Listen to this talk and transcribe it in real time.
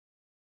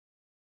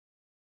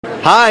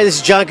Hi, this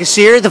is John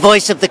Kassir, the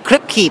voice of the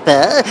Crypt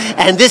Keeper,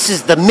 and this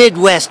is the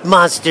Midwest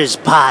Monsters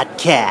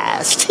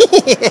Podcast.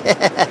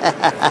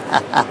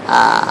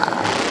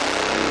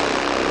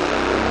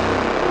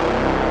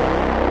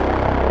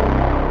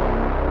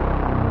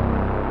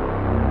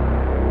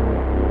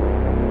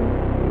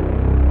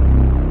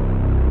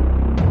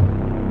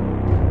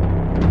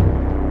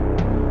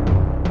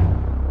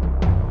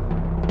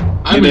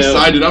 I'm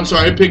excited. I'm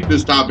sorry I picked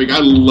this topic.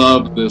 I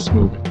love this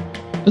movie.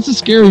 It's a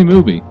scary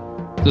movie.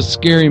 It's a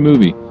scary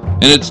movie.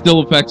 And it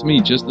still affects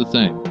me just the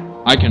same.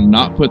 I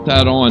cannot put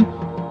that on.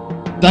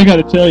 I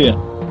gotta tell you,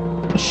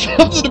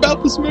 something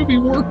about this movie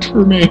worked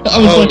for me. I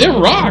was like, it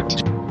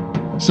rocked.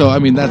 So, I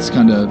mean, that's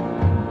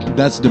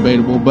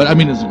debatable, but I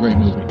mean, it's a great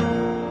movie.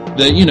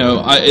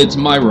 It's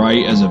my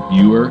right as a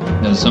viewer,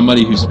 as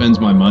somebody who spends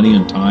my money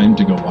and time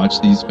to go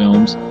watch these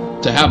films,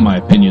 to have my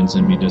opinions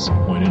and be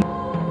disappointed.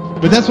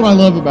 But that's what I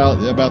love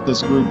about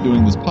this group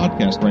doing this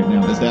podcast right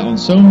now, is that on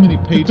so many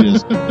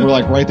pages, we're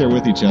like right there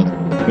with each other.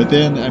 But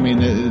then, I mean,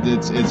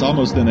 it's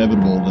almost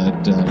inevitable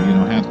that,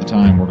 half the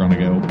time we're going to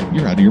go,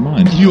 you're out of your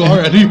mind. You are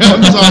out of your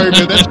mind. I'm sorry,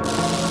 man.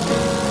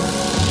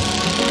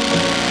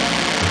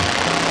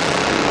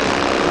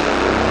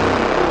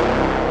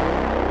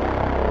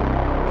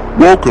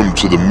 Welcome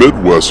to the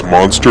Midwest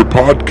Monster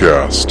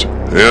Podcast.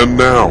 And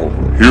now,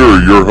 here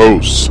are your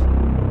hosts.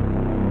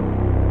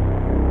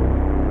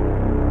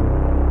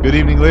 Good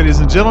evening, ladies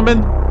and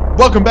gentlemen.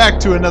 Welcome back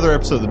to another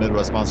episode of the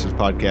Midwest Monsters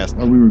Podcast.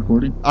 Are we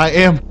recording? I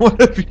am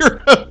one of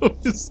your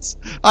hosts.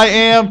 I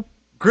am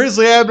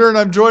Grizzly Abner, and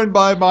I'm joined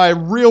by my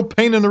real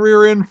pain in the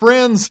rear end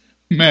friends,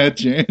 Matt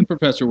Jan,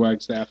 Professor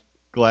Wagstaff.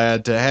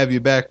 Glad to have you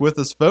back with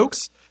us,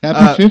 folks.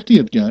 Happy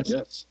 50th, guys.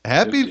 Yes.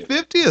 Happy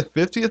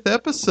 50th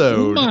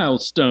episode.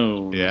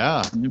 Milestone.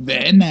 Yeah.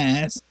 Very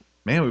nice.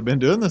 Man, we've been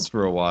doing this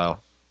for a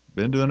while.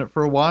 Been doing it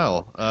for a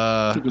while.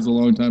 Took us a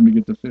long time to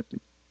get to 50.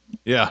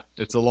 Yeah,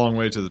 it's a long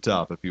way to the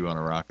top if you want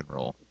to rock and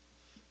roll.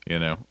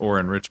 Or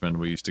in Richmond,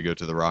 we used to go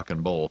to the Rock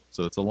and Bowl.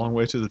 So it's a long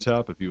way to the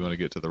top if you want to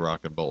get to the Rock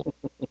and Bowl.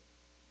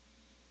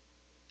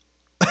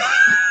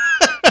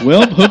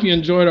 Well, hope you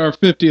enjoyed our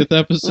 50th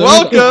episode.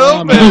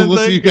 Welcome! We'll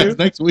see you guys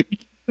next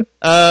week.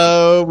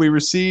 We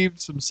received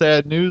some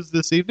sad news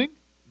this evening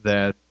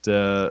that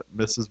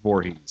Mrs.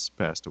 Voorhees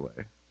passed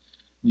away.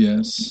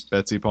 Yes.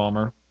 Betsy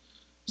Palmer.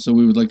 So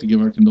we would like to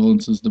give our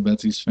condolences to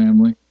Betsy's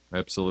family.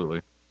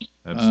 Absolutely.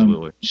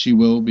 She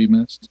will be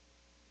missed.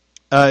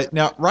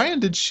 Now,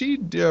 Ryan,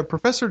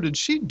 Professor, did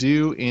she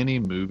do any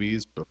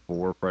movies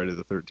before Friday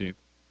the 13th?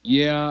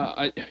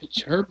 Yeah,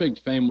 her big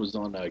fame was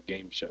on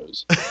game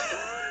shows.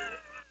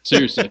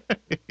 Seriously.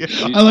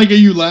 I like how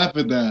you laugh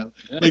at that.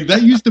 Yeah. Like,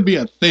 that used to be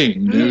a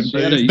thing, dude.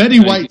 Yeah, Betty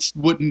White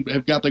wouldn't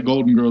have got the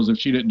Golden Girls if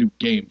she didn't do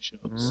game shows.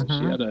 Mm-hmm.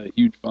 She had a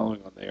huge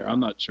following on there. I'm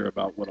not sure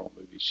about what all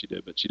movies she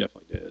did, but she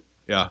definitely did.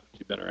 Yeah.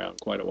 She'd been around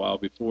quite a while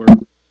before.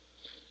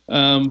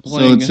 So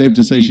it's safe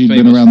to say she'd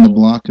been around the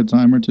block a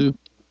time or two?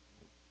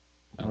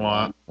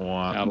 Wah,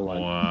 Out of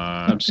line.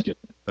 wah. I'm just kidding.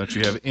 Don't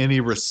you have any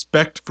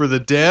respect for the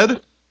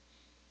dead?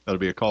 That'll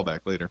be a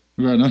callback later.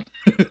 Right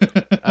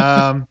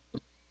on.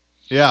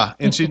 Yeah,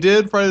 and she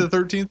did Friday the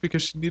 13th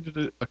because she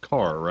needed a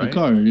car, right? A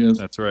car, yes.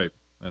 That's right.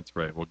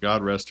 Well,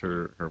 God rest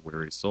her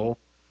weary soul.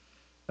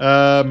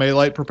 May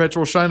light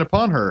perpetual shine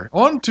upon her.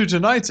 On to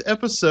tonight's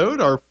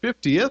episode, our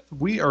 50th.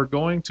 We are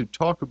going to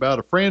talk about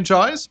a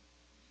franchise.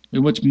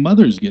 In which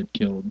mothers get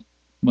killed,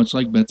 much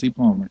like Betsy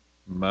Palmer.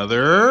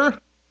 Mother.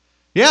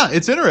 Yeah,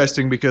 it's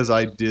interesting because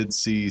I did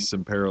see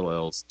some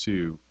parallels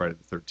to Friday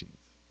the 13th.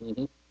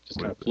 Mm-hmm. Just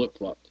kind of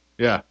flip-flopped.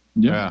 Yeah.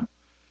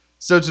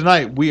 So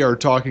tonight we are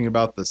talking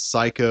about the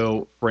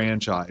Psycho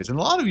franchise. And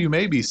a lot of you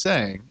may be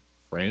saying,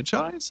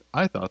 franchise?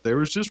 I thought there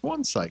was just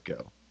one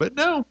Psycho. But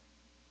no,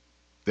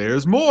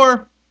 there's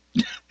more.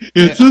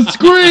 It's a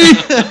scream!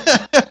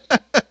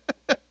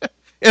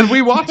 And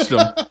we watched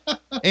them.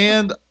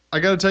 And I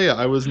got to tell you,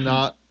 I was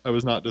not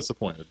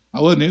disappointed. I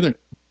wasn't either.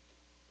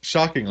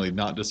 Shockingly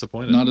not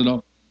disappointed. Not at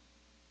all.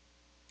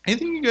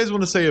 Anything you guys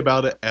want to say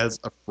about it as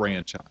a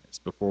franchise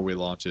before we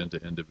launch into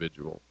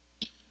individual?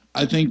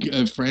 I think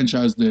a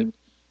franchise that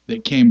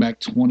came back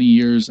 20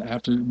 years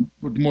after,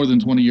 more than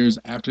 20 years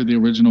after the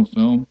original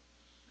film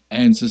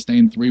and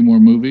sustained 3 more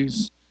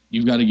movies,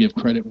 you've got to give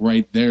credit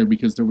right there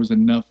because there was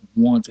enough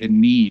want and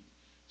need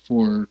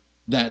for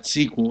that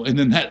sequel. And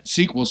then that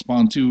sequel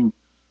spawned 2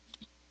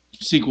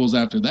 sequels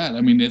after that.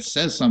 I mean, it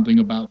says something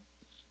about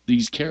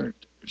these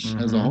characters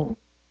as a whole.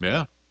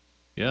 Yeah,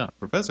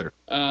 Professor.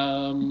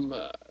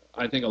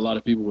 I think a lot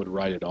of people would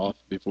write it off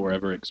before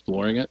ever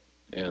exploring it,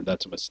 and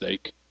that's a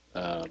mistake.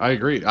 I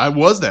agree. I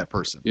was that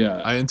person. Yeah.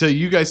 Until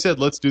you guys said,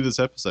 let's do this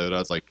episode, I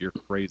was like, you're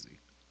crazy.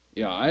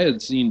 Yeah, I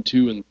had seen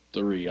 2 and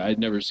 3. I had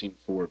never seen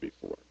 4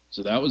 before.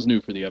 So that was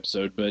new for the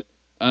episode. But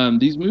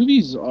these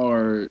movies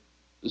are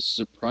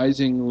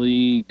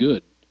surprisingly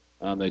good.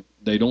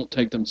 They don't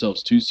take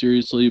themselves too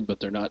seriously, but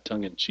they're not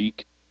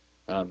tongue-in-cheek.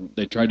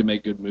 They try to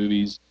make good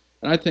movies.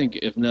 And I think,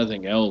 if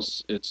nothing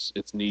else, it's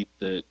neat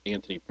that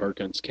Anthony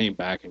Perkins came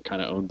back and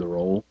kind of owned the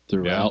role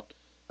throughout.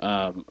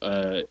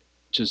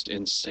 just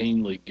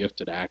insanely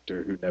gifted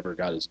actor who never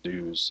got his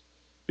dues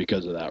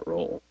because of that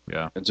role.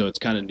 Yeah. And so it's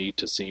kind of neat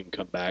to see him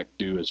come back,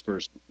 do his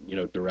first,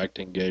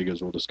 directing gig,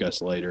 as we'll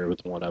discuss later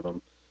with one of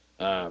them.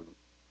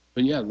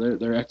 But yeah,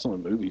 they're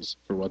excellent movies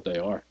for what they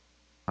are.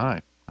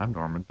 Hi, I'm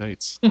Norman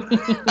Bates.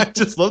 I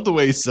just love the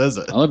way he says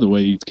it. I love the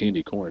way he eats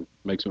candy corn.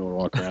 Makes me want to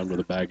walk around with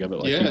a bag of it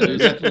like he does.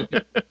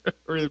 definitely.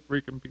 Really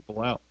freaking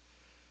people out.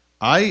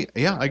 I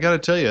got to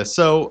tell you.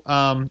 So,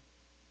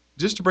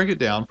 just to break it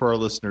down for our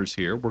listeners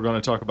here, we're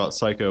going to talk about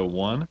Psycho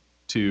 1,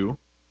 2,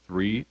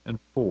 3, and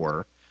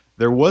 4.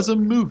 There was a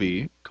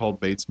movie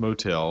called Bates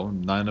Motel.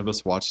 None of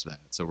us watched that,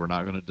 so we're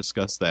not going to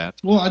discuss that.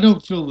 Well, I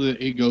don't feel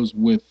that it goes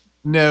with.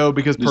 No,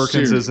 because The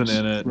Perkins series, isn't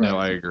in it. right. No,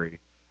 I agree.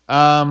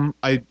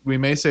 We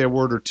may say a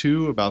word or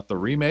two about the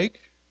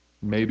remake.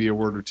 Maybe a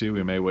word or two.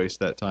 We may waste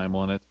that time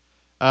on it.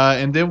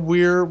 And then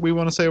we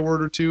want to say a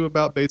word or two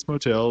about Bates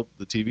Motel,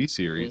 the TV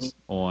series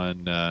on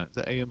is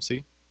that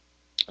AMC?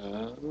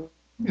 I think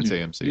it's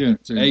AMC. Yeah,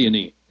 it's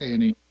A&E.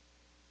 A&E.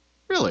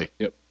 Really?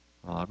 Yep.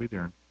 Well, I'll be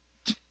darned.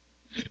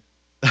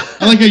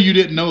 I like how you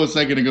didn't know a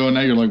second ago, and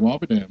now you're like, well, I'll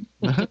be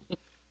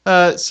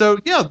damned. So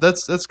yeah,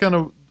 that's kind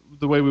of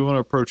the way we want to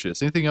approach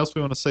this. Anything else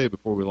we want to say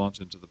before we launch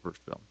into the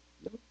first film?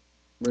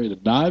 Ready to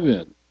dive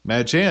in.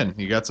 Mad Chan,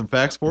 you got some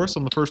facts for us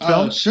on the first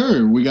film?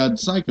 Sure. We got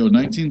Psycho,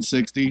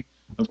 1960.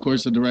 Of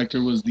course, the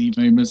director was the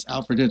famous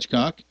Alfred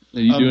Hitchcock.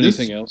 Did he do this-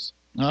 anything else?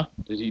 Huh?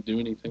 Did he do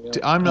anything else?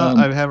 I'm not.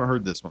 I haven't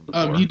heard this one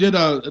before. He did.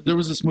 There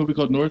was this movie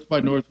called North by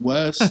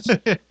Northwest.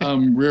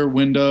 Rear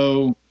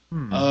Window.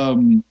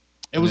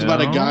 It was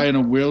about a No. guy in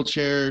a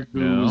wheelchair who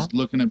No. was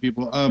looking at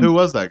people. Who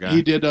was that guy?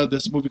 He did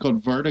this movie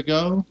called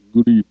Vertigo.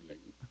 Good evening.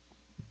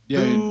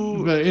 Yeah,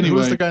 Who, but who anyway,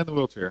 was the guy in the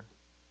wheelchair?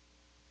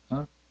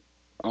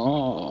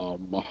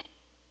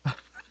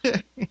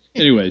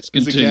 Anyways,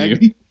 Is it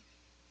continue.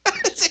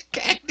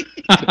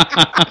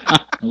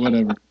 Cagney?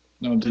 Whatever.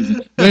 No, I'm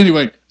teasing. But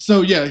anyway,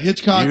 so yeah,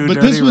 Hitchcock. You But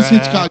this dirty was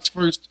rat. Hitchcock's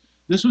first.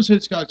 This was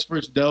Hitchcock's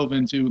first delve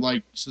into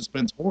like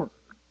suspense horror,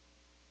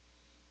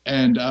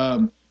 and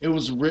it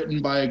was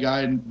written by a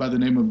guy by the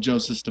name of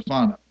Joseph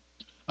Stefano.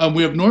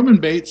 We have Norman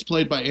Bates,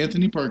 played by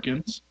Anthony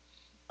Perkins,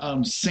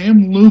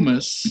 Sam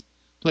Loomis,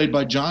 played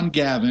by John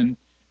Gavin,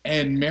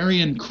 and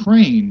Marion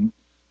Crane,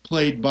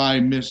 played by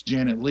Miss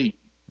Janet Leigh.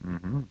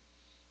 Mm-hmm.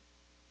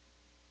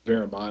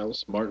 Vera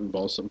Miles, Martin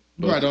Balsam.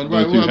 Right on, both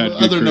right. who Well, had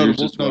good other careers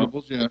notables, as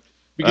well. yeah,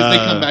 because they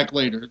come Uh, back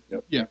later.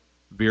 Yep. Yeah.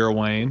 Vera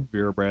Wayne,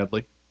 Vera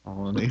Bradley,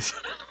 all in these.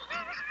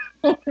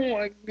 Oh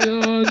my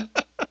god.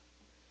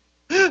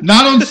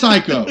 Not on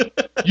Psycho.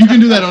 You can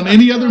do that on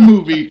any other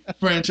movie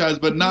franchise,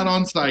 but not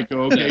on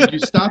Psycho. Okay, you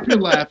stop your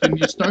laugh and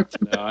you start.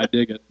 No, I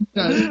dig it.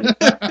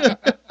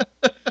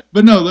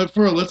 But no,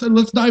 for real,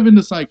 let's dive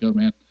into Psycho,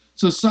 man.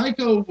 So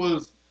Psycho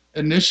was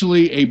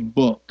initially a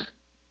book,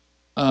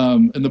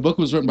 and the book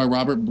was written by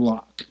Robert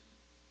Bloch,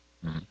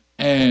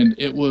 and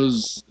it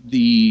was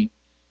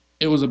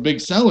a big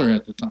seller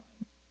at the time,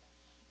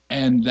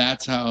 and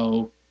that's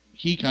how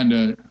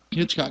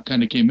Hitchcock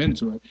kind of came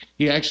into it.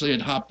 He actually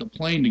had hopped a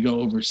plane to go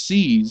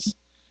overseas,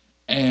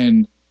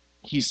 and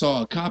he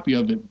saw a copy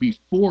of it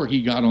before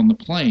he got on the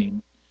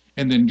plane,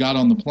 and then got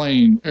on the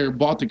plane, or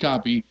bought the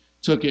copy,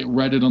 took it,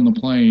 read it on the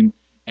plane,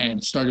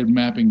 and started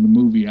mapping the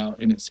movie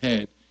out in his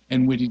head.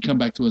 And when he'd come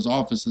back to his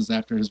offices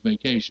after his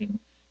vacation,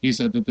 he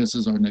said that this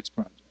is our next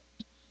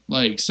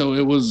project. So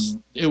it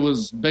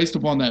was based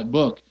upon that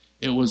book.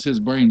 It was his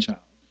brainchild.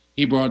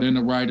 He brought in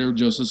a writer,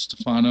 Joseph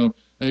Stefano.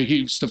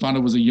 Stefano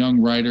was a young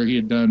writer. He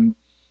had done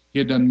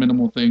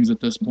minimal things at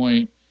this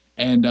point,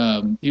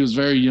 and he was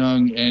very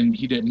young, and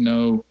he didn't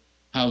know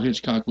how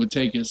Hitchcock would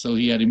take it, so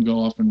he had him go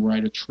off and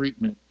write a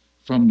treatment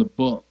from the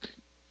book.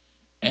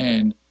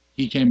 And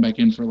he came back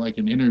in for like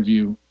an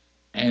interview,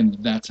 and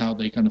that's how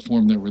they kind of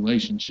formed their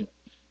relationship.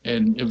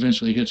 And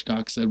eventually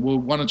Hitchcock said, well,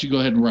 why don't you go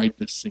ahead and write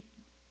this scene?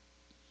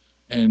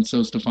 And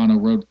so Stefano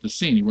wrote the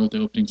scene. He wrote the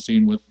opening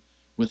scene with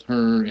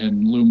her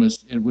and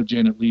Loomis, and with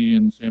Janet Leigh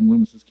and Sam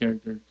Loomis's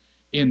character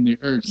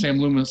Sam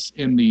Loomis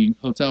in the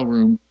hotel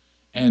room,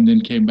 and then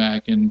came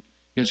back, and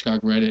Hitchcock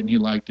read it, and he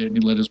liked it, and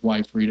he let his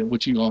wife read it,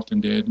 which he often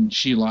did, and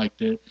she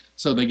liked it,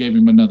 so they gave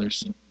him another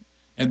scene.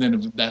 And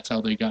then that's how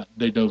they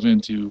dove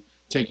into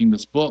taking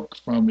this book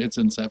from its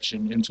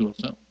inception into a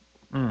film.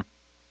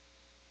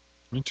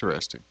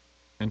 Interesting.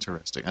 I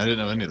didn't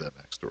know any of that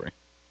backstory.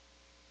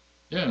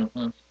 Yeah,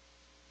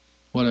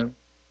 whatever.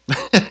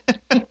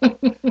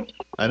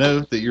 I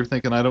know that you're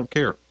thinking I don't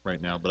care right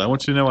now, but I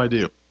want you to know I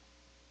do.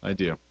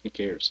 He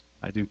cares.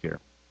 I do care.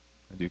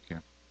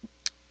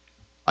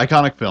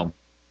 Iconic film.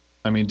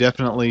 I mean,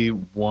 definitely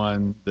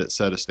one that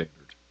set a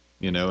standard,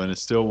 and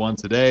it's still one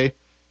today.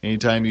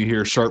 Anytime you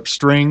hear sharp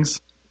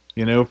strings,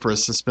 for a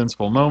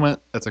suspenseful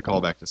moment, that's a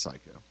callback to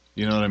Psycho.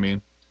 You know what I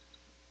mean?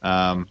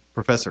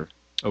 Professor,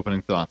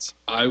 opening thoughts.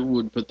 I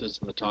would put this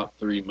in the top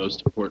 3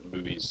 most important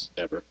movies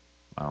ever.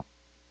 Wow.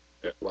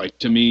 Like,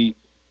 to me,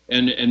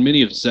 and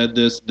many have said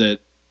this, that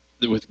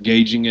with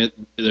gauging it,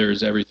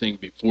 there's everything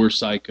before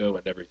Psycho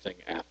and everything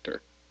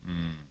after.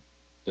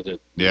 That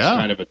it's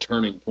kind of a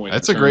turning point.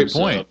 That's in a great terms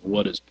point. Of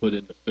what is put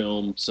into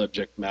film,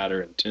 subject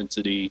matter,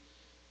 intensity,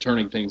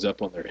 turning things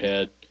up on their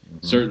head.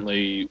 Mm-hmm.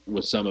 Certainly,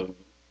 with some of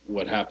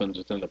what happens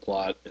within the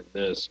plot in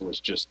this was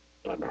just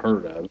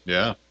unheard of.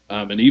 Yeah.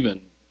 And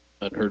even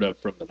unheard of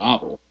from the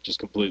novel, just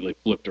completely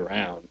flipped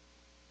around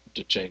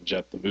to change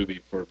up the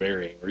movie for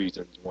varying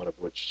reasons, one of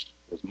which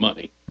was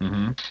money.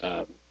 Mm-hmm.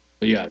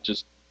 But yeah,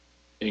 just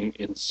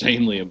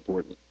insanely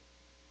important.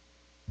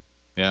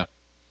 Yeah.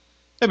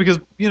 Yeah, because,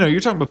 you're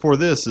talking before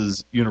this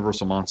is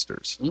Universal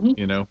Monsters,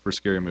 Mm-hmm. For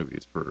scary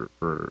movies,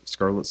 for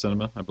Scarlet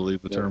Cinema, I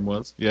believe the term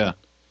was. Yeah.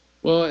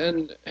 Well,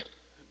 and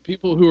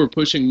people who were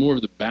pushing more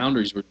of the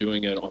boundaries were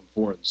doing it on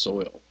foreign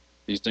soil.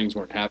 These things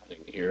weren't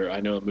happening here.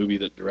 I know a movie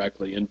that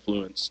directly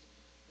influenced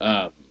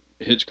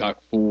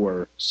Hitchcock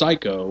for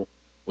Psycho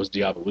was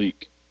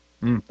Diabolique,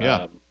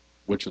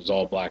 which was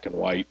all black and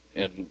white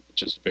and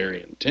just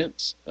very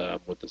intense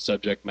with the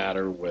subject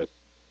matter, with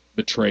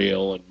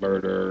betrayal and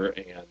murder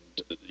and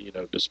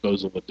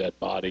disposal of a dead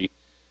body.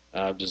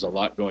 There's a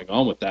lot going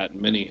on with that,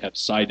 and many have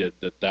cited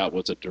that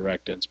was a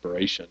direct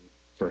inspiration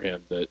for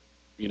him. That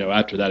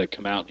after that had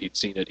come out, he'd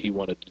seen it, he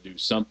wanted to do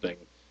something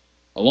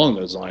along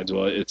those lines.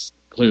 Well, it's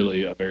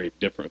clearly a very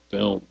different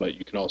film, but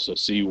you can also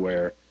see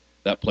where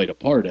that played a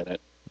part in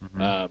it.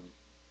 Mm-hmm.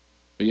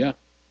 But yeah,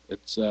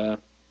 it's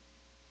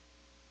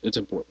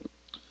important.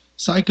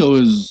 Psycho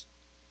is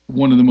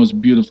one of the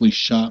most beautifully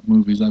shot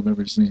movies I've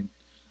ever seen.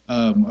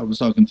 I was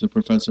talking to the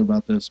professor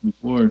about this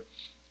before.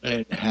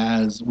 We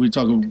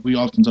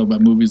often talk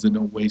about movies that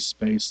don't waste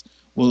space.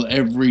 Well,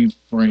 every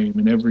frame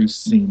and every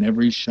scene,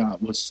 every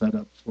shot was set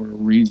up for a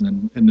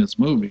reason in this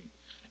movie,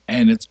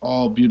 and it's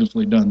all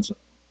beautifully done. So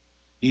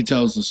he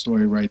tells the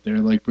story right there,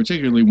 like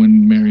particularly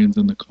when Marion's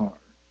in the car.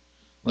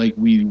 Like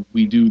we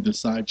do the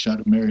side shot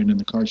of Marion in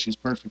the car. She's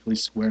perfectly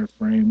square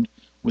framed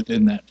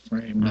within that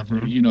frame.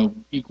 Mm-hmm.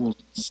 Equal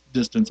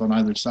distance on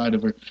either side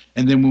of her.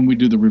 And then when we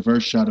do the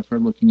reverse shot of her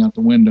looking out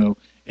the window,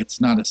 it's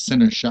not a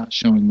center shot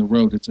showing the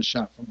road. It's a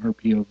shot from her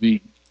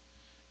POV.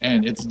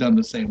 And it's done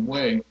the same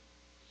way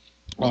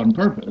on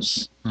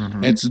purpose.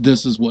 Mm-hmm.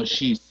 This is what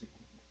she sees.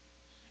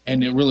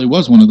 And it really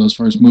was one of those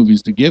first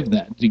movies to give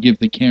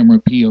the camera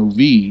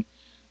POV,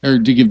 or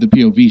to give the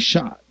POV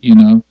shot,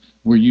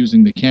 We're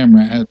using the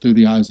camera through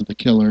the eyes of the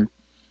killer,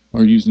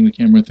 or using the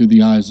camera through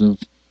the eyes of,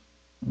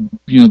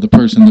 the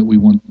person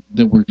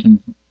that we're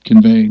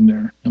conveying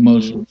their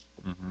emotions.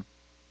 Mm-hmm.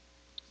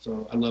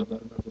 So I love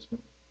that about this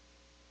movie.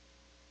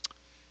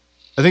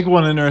 I think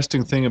one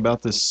interesting thing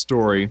about this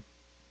story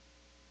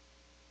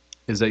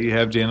is that you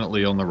have Janet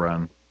Leigh on the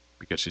run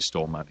because she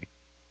stole money.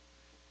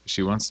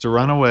 She wants to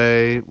run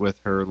away with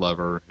her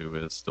lover, who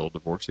is still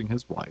divorcing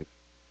his wife.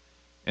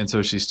 And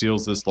so she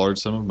steals this large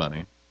sum of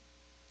money,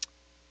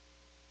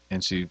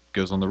 and she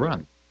goes on the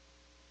run.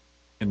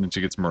 And then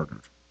she gets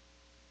murdered.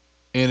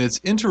 And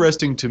it's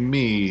interesting to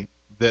me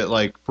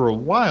that, for a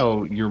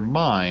while, your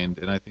mind,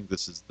 and I think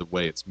this is the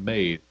way it's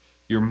made,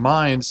 your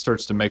mind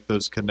starts to make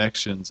those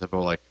connections of,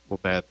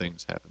 bad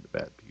things happen to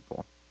bad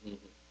people. Mm-hmm.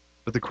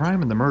 But the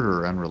crime and the murder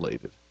are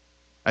unrelated.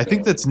 I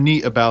think that's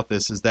neat about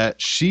this is that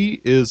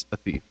she is a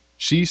thief.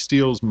 She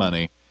steals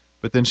money,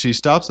 but then she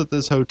stops at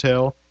this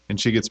hotel and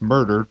she gets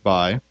murdered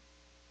by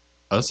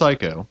a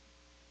psycho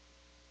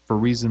for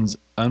reasons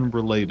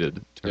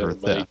unrelated to her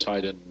theft. Money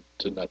tied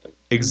into nothing.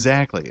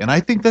 Exactly. And I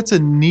think that's a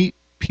neat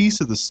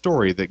piece of the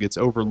story that gets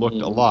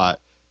overlooked a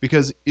lot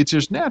because it's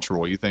just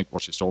natural. You think, well,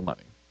 she stole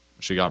money.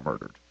 She got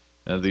murdered.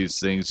 These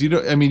things, you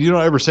don't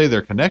ever say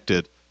they're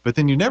connected, but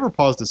then you never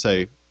pause to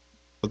say,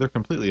 well, they're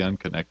completely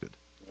unconnected.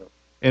 Yeah.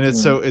 And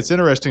it's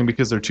interesting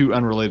because they're two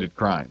unrelated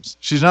crimes.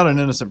 She's not an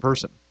innocent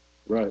person.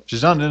 Right.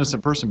 She's not an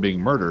innocent person being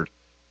murdered,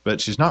 but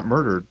she's not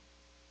murdered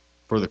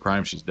for the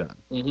crime she's done.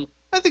 Mm-hmm.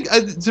 I think,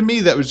 to me,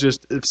 that was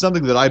just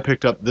something that I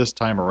picked up this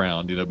time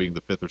around, being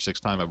the fifth or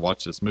sixth time I've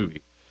watched this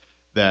movie,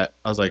 that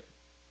I was like,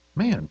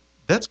 man,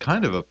 that's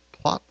kind of a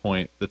plot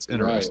point that's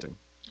interesting.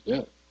 Right.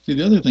 Yeah. See,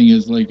 the other thing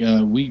is,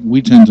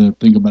 we tend to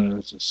think about it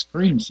as a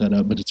Scream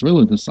setup, but it's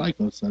really the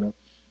Psycho setup.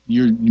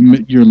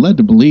 You're led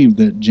to believe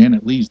that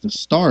Janet Leigh's the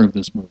star of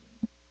this movie.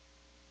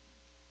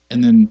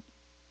 And then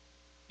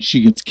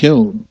she gets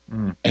killed,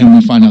 and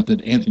we find out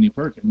that Anthony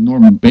Perkins,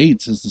 Norman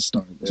Bates, is the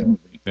star of this movie.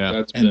 Yeah.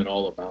 That's been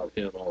all about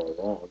him all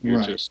along.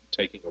 You're just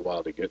taking a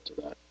while to get to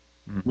that.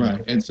 Mm-hmm.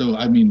 Right. And so,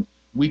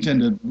 we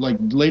tend to,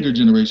 later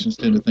generations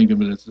tend to think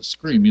of it as a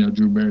Scream,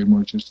 Drew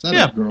Barrymore's your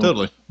setup girl.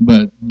 Totally.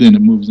 But then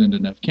it moves into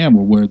Neve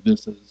Campbell, where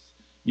this is,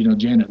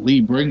 Janet Leigh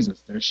brings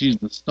us there. She's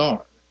the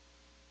star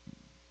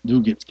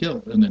who gets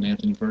killed. And then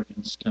Anthony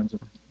Perkins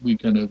we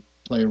kind of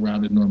play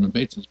around in Norman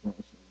Bates' role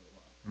for a little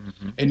while.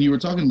 Mm-hmm. And you were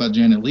talking about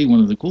Janet Leigh. One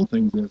of the cool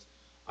things is,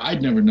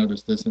 I'd never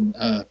noticed this,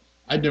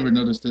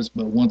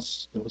 but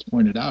once it was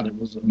pointed out, it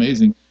was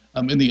amazing.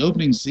 In the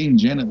opening scene,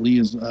 Janet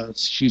Leigh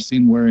she's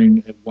seen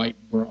wearing a white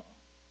bra.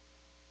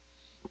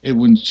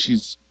 When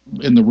she's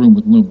in the room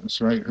with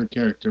Loomis, right? Her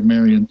character,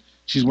 Marion,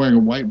 she's wearing a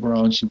white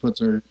bra and she puts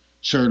her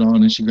shirt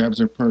on and she grabs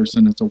her purse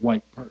and it's a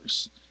white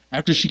purse.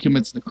 After she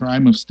commits the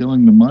crime of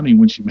stealing the money,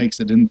 when she makes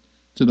it into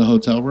the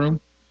hotel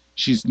room,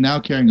 she's now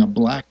carrying a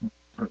black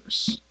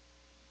purse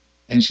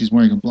and she's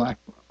wearing a black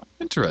bra.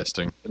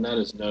 Interesting. And that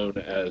is known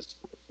as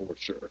for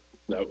sure.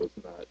 That was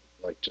not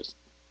like just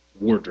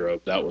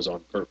wardrobe. That was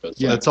on purpose.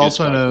 Yeah, Like, it's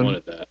also Hitchcock known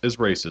wanted that. as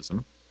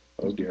racism.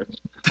 Oh dear.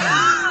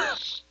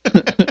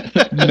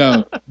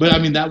 No, but I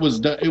mean it was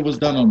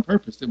done on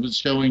purpose. It was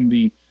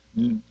showing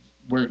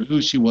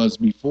who she was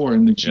before,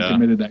 and then she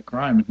committed that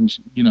crime, and who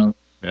she,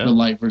 the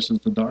light versus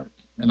the dark.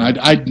 And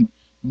I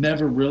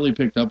never really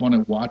picked up on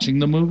it watching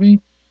the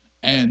movie,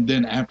 and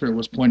then after it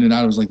was pointed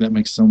out, I was like, that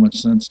makes so much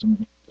sense to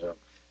me. Yeah.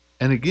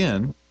 And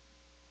again,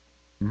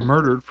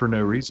 murdered for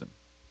no reason.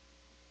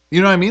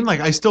 You know what I mean? Like,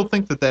 I still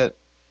think that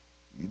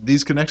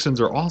these connections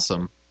are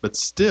awesome, but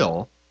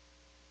still,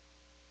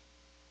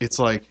 it's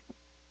like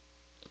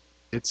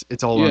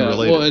it's all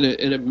unrelated. Well, and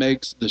it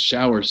makes the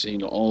shower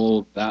scene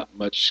all that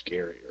much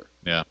scarier.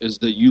 Yeah. Is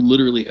that you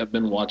literally have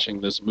been watching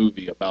this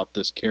movie about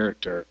this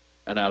character,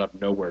 and out of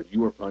nowhere,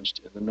 you were punched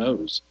in the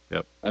nose.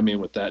 Yep. I mean,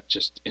 with that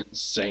just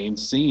insane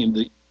scene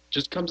that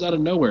just comes out of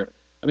nowhere.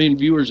 I mean,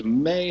 viewers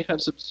may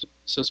have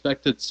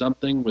suspected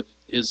something with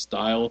his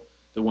style,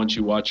 that once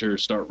you watch her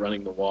start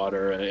running the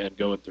water and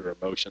going through her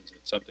emotions,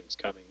 that something's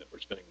coming, that we're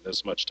spending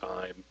this much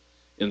time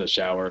in the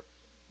shower.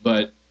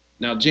 But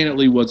now, Janet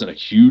Leigh wasn't a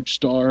huge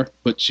star,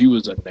 but she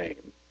was a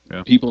name.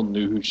 Yeah. People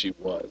knew who she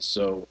was.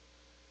 So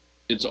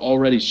it's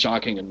already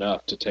shocking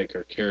enough to take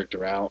her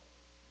character out,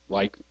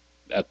 like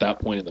at that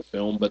point in the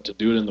film, but to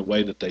do it in the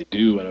way that they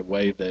do, in a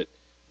way that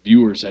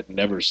viewers had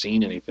never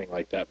seen anything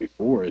like that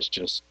before, is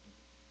just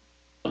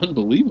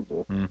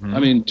unbelievable. Mm-hmm. I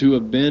mean, to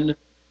have been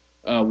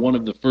one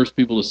of the first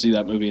people to see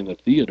that movie in the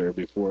theater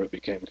before it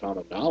became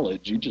common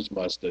knowledge, you just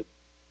must have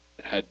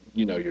had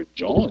your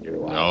jaw in your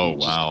lap. Oh,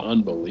 It's wow. just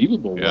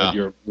unbelievable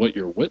what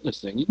you're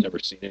witnessing. You've never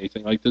seen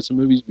anything like this in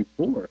movies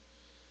before.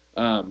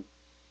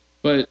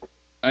 But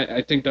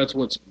I think that's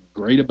what's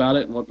great about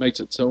it, and what makes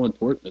it so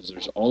important is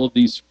there's all of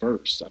these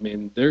firsts. I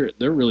mean, there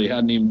really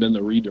hadn't even been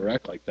the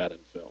redirect like that in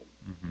film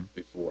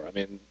before. I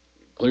mean,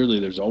 clearly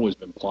there's always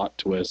been plot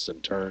twists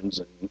and turns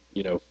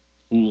and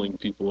fooling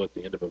people at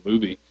the end of a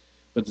movie.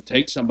 But to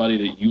take somebody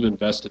that you've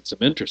invested some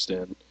interest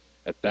in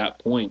at that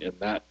point in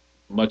that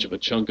much of a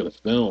chunk of the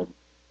film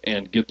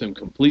and get them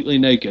completely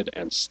naked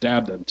and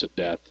stab them to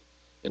death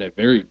in a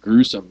very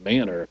gruesome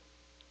manner,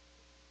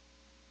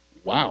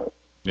 wow.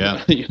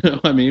 Yeah.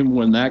 I mean,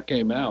 when that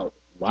came out,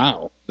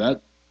 wow,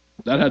 that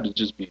had to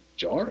just be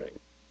jarring.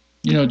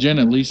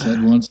 Janet Leigh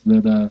said once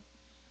that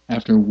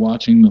after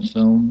watching the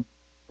film,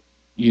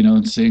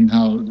 and seeing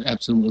how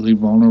absolutely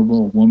vulnerable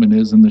a woman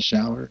is in the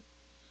shower,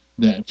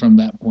 that from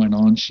that point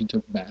on she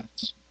took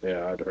baths.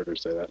 Yeah, I'd heard her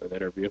say that in an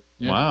interview.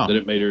 Yeah. Wow. That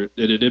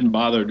it didn't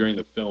bother her during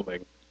the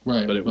filming,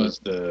 Right. but it was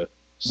the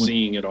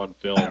seeing it on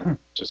film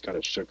just kind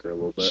of shook her a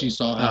little bit. She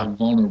saw how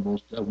vulnerable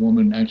a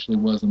woman actually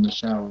was in the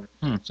shower.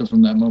 Hmm. So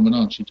from that moment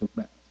on, she took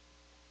baths.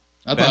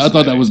 I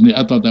thought that was an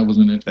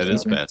interesting. That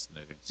is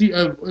fascinating. See,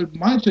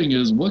 my thing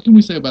is, what can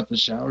we say about the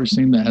shower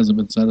scene that hasn't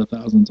been said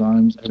 1,000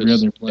 times every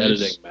Just other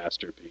place? editing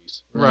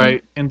masterpiece.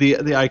 Right. And the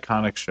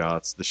iconic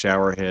shots, the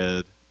shower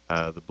head,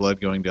 the blood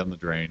going down the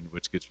drain,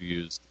 which gets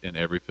used in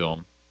every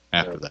film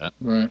after that.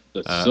 Right.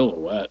 The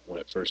silhouette when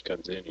it first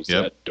comes in, you see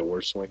that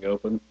door swing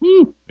open.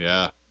 Woo!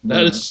 Yeah.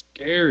 That is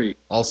scary.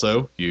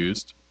 Also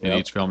used in Yep.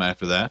 each film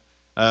after that.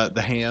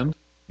 The hand,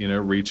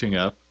 reaching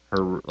up,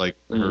 her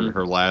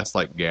her last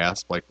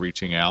gasp,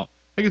 reaching out.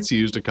 I think it's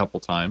used a couple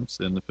times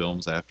in the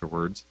films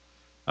afterwards.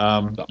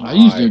 The I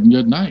used it in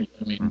Good Night.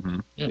 I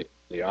mean,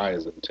 the eye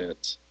is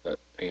intense. That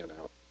pan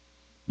out.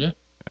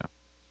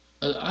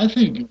 I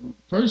think,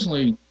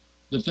 personally,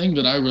 the thing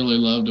that I really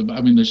loved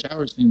about, the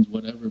shower scenes,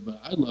 whatever, but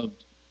I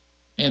loved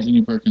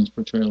Anthony Perkins'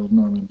 portrayal of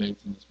Norman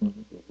Bates in this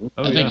movie.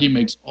 Oh, I think he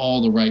makes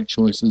all the right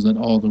choices at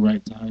all the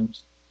right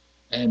times.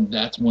 And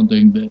that's one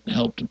thing that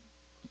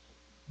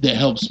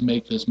helps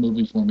make this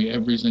movie for me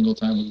every single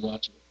time we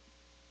watch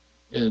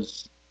it,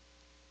 is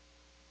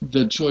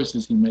the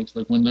choices he makes.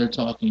 Like when they're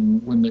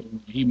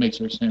talking, he makes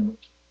her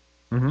sandwich.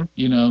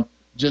 Mhm.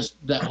 Just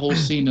that whole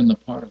scene in the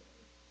parlor,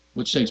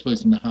 which takes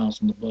place in the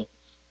house in the book.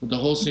 But the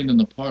whole scene in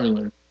the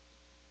parlor,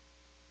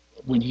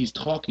 when he's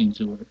talking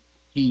to her,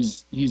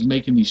 he's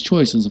making these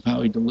choices of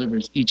how he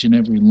delivers each and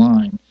every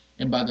line.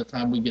 And by the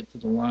time we get to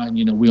the line,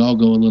 we all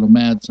go a little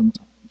mad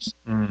sometimes.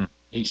 Mm.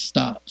 He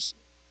stops,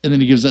 and then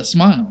he gives that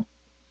smile,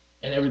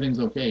 and everything's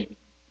okay.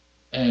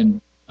 And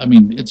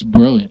it's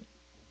brilliant.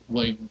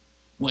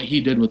 What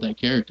he did with that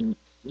character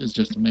is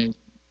just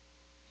amazing.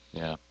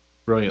 Yeah.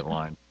 Brilliant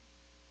line.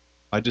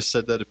 I just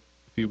said that a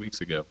few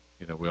weeks ago.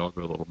 We all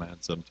go a little mad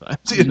sometimes.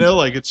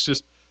 It's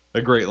just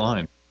a great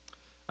line.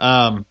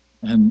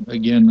 And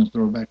again, a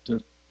throwback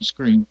to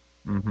Scream.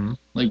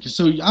 Mm-hmm.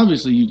 So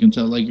obviously you can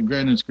tell,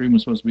 granted Scream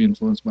was supposed to be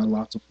influenced by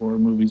lots of horror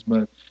movies,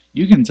 but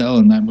you can tell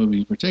in that movie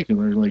in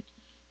particular,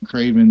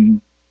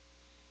 Craven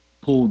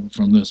pulled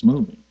from this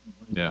movie.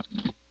 Yeah.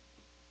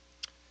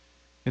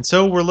 And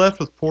so we're left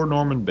with poor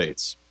Norman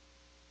Bates,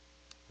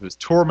 who is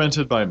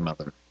tormented by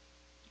Mother.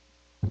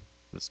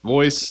 This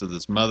voice of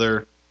this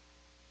mother,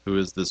 who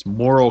is this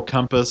moral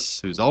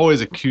compass, who's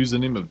always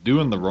accusing him of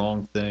doing the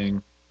wrong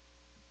thing.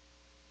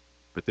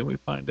 But then we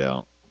find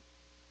out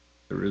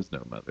there is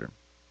no mother.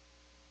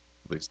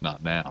 At least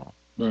not now.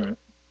 Right.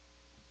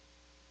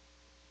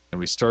 and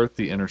we start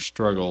the inner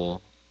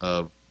struggle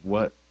of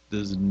what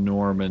does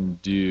Norman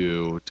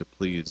do to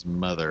please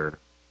Mother,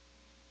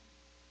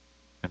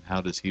 and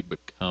how does he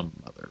become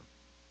Mother?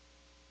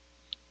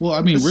 Well,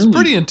 I mean, This really, is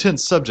pretty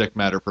intense subject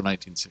matter for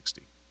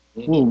 1960.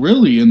 well,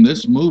 really, in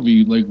this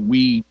movie, like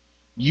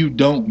you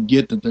don't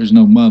get that there's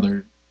no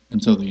mother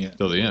until the end.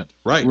 Till the end,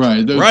 right?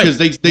 Right, right. because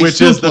they Which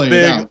still is play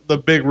the it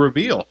out. big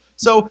reveal.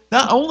 So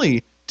not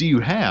only do you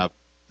have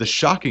the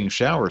shocking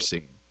shower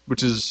scene,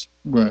 which is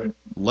Right.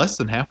 less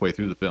than halfway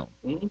through the film,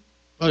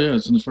 Oh yeah,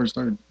 it's in the first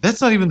third.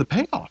 that's not even the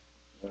payoff.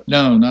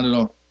 No, not at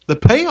all. The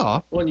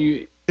payoff Well,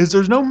 is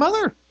there's no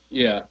mother.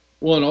 yeah.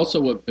 Well, and also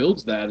what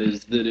builds that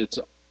is that it's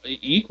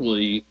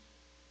equally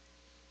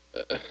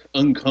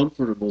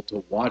uncomfortable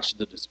to watch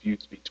the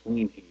disputes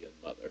between he and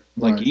Mother.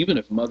 Like, Right. even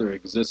if Mother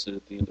existed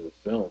at the end of the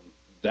film,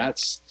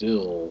 that's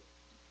still,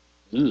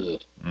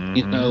 ugh. Mm-hmm.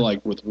 You know,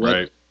 like with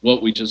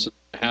what we just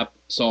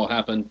saw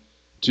happen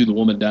to the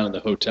woman down in the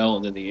hotel,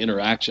 and then the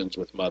interactions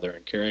with Mother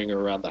and carrying her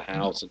around the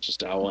house, and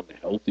just how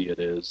unhealthy it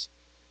is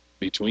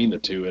between the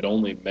two. It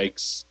only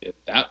makes it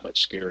that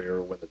much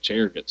scarier when the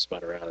chair gets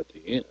spun around at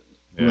the end.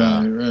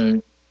 Yeah.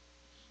 Right.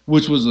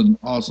 Which was an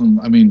awesome.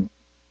 I mean,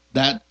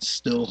 that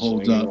still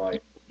holds Swinging up.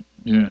 light.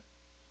 Yeah.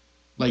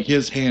 Like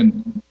his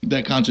hand,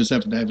 that conscious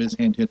effort to have his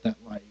hand hit that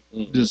light,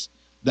 just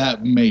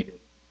that made it.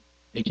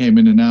 It came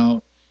in and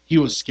out. He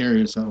was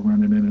scary as hell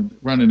running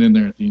in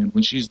there at the end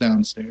when she's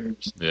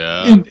downstairs.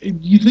 Yeah.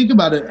 And you think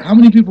about it, how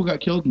many people got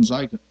killed in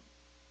Psycho?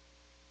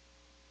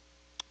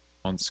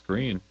 On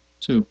screen.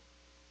 2.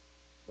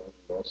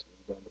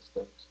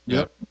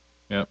 Yep.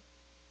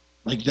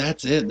 Like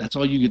that's it. That's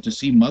all you get to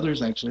see.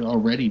 Mother's actually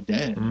already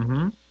dead.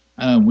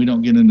 Mm-hmm. We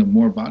don't get into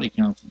more body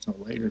counts until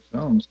later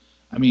films.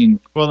 I mean,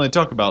 Well, and they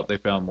talk about they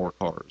found more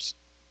cars,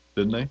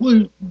 didn't they?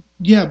 well,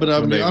 yeah, but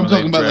I'm When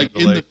talking they about like dragged the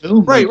in the leg.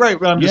 film. Right. like,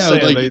 But I'm just yeah,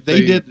 saying like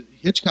they did.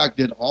 Hitchcock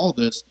did all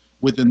this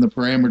within the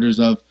parameters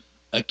of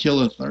a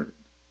kill a third.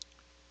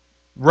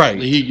 Right.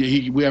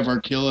 We have our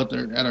kill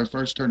at our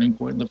first turning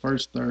point in the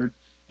first third,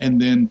 and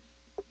then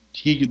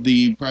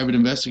the private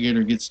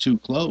investigator gets too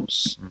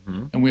close,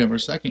 Mm-hmm. and we have our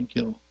second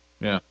kill.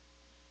 Yeah.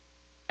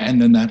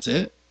 And then that's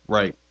it.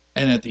 Right.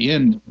 And at the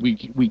end, we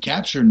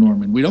capture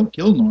Norman. We don't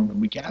kill Norman.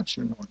 We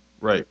capture Norman.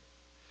 Right.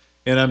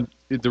 And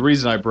the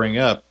reason I bring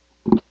up,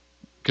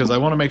 because I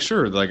want to make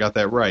sure that I got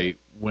that right,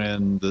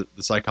 when the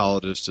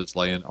psychologist is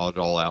laying it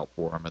all out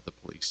for him at the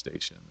police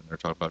station, and they're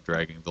talking about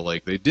dragging the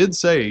lake. They did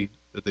say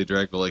that they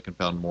dragged the lake and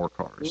found more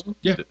cars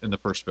Yeah. in the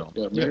first film.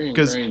 Yeah, Marion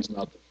 'Cause- Crane's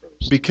not the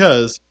first.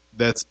 Because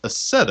that's a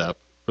setup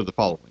for the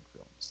following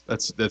films.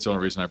 That's the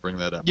only reason I bring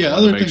that up. I Yeah, wanted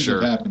to other make things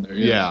sure. have happened there.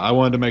 Yeah, I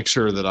wanted to make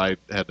sure that I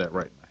had that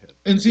right in my head.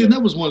 And see, and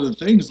that was one of the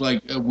things,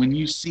 like, when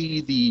you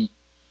see the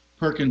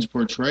Perkins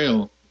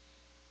portrayal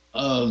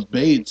of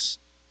Bates,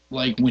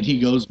 like, when he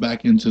goes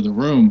back into the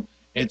room,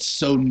 it's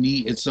so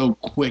neat, it's so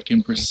quick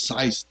and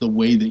precise the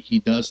way that he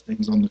does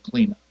things on the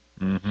cleanup.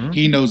 Mm-hmm.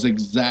 He knows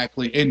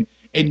exactly,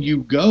 and you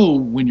go,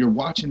 when you're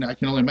watching, I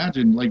can only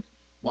imagine, like,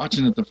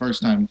 watching it the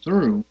first time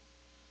through,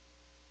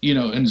 you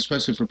know, and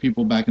especially for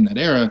people back in that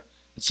era,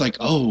 it's like,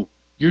 oh,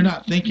 you're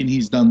not thinking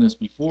he's done this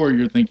before,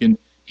 you're thinking,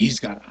 he's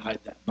got to hide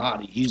that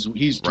body. He's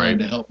trying Right.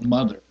 to help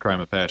Mother. Crime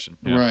of passion.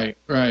 Yeah.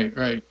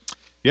 Right.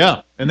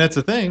 Yeah, and that's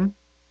the thing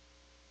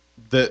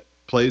that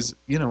plays,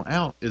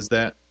 out is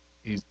that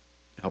he's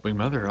helping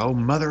Mother. Oh,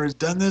 Mother has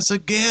done this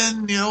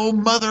again.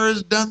 Mother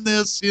has done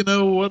this.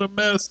 What a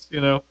mess.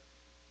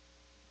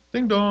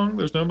 Ding dong.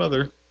 There's no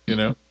Mother.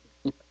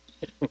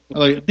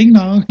 Like ding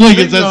dong. Like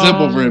it's Ding that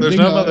simple dong, for him. there's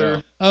Ding no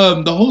dong.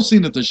 Mother. The whole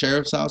scene at the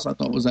sheriff's house I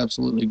thought was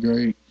absolutely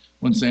great.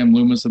 When Sam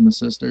Loomis and the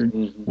sister,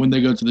 when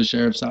they go to the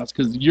sheriff's house,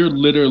 because you're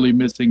literally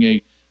missing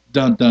a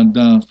dun dun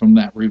dun from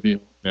that reveal.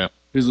 Yeah.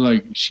 It's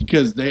like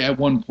because they at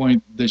one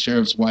point the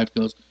sheriff's wife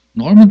goes,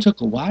 Norman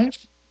took a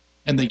wife,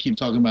 and they keep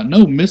talking about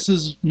no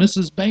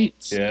Mrs.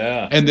 Bates.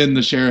 Yeah. And then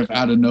the sheriff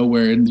out of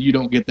nowhere, and you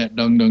don't get that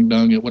dung dung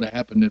dung. It would have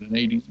happened in an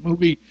 '80s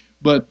movie,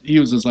 but he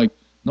was just like,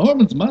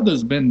 Norman's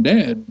mother's been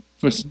dead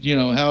for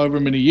however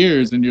many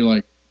years, and you're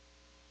like,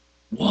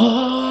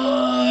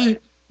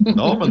 what?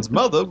 Norman's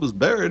mother was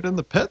buried in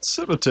the pet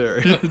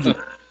cemetery.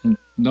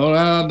 No,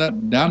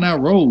 down that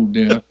road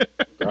there.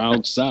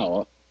 Ground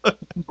sour.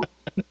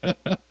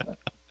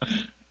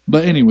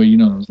 But anyway, you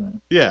know what I'm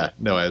saying. Yeah,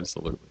 no,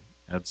 absolutely.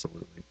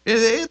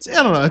 It's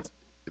I don't know.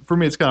 For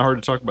me, it's kind of hard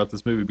to talk about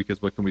this movie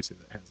because what can we say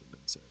that hasn't been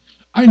said?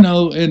 I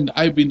know, and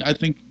I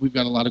think we've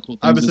got a lot of cool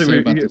things Obviously, to say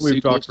about the we've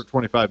sequels. talked for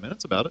 25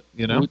 minutes about it.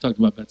 Well, we talked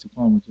about Betsy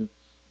Palmer too,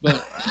 but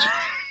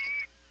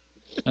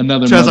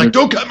another. Chad's mother. like,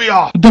 "Don't cut me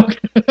off.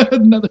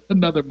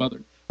 another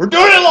mother. We're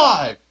doing it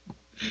live.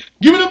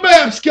 Give it a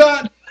bam,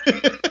 Scott."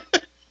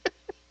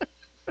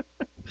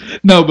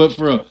 No, but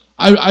for real,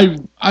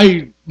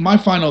 my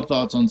final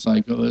thoughts on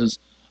Psycho is,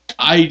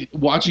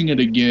 watching it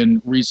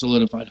again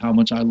re-solidified how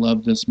much I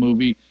love this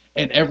movie.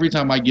 And every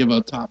time I give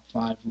a top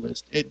 5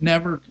 list, it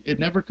never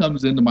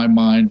comes into my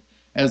mind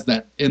as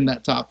that in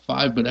that top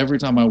 5. But every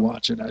time I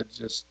watch it,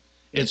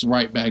 it's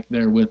right back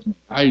there with me.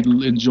 I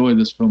enjoy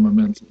this film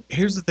immensely.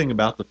 Here's the thing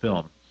about the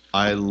film.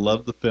 I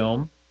love the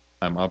film,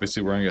 I'm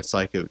obviously wearing a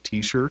Psycho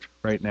T-shirt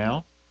right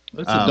now.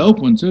 That's a dope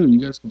one too. You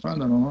guys can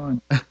find that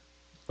online.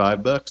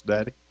 $5,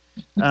 Daddy.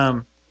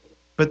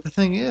 But the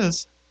thing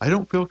is, I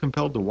don't feel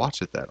compelled to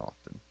watch it that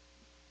often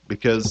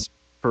because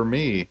for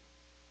me,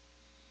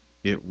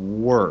 it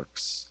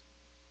works,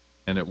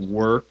 and it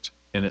worked,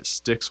 and it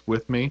sticks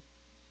with me,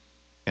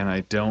 and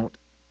I don't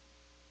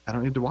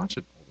need to watch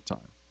it all the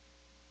time.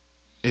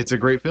 It's a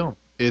great film.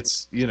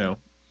 It's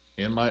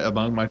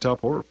among my top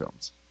horror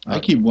films. I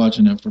keep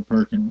watching it for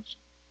Perkins.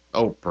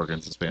 Oh,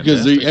 Perkins is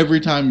fantastic. Because every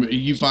time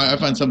I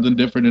find something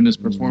different in his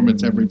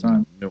performance every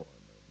time. Norman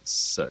is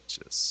such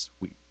a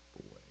sweet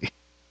boy.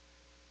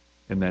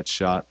 And that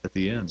shot at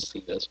the end.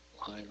 See this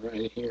fly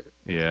right here?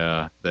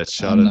 Yeah, that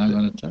shot I'm not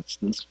going to touch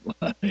this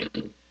fly.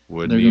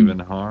 Wouldn't even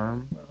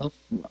harm a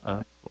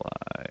fly.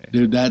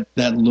 Dude, that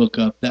look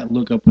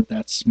up with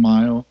that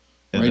smile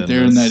And right then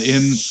there in that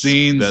end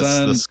scene, that's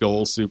son. the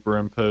skull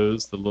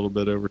superimposed a little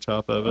bit over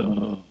top of it.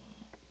 Oh,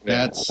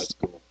 that's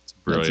cool. It's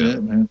brilliant. That's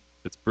it, man.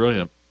 It's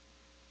brilliant.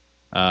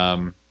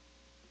 Yeah,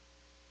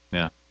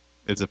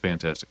 it's a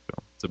fantastic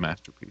film. It's a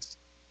masterpiece.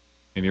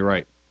 And you're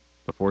right.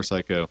 Before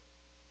Psycho,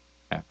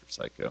 after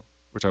Psycho.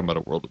 We're talking about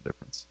a world of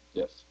difference.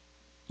 Yes.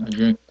 I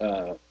agree.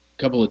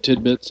 Couple of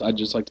tidbits I'd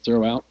just like to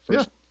throw out.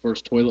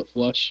 First toilet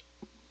flush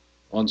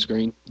on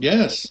screen.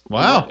 Yes.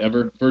 Wow.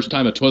 First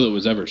time a toilet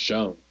was ever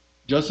shown.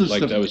 Joseph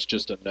That was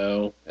just a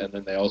no, and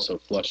then they also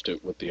flushed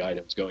it with the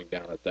items going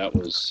down it. That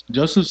was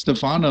Joseph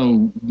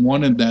Stefano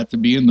wanted that to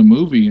be in the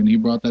movie, and he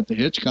brought that to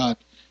Hitchcock.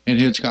 And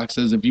Hitchcock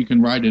says, if you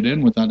can write it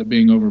in without it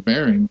being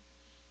overbearing,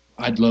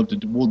 I'd love to.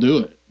 We'll do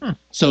it.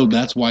 So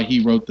that's why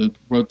he wrote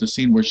the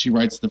scene where she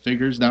writes the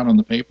figures down on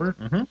the paper,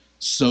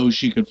 so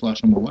she could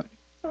flush them away.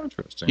 Oh,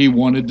 interesting. He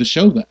wanted to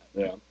show that.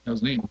 Yeah. That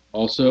was neat.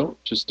 Also,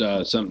 just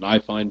something I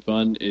find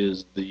fun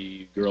is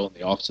the girl in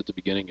the office at the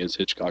beginning is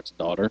Hitchcock's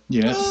daughter.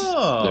 Yes.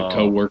 The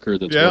co-worker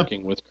that's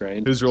working with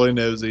Crane. Who's really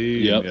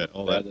nosy. Yep. Yeah,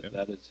 all that.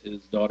 That is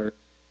his daughter.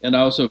 And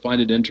I also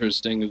find it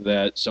interesting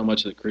that so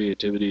much of the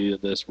creativity of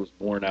this was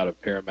born out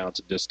of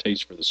Paramount's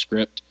distaste for the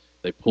script.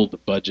 They pulled the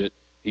budget.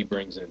 He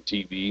brings in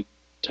TV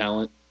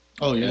talent.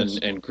 Oh, yes.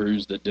 And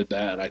crews that did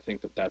that. And I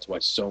think that that's why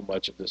so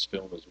much of this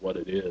film is what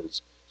it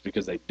is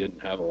because they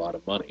didn't have a lot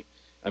of money.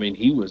 I mean,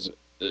 he was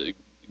the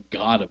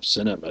god of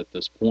cinema at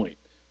this point,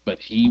 but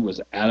he was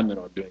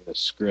adamant on doing the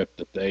script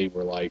that they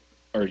were like,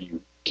 are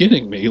you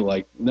kidding me?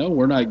 Like, no,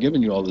 we're not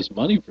giving you all this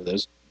money for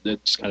this.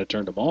 That just kind of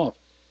turned him off.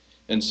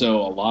 And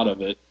so a lot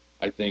of it,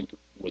 I think,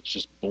 was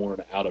just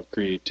born out of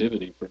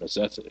creativity for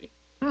necessity,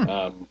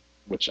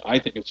 which I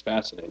think is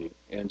fascinating.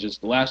 And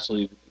just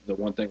lastly, the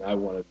one thing I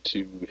wanted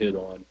to hit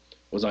on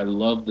was I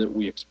love that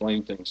we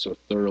explain things so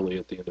thoroughly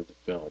at the end of the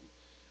film.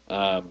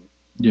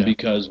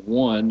 Because,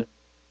 one,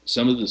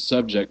 some of the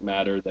subject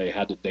matter they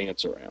had to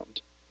dance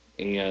around.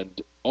 And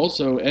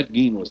also, Ed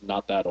Gein was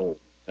not that old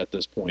at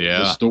this point. Yeah.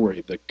 The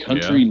story, the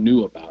country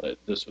knew about it.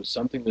 This was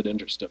something that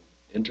interested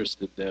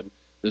them.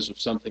 This was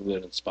something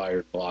that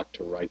inspired Block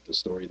to write the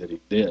story that he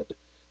did.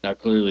 Now,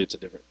 clearly it's a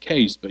different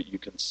case, but you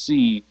can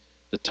see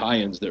the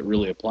tie-ins that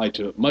really apply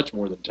to it much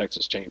more than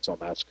Texas Chainsaw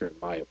Massacre, in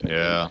my opinion.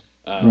 Yeah.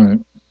 Right.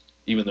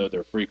 Even though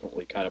they're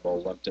frequently kind of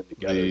all lumped in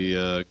together.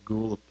 The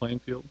Ghoul of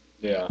Plainfield.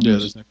 Yeah.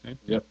 Yes. His nickname?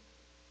 Yep.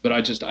 But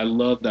I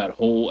love that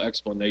whole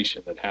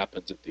explanation that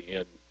happens at the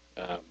end,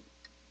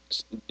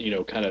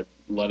 kind of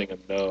letting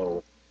them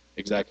know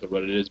exactly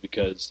what it is,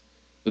 because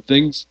the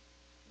things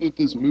that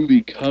this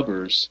movie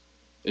covers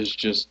is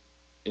just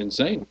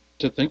insane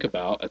to think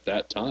about at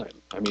that time.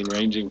 I mean,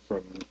 ranging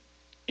from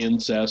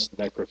incest,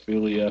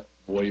 necrophilia,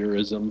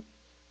 voyeurism,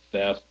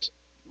 theft,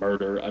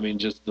 murder. I mean,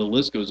 just the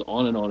list goes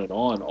on and on and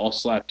on, all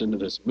slapped into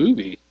this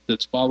movie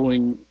that's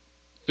following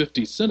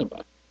 50s cinema.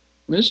 I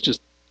mean, it's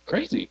just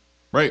crazy.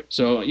 Right.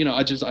 So,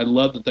 I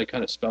love that they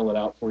kind of spell it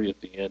out for you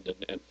at the end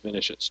and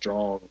finish it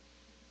strong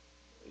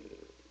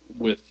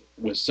with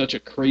such a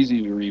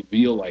crazy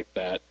reveal like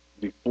that.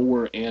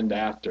 Before and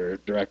after,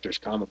 directors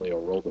commonly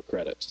will roll the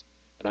credits.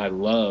 And I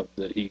love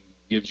that he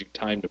gives you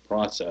time to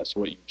process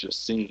what you've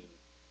just seen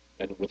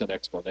and with an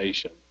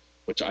explanation,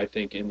 which I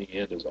think in the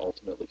end is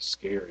ultimately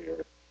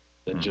scarier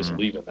than just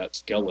leaving that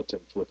skeleton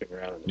flipping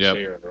around in the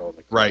chair and rolling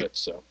the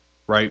credits. Right. So.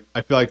 Right.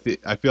 I feel like the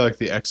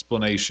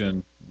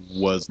explanation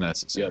was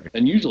necessary. Yeah,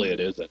 and usually it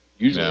isn't.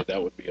 Usually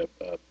that would be a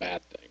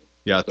bad thing.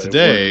 Yeah, But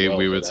today well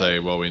we for would that. say,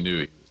 well, we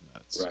knew he was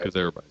nuts because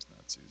everybody's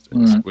nuts these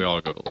days. Right. We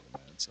all go a little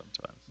mad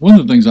sometimes. One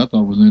of the things I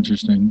thought was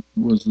interesting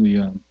was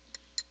the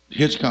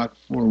Hitchcock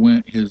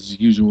forewent his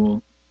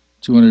usual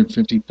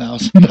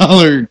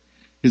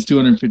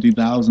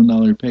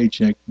 $250,000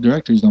 paycheck.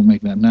 Directors don't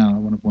make that now, I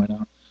want to point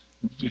out.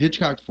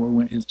 Hitchcock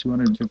forewent his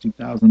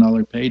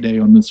 $250,000 payday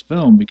on this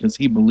film because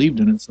he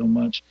believed in it so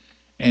much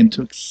and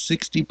took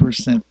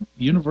 60%.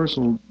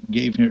 Universal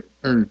gave him,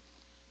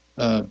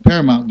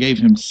 Paramount gave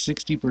him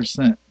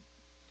 60%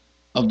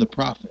 of the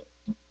profit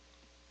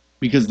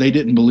because they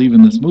didn't believe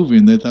in this movie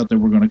and they thought they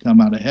were going to come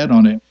out ahead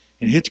on it.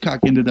 And Hitchcock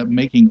ended up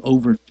making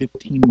over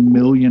 $15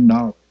 million.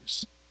 Y'all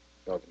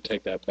can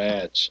take that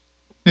badge.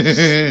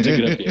 Stick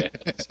it up your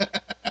ass.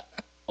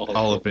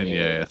 All up in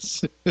your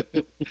ass.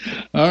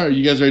 All right,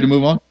 you guys ready to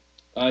move on?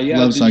 Yeah,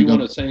 Love did Psycho. you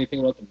want to say anything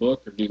about the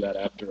book, or do that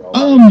after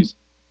all of these?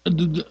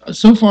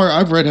 So far,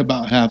 I've read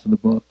about half of the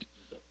book.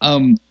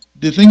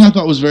 The thing I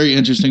thought was very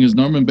interesting is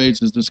Norman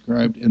Bates is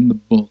described in the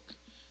book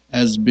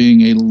as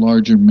being a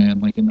larger man,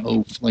 like an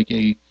oaf,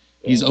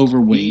 he's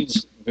overweight.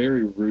 He's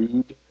very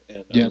rude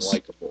and Yes.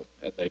 unlikable,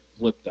 and they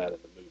flip that in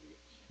the movie.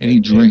 And he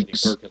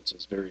drinks. Anthony Perkins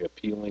is very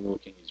appealing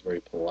looking. He's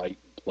very polite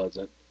and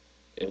pleasant.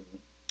 And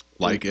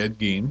Like Ed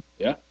Gein.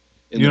 yeah,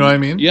 You know what I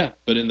mean? Yeah,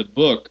 but in the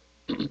book,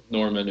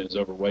 Norman is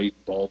overweight,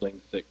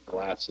 balding, thick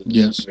glasses.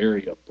 Yes.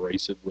 Very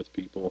abrasive with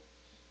people.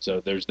 So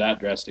there's that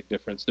drastic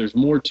difference. There's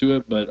more to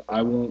it, but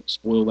I won't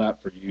spoil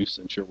that for you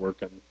since you're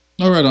working.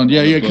 All right, on.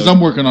 Yeah, the because book. I'm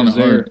working on it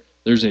hard.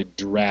 There's a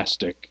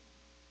drastic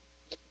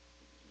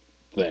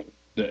thing,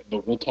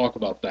 but we'll talk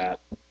about that.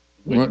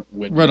 When Right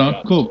we on.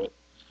 got Cool. to it.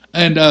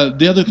 And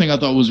the other thing I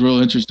thought was real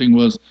interesting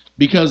was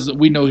because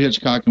we know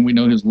Hitchcock and we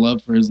know his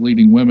love for his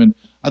leading women.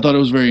 I thought it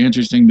was very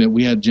interesting that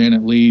we had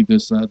Janet Leigh,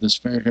 this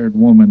fair-haired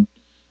woman.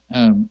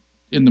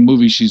 In the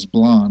movie, she's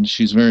blonde.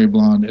 She's very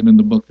blonde, and in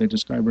the book, they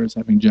describe her as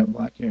having jet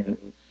black hair.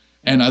 Mm-hmm.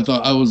 And I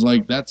was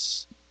like,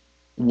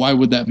 why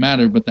would that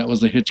matter? But that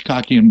was a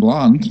Hitchcockian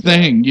blonde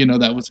thing. You know,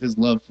 that was his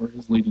love for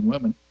his leading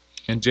women.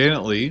 And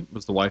Janet Leigh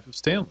was the wife of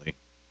Stanley.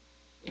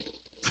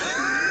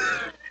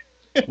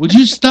 Would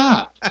you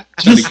stop?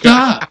 Just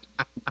stop.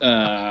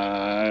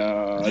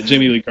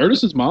 Jamie Lee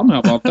Curtis's mom. How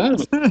about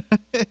that?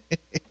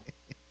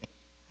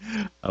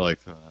 I like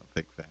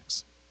fake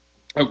facts.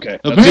 Okay.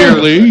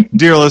 Apparently.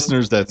 Dear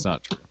listeners, that's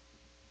not true.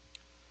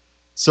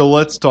 So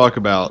let's talk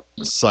about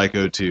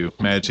Psycho 2.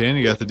 Mad Chan,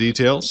 you got the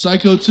details?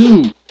 Psycho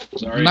 2,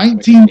 Sorry.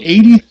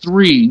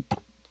 1983,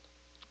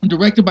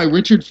 directed by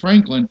Richard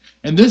Franklin,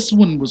 and this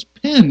one was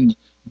penned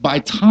by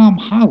Tom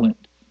Holland.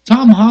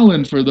 Tom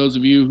Holland, for those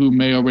of you who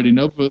may already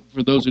know,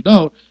 for those who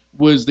don't,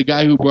 was the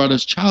guy who brought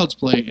us Child's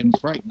Play and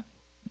Fright Night.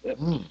 Yep.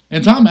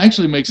 And Tom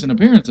actually makes an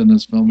appearance in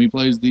this film. He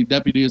plays the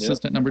deputy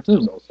assistant number 2.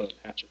 There's also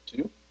Hatchet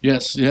 2.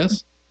 Yes.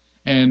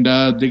 And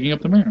Digging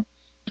Up the Marrow.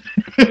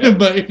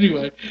 But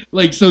anyway,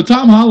 so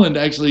Tom Holland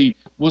actually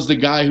was the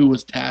guy who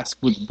was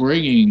tasked with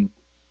bringing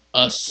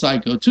us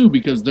Psycho 2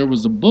 because there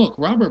was a book.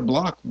 Robert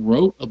Bloch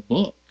wrote a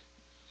book,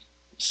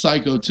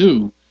 Psycho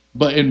 2,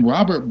 but in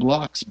Robert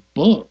Bloch's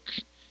book,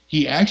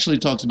 he actually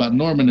talks about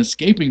Norman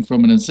escaping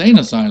from an insane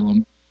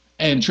asylum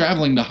and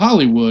traveling to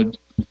Hollywood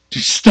to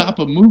stop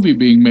a movie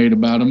being made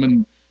about him.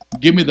 And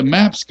give me the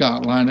map,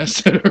 Scott line I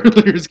said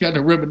earlier is kind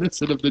of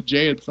reminiscent of the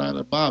Jay and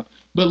Silent Bob.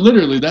 But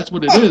literally, that's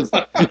what it is.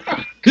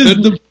 I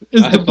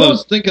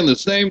was thinking the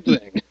same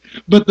thing.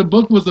 But the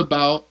book was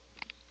about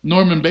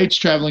Norman Bates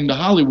traveling to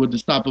Hollywood to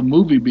stop a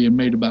movie being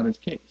made about his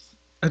case.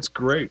 That's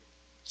great.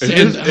 And- It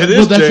is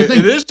well, that's the thing.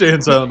 it is Jay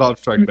and Silent Bob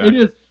Strike Back. It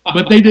is,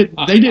 but they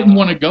didn't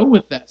want to go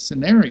with that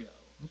scenario.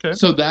 Okay.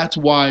 So that's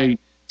why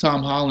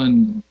Tom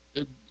Holland.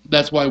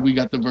 That's why we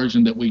got the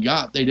version that we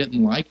got. They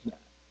didn't like that.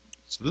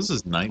 So this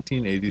is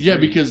 1983. Yeah,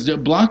 because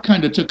Bloch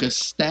kind of took a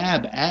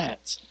stab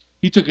at.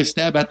 He took a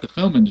stab at the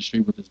film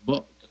industry with his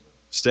book,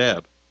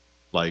 Stab.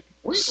 Like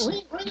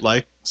Scream.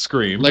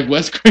 like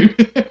Wes Craven.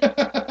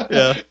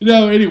 Yeah.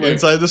 No, anyway,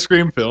 Inside the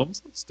Scream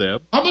films.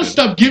 Stab. I'm gonna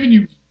stop giving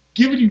you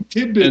tidbits.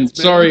 And man.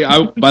 sorry,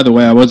 by the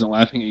way, I wasn't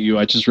laughing at you.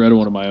 I just read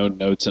one of my own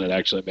notes, and it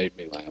actually made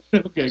me laugh.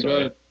 Okay, go Sorry.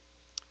 ahead.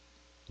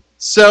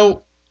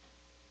 So,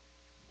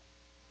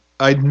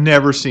 I'd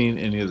never seen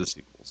any of the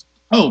sequels.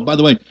 Oh, by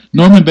the way,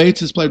 Norman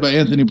Bates is played by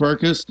Anthony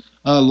Perkins.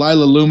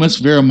 Lila Loomis,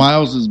 Vera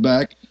Miles is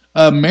back.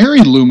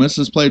 Mary Loomis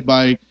is played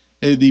by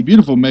the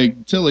beautiful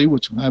Meg Tilly,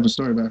 which I have a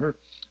story about her.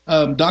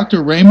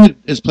 Dr. Raymond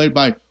is played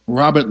by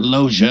Robert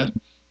Loggia,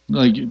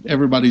 like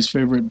everybody's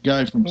favorite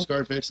guy from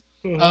Scarface.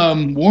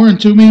 Warren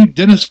Toomey,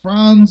 Dennis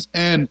Franz,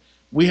 and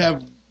we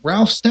have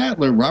Ralph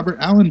Statler, Robert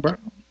Allen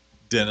Brown.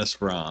 Dennis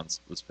Franz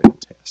was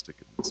fantastic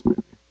in this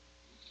movie.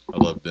 I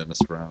love Dennis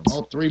Franz.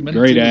 All 3 minutes.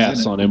 Great he was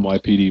ass in it. on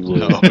NYPD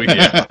Blue. Oh,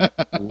 yeah.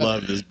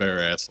 Love his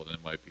bare ass on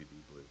NYPD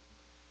Blue.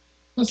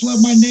 Let's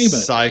love my neighbor.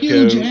 Psycho.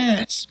 Huge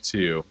ass.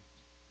 2.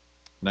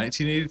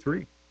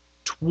 1983.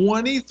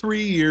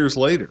 23 years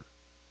later.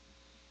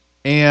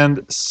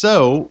 And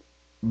so,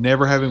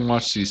 never having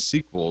watched these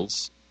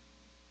sequels,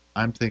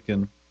 I'm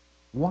thinking,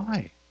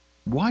 why?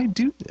 Why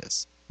do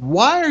this?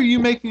 Why are you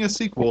making a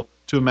sequel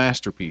to a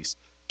masterpiece?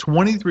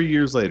 23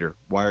 years later,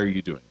 why are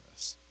you doing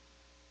this?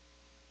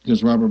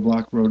 Because Robert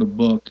Bloch wrote a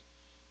book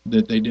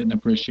that they didn't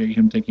appreciate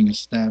him taking a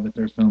stab at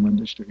their film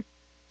industry.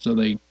 So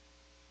they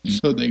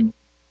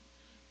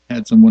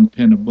had someone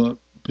pen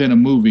a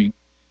movie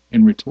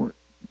and retort.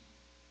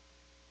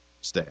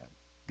 Stab.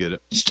 Get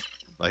it?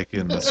 Like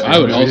in the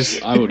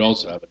I would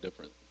also have a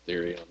different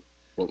theory on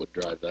what would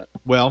drive that.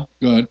 Well,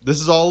 Good. this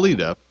is all lead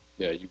up.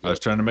 Yeah, you I was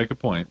trying to make a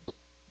point,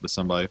 but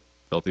somebody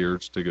felt the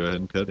urge to go ahead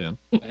and cut in.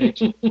 I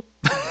hate you.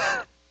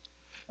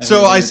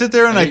 So I sit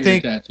there and I hate your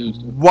think, tattoos,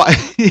 too. why?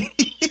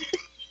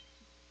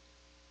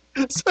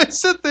 So I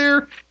sit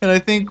there and I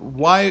think,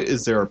 why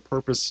is there a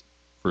purpose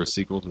for a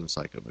sequel to the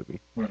Psycho movie?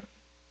 Right.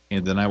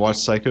 And then I watched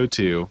Psycho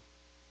 2,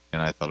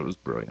 and I thought it was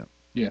brilliant.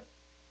 Yeah.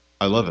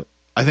 I love it.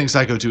 I think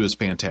Psycho 2 is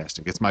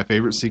fantastic. It's my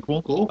favorite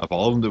sequel of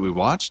all of them that we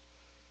watched.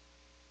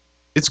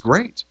 It's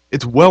great.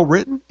 It's well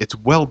written. It's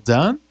well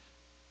done.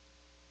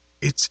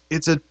 It's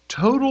a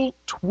total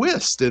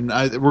twist, and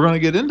we're going to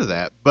get into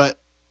that. But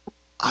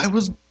I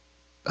don't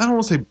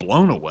want to say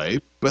blown away,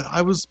 but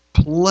I was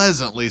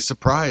pleasantly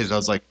surprised. I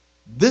was like,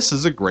 this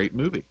is a great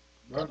movie.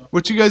 Right.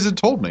 Which you guys had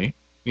told me,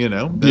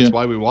 that's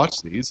why we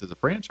watched these as a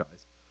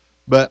franchise.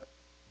 But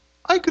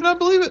I could not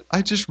believe it.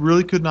 I just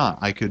really could not.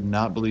 I could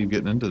not believe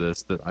getting into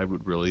this that I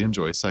would really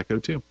enjoy Psycho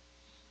 2.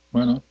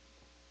 Why not?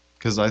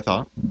 Because I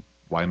thought,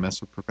 why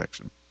mess with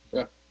perfection?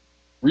 Yeah.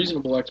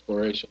 Reasonable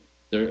exploration.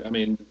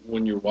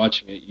 When you're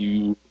watching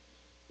it,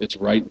 it's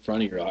right in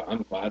front of you.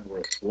 I'm glad we're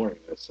exploring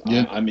this.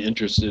 Yeah. I'm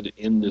interested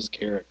in this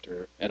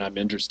character, and I'm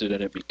interested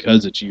in it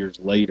because it's years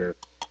later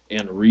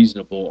and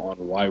reasonable on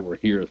why we're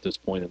here at this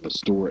point in the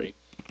story.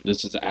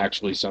 This is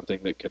actually something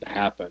that could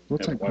happen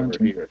and why we're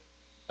here.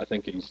 I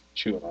think he's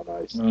chewing on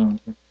ice. Oh,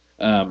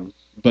 okay.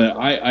 But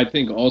I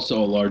think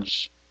also a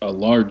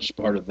large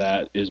part of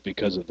that is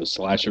because of the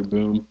slasher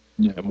boom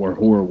and where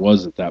horror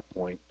was at that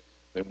point.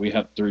 And we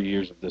have 3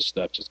 years of this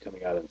stuff just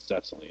coming out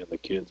incessantly, and the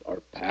kids are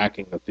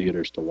packing the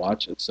theaters to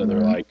watch it. So they're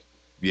like,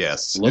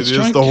 yes, let's it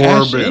try is the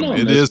horror boom.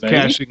 It is baby.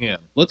 Cashing in.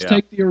 Let's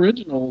take the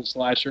original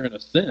slasher in a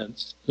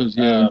sense.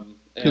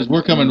 Because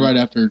we're coming right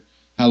after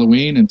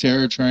Halloween and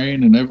Terror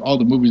Train and all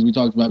the movies we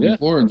talked about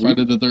before, and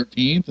Friday the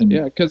 13th. And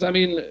because,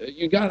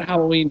 you got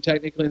Halloween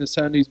technically in the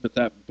 70s, but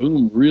that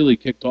boom really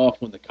kicked off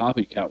when the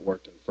copycat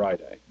worked on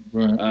Friday.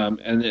 Right.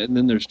 And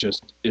then there's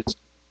it's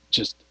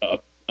just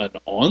an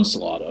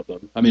onslaught of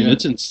them.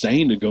 It's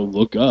insane to go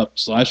look up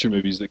slasher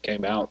movies that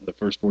came out in the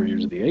first 4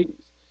 years of the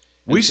 80s.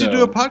 We should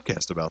do a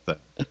podcast about that.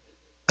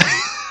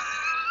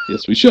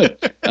 Yes, we should.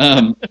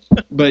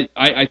 But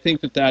I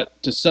think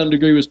that to some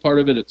degree was part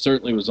of it. It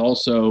certainly was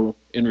also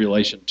in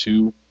relation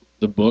to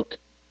the book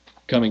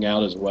coming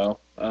out as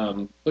well.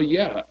 But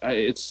yeah,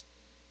 it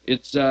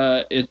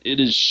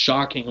is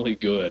shockingly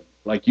good.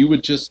 Like, you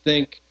would just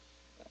think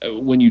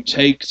when you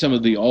take some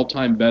of the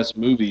all-time best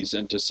movies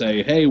and to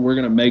say, hey, we're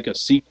going to make a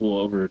sequel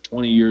over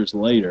 20 years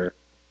later,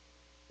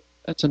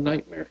 that's a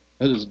nightmare.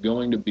 That is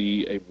going to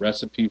be a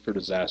recipe for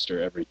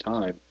disaster every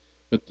time.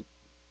 But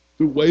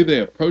the way they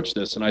approach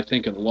this, and I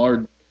think in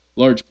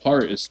large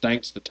part is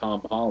thanks to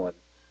Tom Holland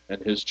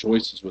and his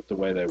choices with the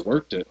way they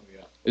worked it,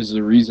 is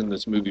the reason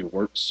this movie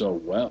works so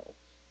well.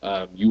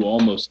 You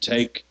almost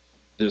take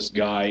this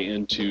guy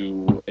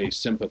into a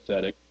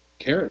sympathetic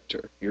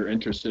character. You're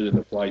interested in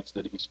the plights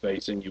that he's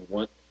facing. You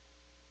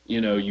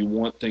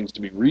want things to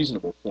be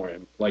reasonable for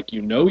him. Like,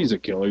 he's a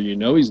killer,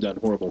 he's done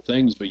horrible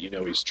things, but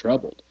he's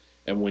troubled.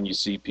 And when you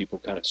see people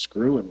kind of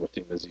screwing with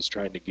him as he's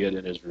trying to get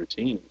in his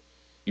routine,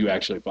 you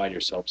actually find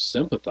yourself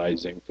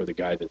sympathizing for the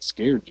guy that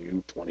scared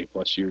you 20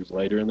 plus years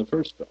later in the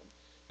first film.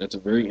 That's a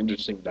very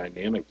interesting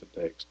dynamic that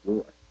they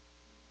explore.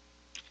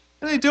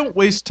 And they don't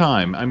waste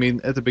time.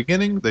 At the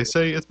beginning, they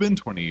say it's been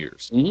 20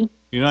 years. Mm-hmm.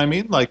 You know what I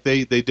mean? Like,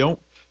 they don't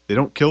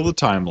kill the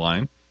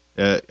timeline.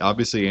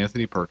 Obviously,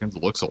 Anthony Perkins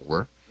looks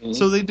older,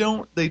 so they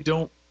don't beat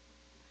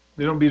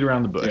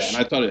around the bush. Yeah,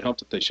 and I thought it helped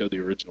that they showed the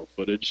original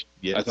footage.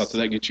 Yes. I thought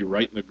that gets you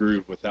right in the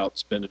groove without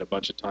spending a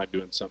bunch of time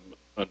doing some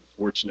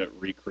unfortunate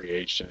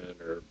recreation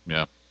or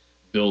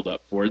build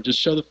up for it. Just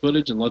show the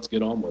footage and let's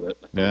get on with it.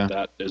 I thought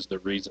that is the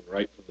reason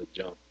right from the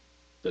jump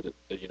that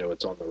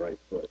it's on the right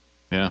foot.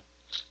 Yeah.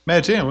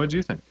 Matt Jan, what did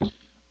you think?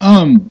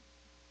 I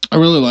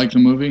really like the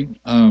movie.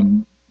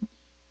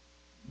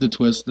 The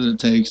twist that it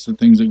takes, the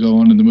things that go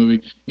on in the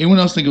movie. Anyone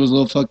else think it was a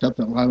little fucked up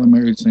that Lila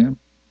married Sam?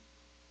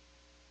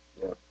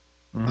 Yeah.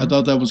 Mm-hmm. I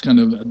thought that was kind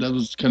of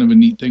a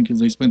neat thing because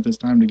they spent this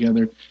time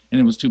together,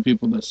 and it was two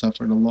people that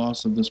suffered a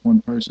loss of this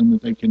one person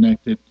that they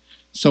connected,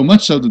 so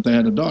much so that they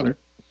had a daughter.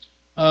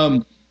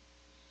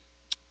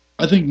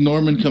 I think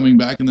Norman coming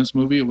back in this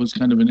movie, it was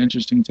kind of an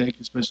interesting take,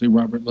 especially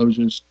Robert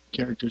Loggia's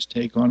character's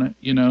take on it.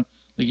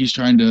 Like he's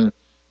trying to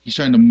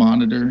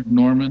monitor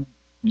Norman.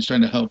 He's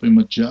trying to help him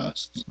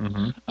adjust.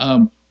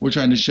 Mm-hmm. We're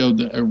trying to show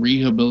a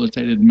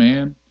rehabilitated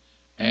man,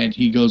 and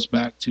he goes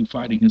back to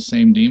fighting his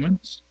same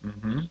demons.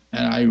 Mm-hmm.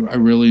 And I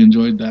really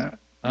enjoyed that.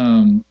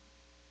 I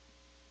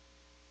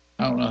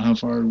don't know how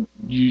far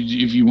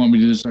if you want me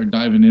to just start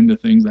diving into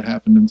things that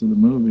happened into the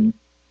movie.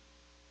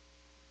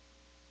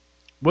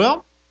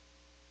 Well,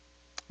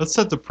 let's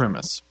set the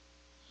premise.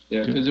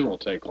 Yeah, because it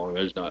won't take long.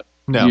 There's not.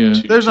 No,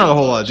 Yeah. there's not a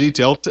whole lot of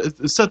detail.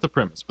 Set the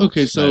premise.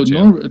 Okay, so Matt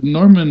Jan.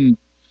 Norman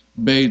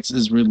Bates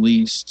is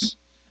released,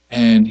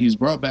 and he's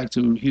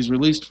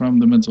released from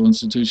the mental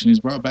institution. He's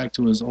brought back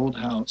to his old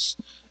house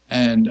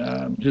and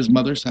his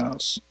mother's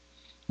house,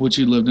 which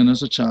he lived in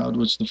as a child,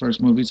 which the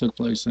first movie took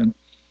place in.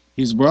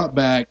 He's brought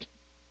back.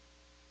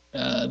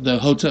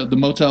 The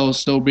motel is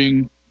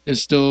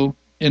still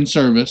in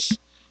service.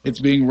 It's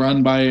being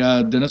run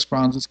by Dennis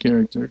Franz's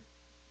character,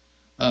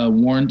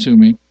 Warren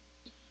Toomey.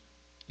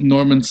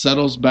 Norman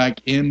settles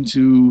back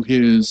into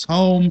his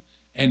home,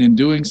 and in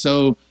doing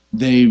so,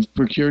 they've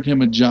procured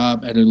him a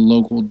job at a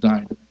local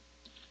diner.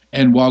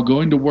 And while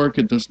going to work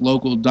at this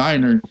local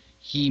diner,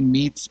 he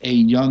meets a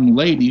young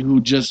lady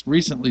who just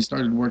recently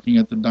started working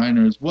at the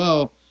diner as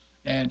well,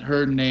 and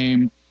her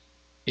name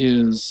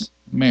is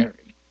Mary.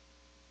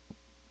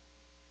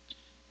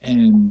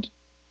 And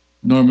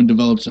Norman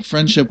develops a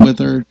friendship with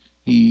her.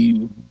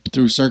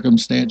 Through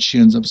circumstance, she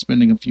ends up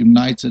spending a few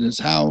nights at his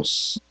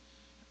house,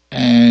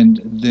 and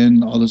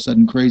then all of a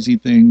sudden crazy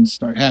things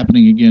start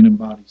happening again and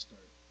bodies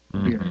start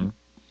appearing.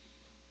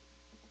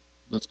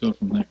 Let's go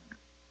from there.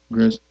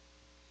 Chris?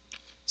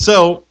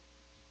 So,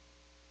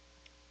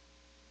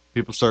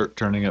 people start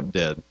turning up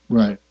dead.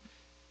 Right.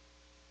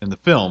 And the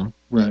film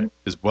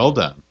is well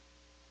done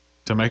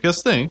to make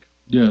us think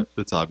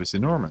it's obviously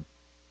Norman.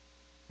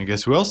 And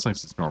guess who else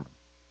thinks it's Norman?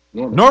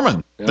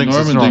 Norman thinks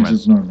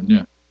it's Norman.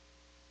 Yeah.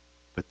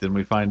 But then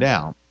we find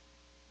out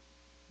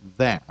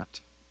that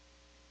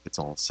it's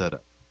all a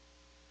setup.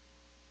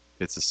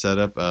 It's a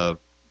setup of,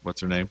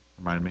 what's her name?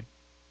 Remind me.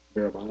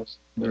 Vera Miles?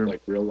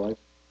 Like real life?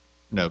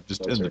 No,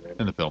 just in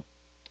the film.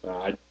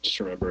 I just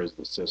remember as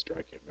the sister.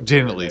 I can't remember.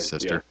 Janet Leigh's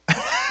sister.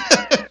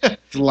 Yeah.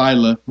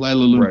 Lila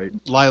Lou. Right.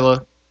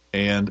 Lila.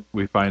 And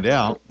we find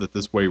out that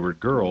this wayward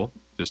girl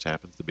just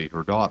happens to be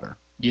her daughter.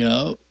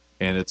 Yep.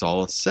 And it's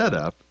all a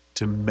setup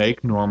to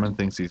make Norman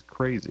think he's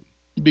crazy.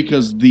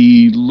 Because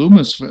the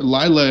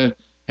Lila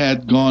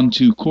had gone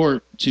to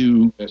court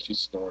to... Yeah, she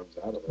storms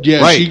out of it. Yeah,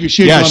 right.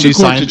 she had gone to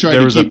court to try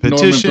to keep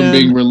Norman from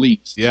being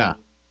released. Yeah,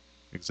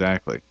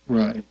 exactly.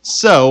 Right.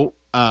 So,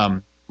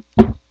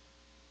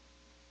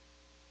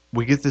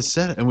 we get this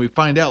setup, and we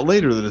find out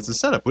later that it's a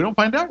setup. We don't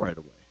find out right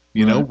away.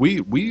 You know,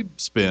 we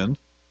spend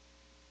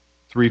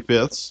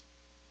 3/5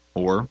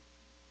 or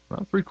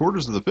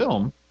 3/4 of the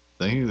film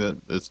thinking that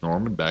it's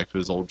Norman back to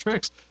his old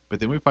tricks. But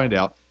then we find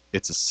out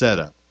it's a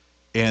setup.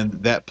 And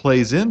that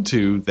plays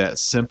into that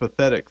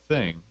sympathetic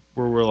thing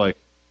where we're like,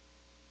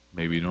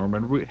 maybe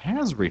Norman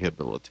has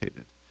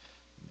rehabilitated.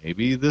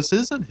 Maybe this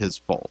isn't his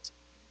fault.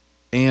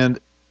 And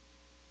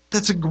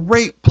that's a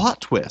great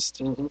plot twist.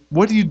 Mm-hmm.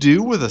 What do you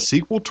do with a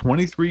sequel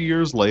 23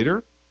 years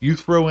later? You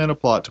throw in a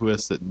plot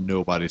twist that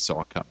nobody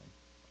saw coming.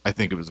 I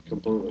think it was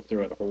completely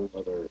threw in a whole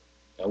other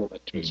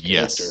element to his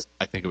character. Yes,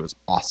 I think it was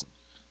awesome.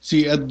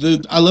 See, I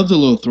love the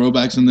little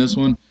throwbacks in this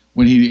one.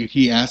 When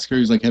he asked her,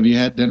 he's like, "Have you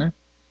had dinner?"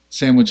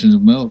 Sandwiches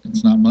and milk.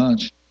 It's not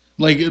much.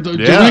 Like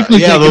directly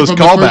taken those from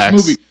callbacks. The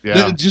first movie.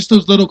 Yeah. Just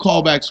those little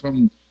callbacks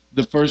from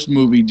the first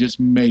movie just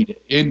made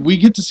it, and we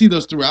get to see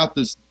those throughout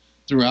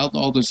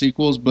all the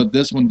sequels. But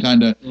this one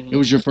kind of it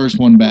was your first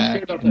one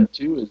back. What I about that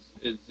too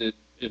is that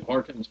it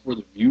harkens for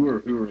the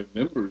viewer who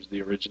remembers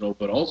the original,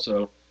 but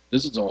also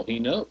this is all he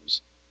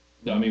knows.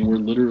 I mean, we're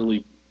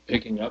literally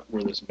picking up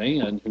where this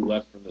man who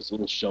left from this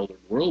little sheltered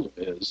world of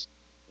his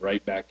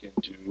right back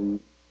into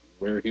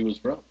where he was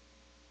from.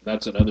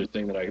 That's another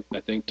thing that I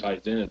think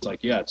ties in. It's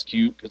like, yeah, it's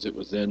cute because it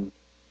was in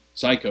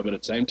Psycho, but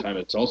at the same time,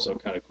 it's also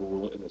kind of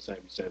cool in the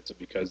same sense of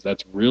because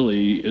that's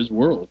really his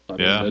world. I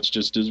mean, that's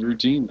just his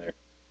routine there.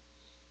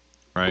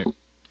 Right.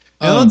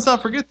 And let's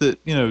not forget that,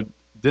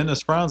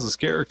 Dennis Franz's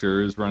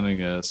character is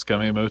running a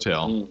scummy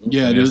motel. Mm-hmm.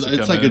 Yeah,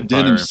 it's like a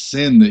den of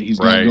sin that he's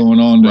got going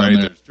on down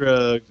there. There's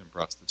drugs and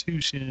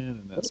prostitution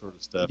and that sort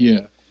of stuff.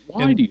 Yeah.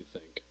 Why do you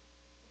think?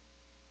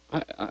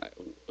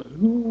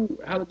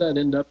 How did that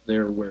end up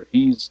there where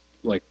he's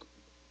like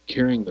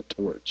carrying the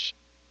torch?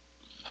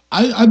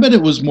 I bet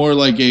it was more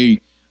like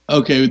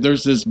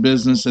there's this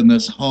business in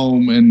this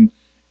home and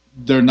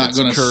they're not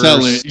going to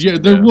sell it. Yeah,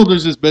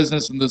 there's this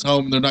business in this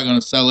home and they're not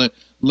going to sell it.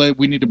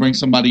 We need to bring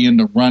somebody in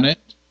to run it.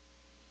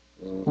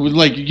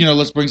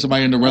 Let's bring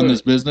somebody in to run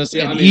this business.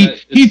 Yeah, and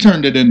he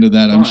turned it into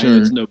that, I'm sure.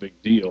 It's no big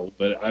deal,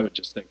 but I would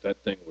just think that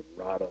thing would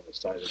rot on the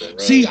side of the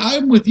road. See,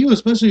 I'm with you,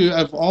 especially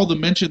of all the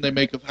mention they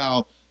make of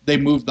how they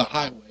moved the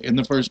highway in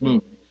the first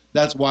movie. Mm-hmm.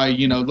 That's why,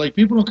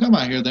 people don't come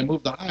out here, they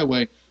move the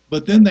highway,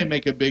 but then they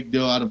make a big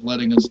deal out of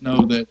letting us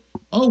know that,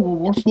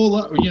 we're full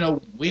up,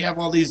 we have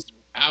all these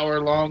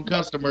hour-long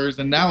customers,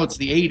 and now it's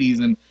the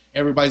 80s, and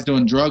everybody's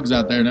doing drugs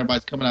out there, and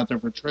everybody's coming out there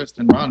for tryst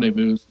and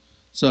rendezvous.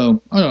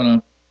 So, I don't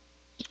know.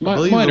 I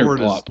believe the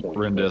word is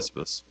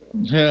rendezvous.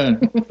 Yeah,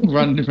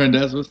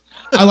 rendezvous.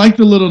 I like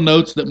the little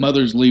notes that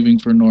Mother's leaving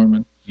for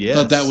Norman. Yes.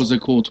 Thought that was a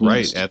cool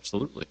twist. Right,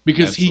 absolutely.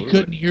 Because he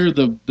couldn't hear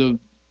the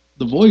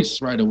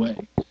voice right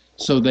away.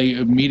 So they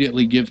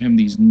immediately give him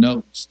these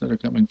notes that are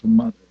coming from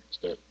Mother.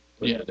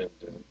 Yeah.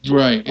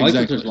 Right, exactly. I like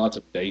that there's lots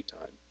of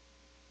daytime.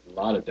 A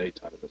lot of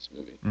daytime in this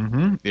movie.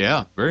 Mm-hmm.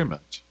 Yeah, very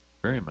much.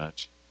 Very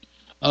much.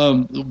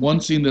 One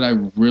scene that I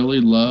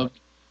really loved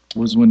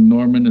was when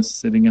Norman is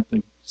sitting at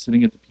the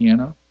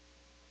piano.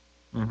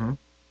 Mm-hmm.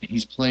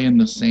 He's playing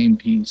the same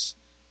piece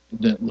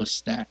that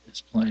Lestat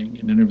is playing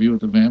in Interview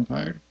with the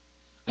Vampire.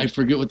 I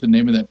forget what the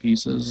name of that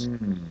piece is,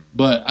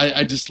 but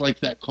I just like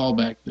that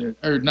callback there,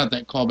 or not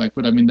that callback,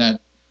 but I mean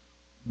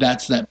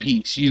that's that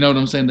piece. You know what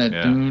I'm saying? That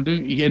and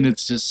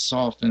it's just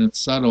soft and it's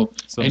subtle,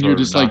 and you're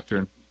just like,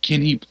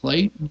 can he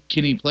play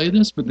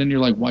this? But then you're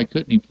like, why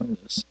couldn't he play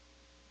this?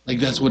 Like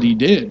that's what he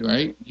did,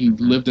 right? He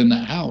lived in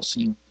that house.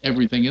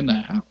 Everything in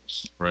that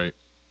house. Right.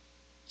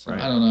 So,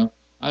 I don't know.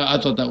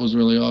 I thought that was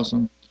really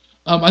awesome.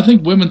 I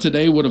think women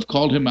today would have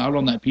called him out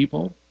on that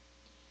peephole.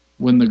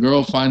 when the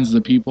girl finds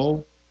the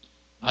people,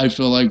 I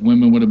feel like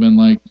women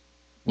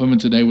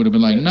today would have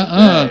been like,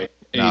 nuh-uh.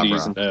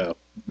 80s, no.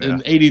 Yeah.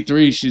 In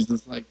 83, she's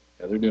just like,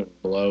 Yeah, they're doing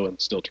blow and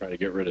still trying to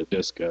get rid of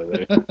disco.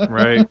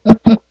 Right.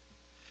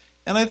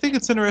 And I think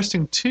it's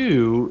interesting,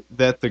 too,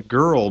 that the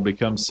girl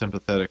becomes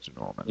sympathetic to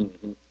Norman.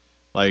 Mm-hmm.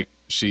 Like,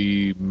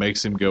 she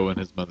makes him go in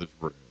his mother's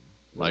room.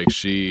 Like,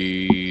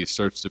 she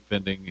starts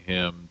defending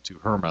him to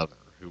her mother,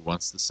 who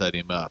wants to set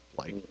him up.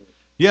 Like,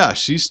 yeah,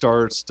 she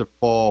starts to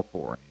fall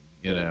for him,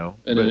 you know.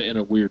 And But- in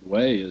a weird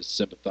way is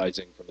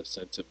sympathizing from the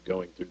sense of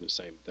going through the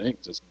same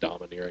things. This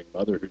domineering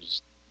mother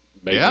who's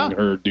making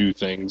her do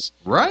things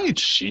right.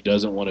 she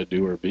doesn't want to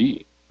do or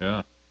be.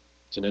 Yeah.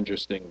 It's an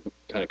interesting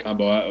kind of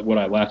combo. What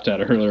I laughed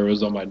at earlier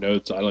was on my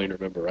notes. I don't even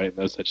remember writing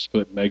this. I just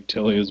put Meg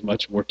Tilly is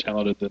much more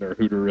talented than her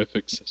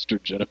hooterific sister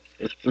Jennifer.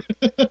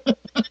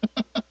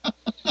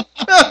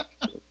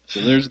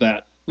 So there's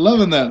that.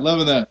 loving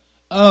that.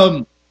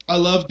 I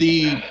love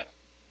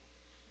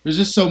there's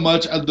just so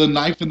much, the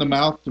knife in the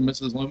mouth to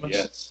Mrs. Loomis.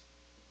 Yes.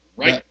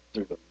 Right That-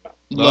 through the mouth.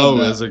 Love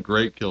that. It's a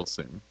great kill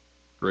scene.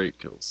 Great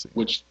kill scene.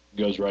 Which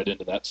goes right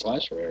into that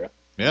slasher era.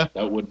 Yeah.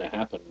 That wouldn't have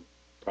happened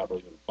probably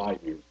even 5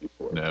 years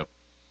before. No.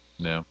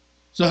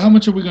 So how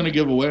much are we going to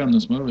give away on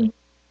this movie?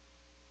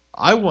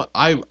 I want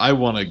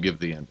to give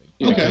the ending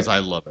Okay. because I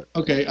love it.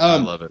 Okay, I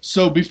love it.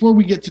 So before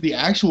we get to the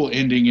actual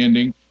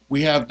ending,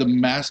 we have the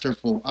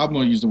masterful, I'm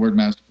going to use the word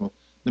masterful,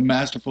 the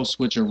masterful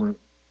switcheroo.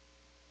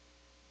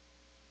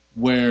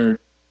 Where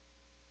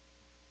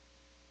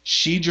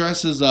she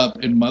dresses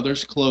up in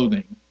Mother's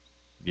clothing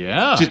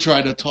Yeah. to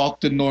try to talk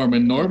to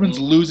Norman. Norman's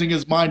losing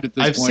his mind at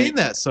this I've point. seen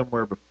that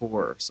somewhere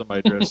before.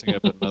 Somebody dressing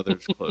up in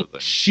mother's clothing.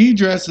 She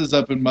dresses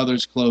up in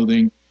Mother's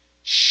clothing.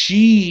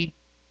 She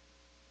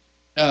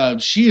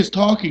is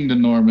talking to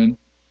Norman,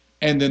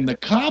 and then the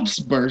cops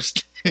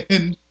burst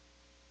in,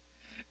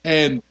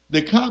 and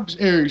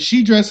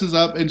she dresses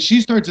up and she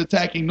starts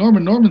attacking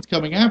Norman. Norman's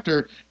coming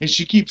after her, and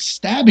she keeps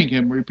stabbing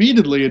him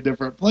repeatedly in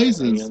different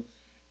places.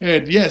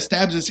 And yeah,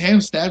 stabs his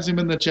hand, stabs him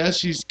in the chest.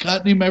 She's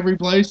cutting him every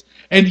place.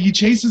 And he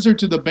chases her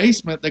to the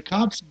basement. The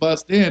cops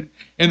bust in,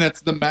 and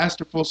that's the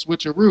masterful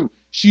switcheroo.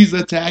 She's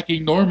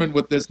attacking Norman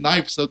with this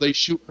knife, so they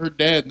shoot her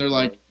dead. And they're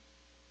like,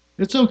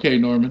 it's okay,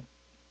 Norman.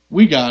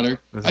 We got her.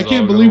 This I is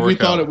can't all gonna believe we work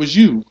thought out." it was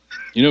you.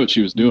 You know what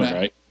she was doing, Matt.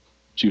 right?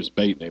 She was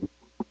baiting him.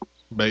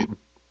 Baiting.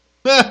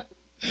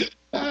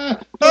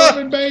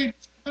 Norman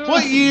Bates.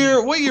 What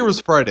year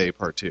was Friday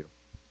Part 2?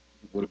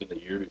 Would have been the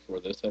year before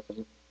this, I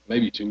think.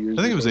 Maybe 2 years.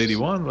 I think it was before.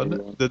 81, wasn't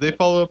 81. it? Did they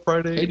follow up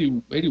Friday?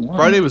 81.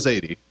 Friday was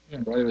 80.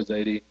 Friday was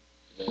 80.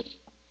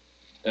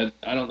 And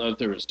I don't know if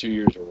there was 2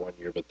 years or 1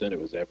 year, but then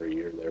it was every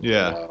year there for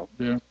Yeah. a while.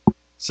 Yeah.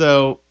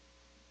 So,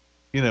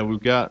 we've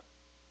got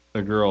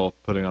a girl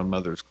putting on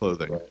mother's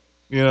clothing. Right.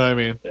 You know what I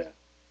mean? Yeah.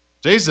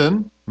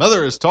 Jason,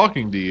 mother is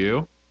talking to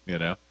you.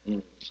 Mm.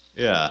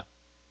 Yeah.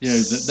 Yeah,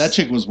 that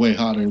chick was way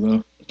hotter,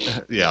 though.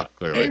 Yeah,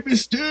 clearly. Amy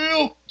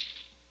Steele.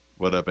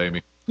 What up,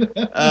 Amy? Girl,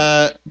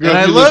 And if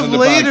I you love listen to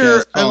later.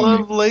 podcasts, I call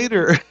love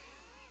later.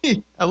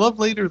 I love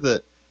later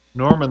that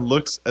Norman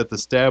looks at the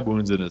stab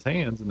wounds in his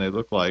hands, and they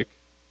look like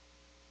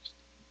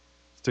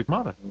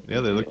stigmata.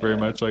 Yeah, they look very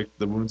much like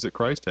the wounds that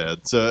Christ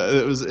had. So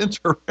it was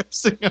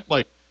interesting. I'm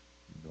like,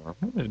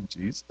 Norman and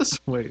Jesus?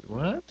 Wait,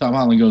 what? Tom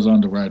Holland goes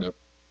on to write a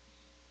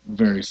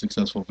very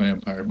successful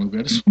vampire movie.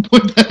 I just want to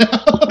point that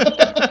out.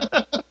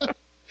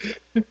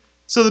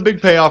 So the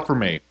big payoff for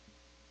me.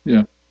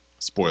 Yeah.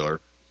 Spoiler.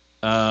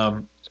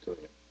 It's cool.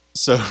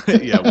 So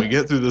yeah, we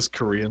get through this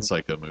Korean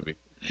Psycho movie,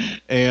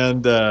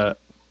 and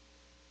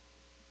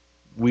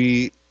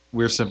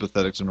we're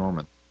sympathetic to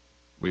Norman.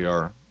 We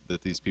are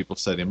that these people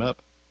set him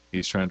up.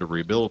 He's trying to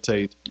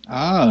rehabilitate.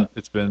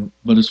 It's been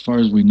But as far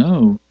as we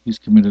know, he's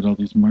committed all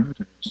these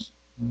murders.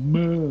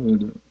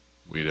 Murder.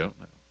 we don't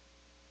know.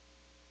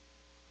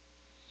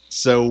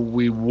 So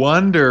we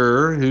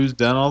wonder who's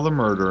done all the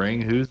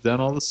murdering, who's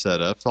done all the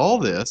setups, all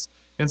this,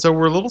 and so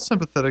we're a little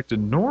sympathetic to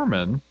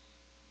Norman,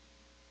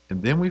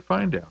 and then we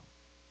find out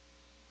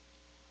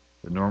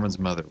that Norman's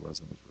mother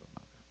wasn't his real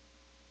mother.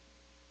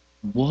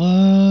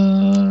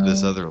 What?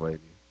 This other lady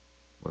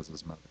was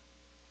his mother.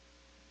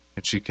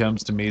 And she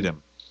comes to meet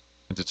him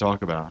and to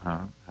talk about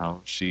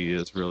how she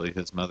is really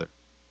his mother.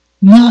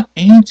 Not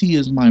Auntie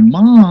is my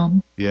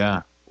mom.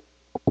 Yeah.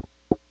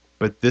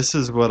 But this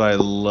is what I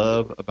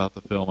love about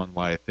the film and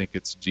why I think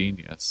it's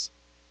genius,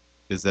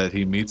 is that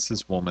he meets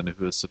this woman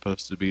who is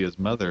supposed to be his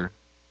mother,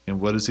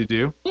 and what does he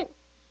do?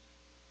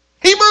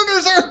 He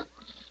murders her!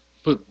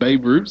 Put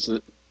Babe Ruth's.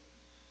 It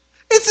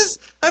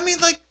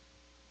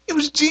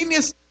was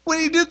genius. When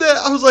he did that,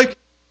 I was like,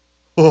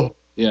 oh.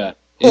 Yeah.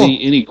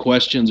 Any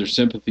questions or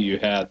sympathy you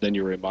had, then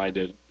you're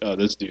reminded, oh,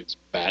 this dude's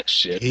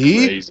batshit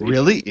He crazy.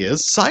 really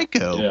is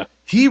psycho. Yeah.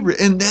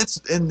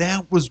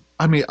 That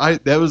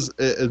was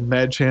as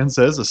Mad Chan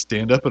says, a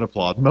stand up and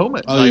applaud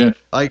moment. Oh, yeah.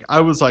 Like I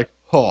was like,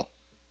 oh,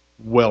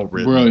 well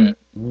written, Brilliant.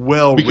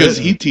 well Because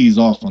written. he tees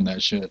off on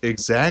that shit.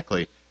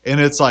 Exactly, and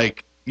it's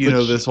like Which-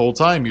 this whole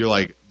time you're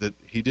like that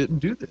he didn't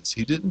do this,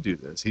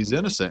 he's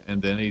innocent,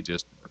 and then he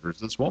just murders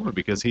this woman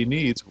because he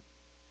needs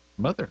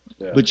mother.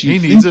 Yeah. But He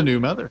needs a new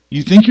mother.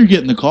 You think you're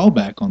getting the call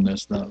back on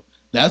this, though.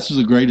 That's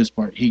the greatest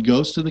part. He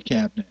goes to the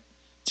cabinet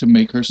to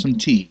make her some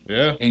tea.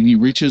 Yeah. And he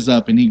reaches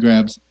up and he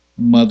grabs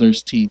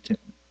Mother's tea tin.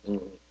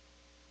 Mhm.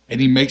 And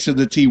he makes her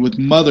the tea with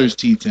Mother's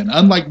tea tin.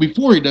 Unlike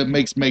before, he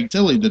makes Meg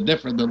Tilly the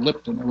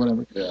Lipton or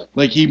whatever. Yeah.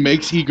 Like he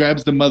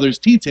grabs the Mother's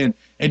tea tin,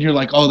 and you're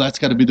like, oh, that's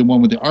got to be the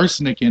one with the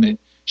arsenic in it.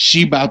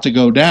 She about to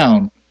go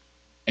down.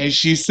 And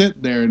she's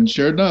sitting there, and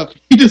sure enough,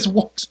 he just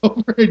walks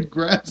over and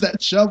grabs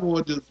that shovel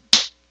and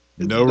just...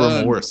 No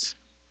done. remorse.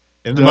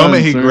 In the Done,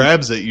 moment he sir.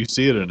 grabs it, you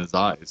see it in his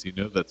eyes. You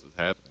know that's what's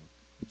happening.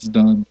 It's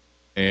done.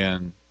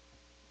 And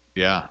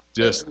yeah,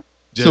 just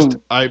So-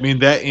 I mean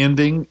that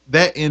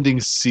ending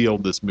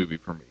sealed this movie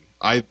for me.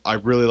 I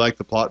really liked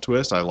the plot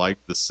twist. I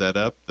liked the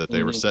setup that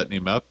they were setting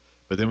him up.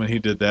 But then when he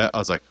did that, I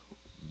was like,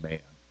 man,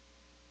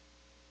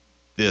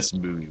 this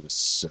movie was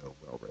so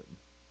well written.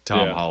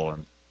 Tom Yeah.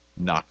 Holland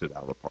knocked it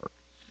out of the park.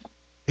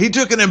 He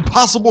took an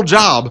impossible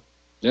job.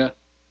 Yeah,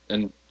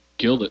 and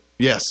killed it.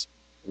 Yes.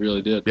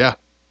 Really did. Yeah.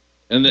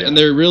 And Yeah. and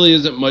there really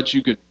isn't much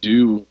you could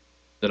do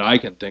that I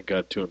can think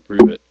of to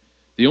improve it.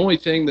 The only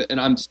thing that,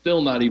 and I'm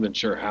still not even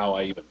sure how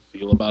I even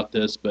feel about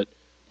this, but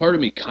part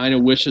of me kind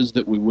of wishes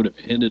that we would have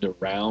hinted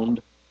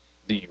around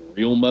the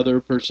real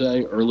mother, per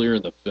se, earlier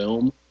in the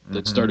film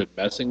that started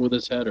messing with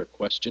his head or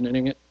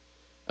questioning it,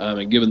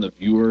 and given the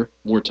viewer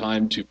more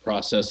time to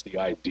process the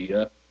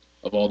idea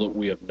of all that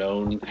we have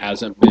known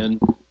hasn't been.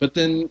 But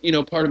then,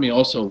 part of me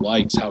also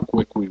likes how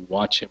quick we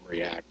watch him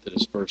react, that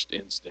his first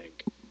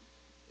instinct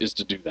is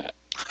to do that.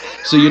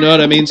 So you know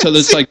what I mean? So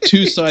there's like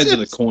two sides of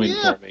the coin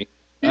for me.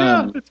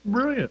 Yeah, it's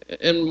brilliant.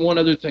 And one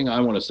other thing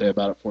I want to say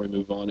about it before we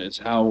move on is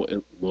how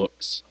it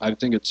looks. I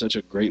think it's such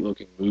a great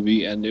looking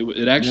movie, and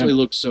it actually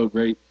looks so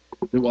great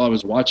that while I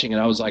was watching it,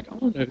 I was like, I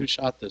don't know who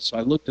shot this. So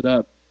I looked it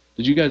up.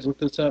 Did you guys look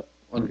this up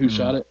on who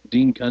shot it?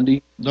 Dean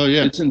Cundy. Oh,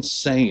 yeah. It's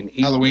insane.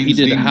 He Halloween's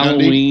did Dean Cundy?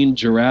 Halloween,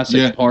 Jurassic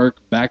Yeah. Park,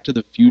 Back to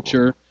the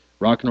Future,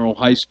 Rock and Roll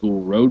High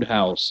School,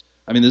 Roadhouse.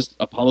 I mean, this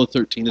Apollo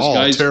 13. This All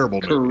guy's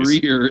terrible movies.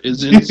 career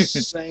is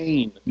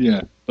insane.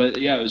 Yeah. But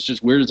yeah, it was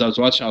just weird as I was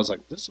watching. I was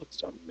like, this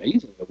looks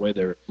amazing. The way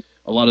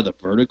a lot of the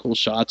vertical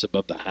shots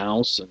above the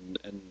house and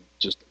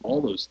just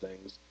all those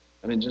things.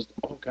 I mean, just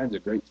all kinds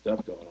of great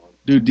stuff going on.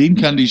 Dude, Dean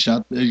Cundy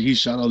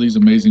shot all these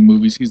amazing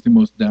movies. He's the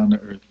most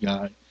down-to-earth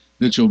guy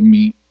that you'll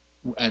meet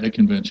at a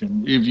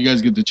convention. If you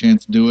guys get the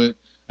chance to do it,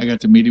 I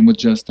got to meet him with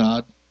Just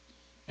Todd,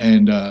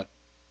 and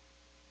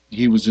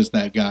he was just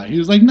that guy. He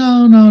was like,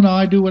 no,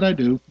 I do what I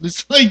do.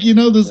 It's like, this Yeah,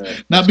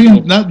 not that's being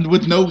cool. not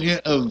with no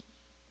hint of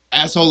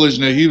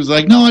assholishness. He was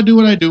like, no, I do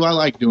what I do. I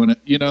like doing it,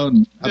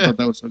 and I thought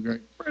that was so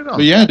great. Right on.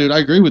 But yeah, dude, I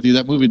agree with you.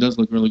 That movie does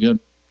look really good.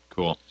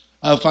 Cool.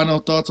 Final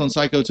thoughts on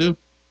Psycho 2?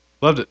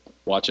 Loved it.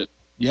 Watch it.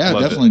 Yeah,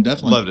 Loved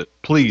definitely. Loved it.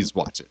 Please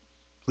watch it.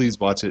 Please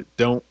watch it.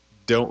 Don't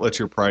let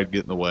your pride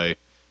get in the way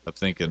of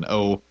thinking,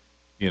 who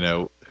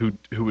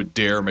would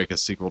dare make a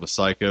sequel to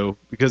Psycho?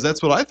 Because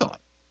that's what I thought.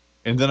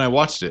 And then I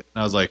watched it,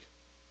 and I was like,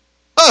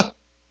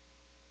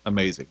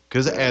 amazing.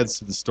 Because it adds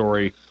to the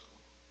story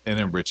and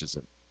enriches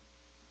it.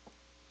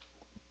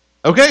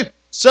 Okay,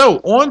 so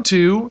on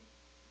to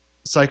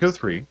Psycho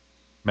 3.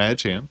 Mad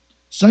Chan.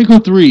 Psycho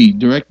 3,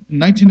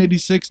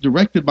 1986,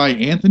 directed by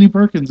Anthony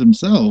Perkins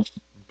himself,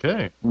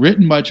 Okay.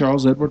 written by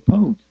Charles Edward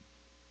Pogue.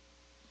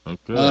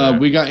 Okay.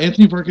 We got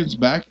Anthony Perkins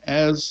back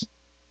as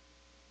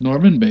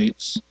Norman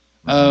Bates.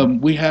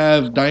 We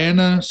have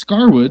Diana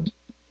Scarwood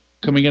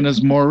coming in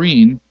as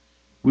Maureen.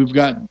 We've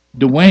got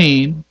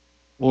Dwayne,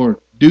 or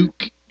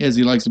Duke, as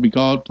he likes to be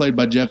called, played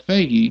by Jeff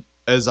Fahey.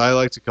 As I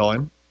like to call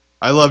him,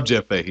 I love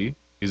Jeff Fahey.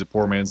 He's a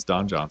poor man's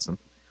Don Johnson.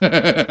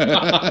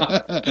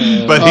 But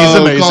he's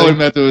amazing. Call him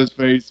that to his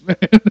face, man.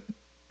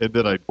 And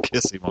then I'd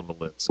kiss him on the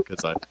lips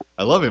because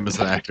I love him as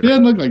an actor. He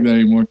doesn't look like that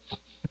anymore.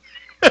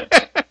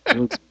 It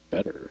looks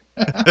better.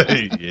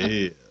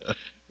 Yeah.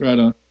 Right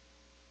on.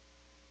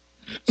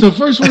 So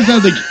first words out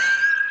of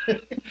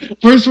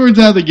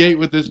the gate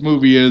with this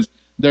movie is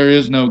there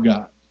is no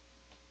God.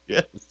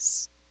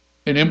 Yes.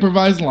 An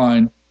improvised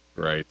line,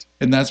 Right.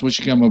 and that's what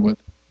she came up with.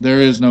 There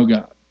is no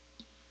God.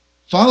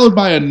 Followed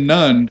by a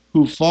nun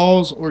who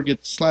falls or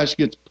gets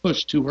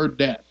pushed to her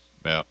death.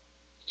 Yeah.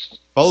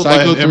 Followed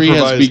Psycho by an 3 has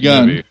improvised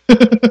begun. movie.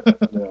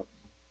 Yeah.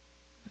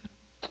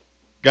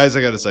 Guys,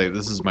 I got to say,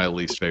 this is my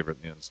least favorite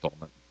in the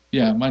installment.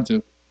 Yeah, mine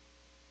too.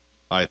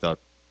 I thought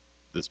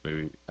this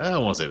movie, I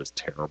don't want to say it was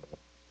terrible.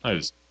 I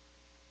just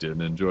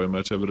didn't enjoy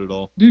much of it at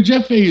all. Dude,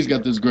 Jeff Fahey's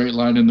got this great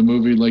line in the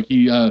movie. Like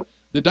the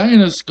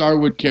Diana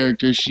Scarwood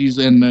character, she's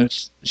in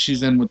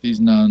with these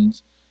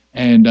nuns,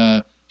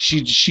 and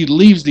she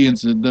leaves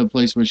the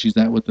place where she's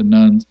at with the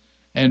nuns,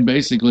 and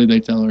basically they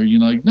tell her,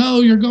 like, no,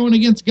 you're going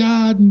against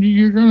God, and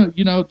you're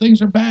gonna,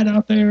 things are bad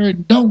out there,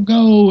 and don't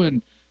go.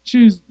 And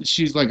she's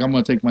like, I'm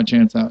gonna take my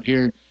chance out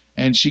here,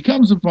 and she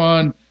comes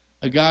upon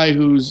a guy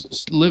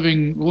who's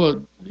living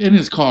in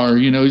his car.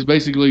 He's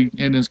basically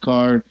in his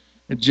car,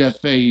 Jeff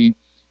Fahey.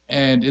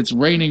 And it's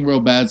raining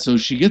real bad, so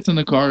she gets in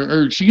the car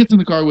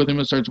with him.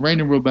 It starts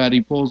raining real bad.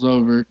 He pulls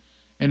over,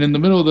 and in the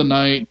middle of the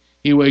night,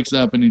 he wakes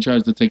up and he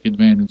tries to take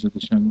advantage of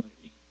this young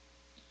lady.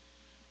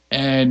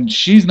 And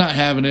she's not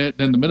having it.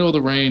 In the middle of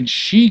the rain,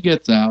 she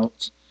gets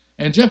out.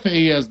 And Jeff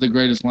Fahey has the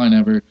greatest line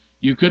ever.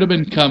 You could have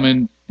been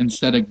coming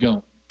instead of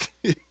going.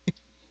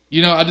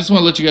 You know, I just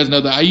want to let you guys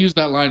know that I used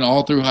that line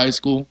all through high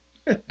school.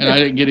 And I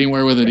didn't get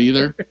anywhere with it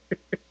either.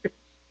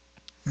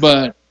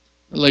 But,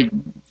 like,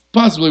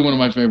 possibly one of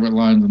my favorite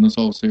lines in this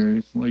whole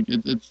series. Like,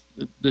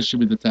 this should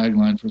be the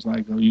tagline for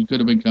Psycho. You could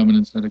have been coming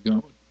instead of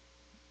going.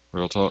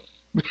 Real talk.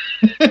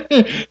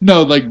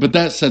 No, like, but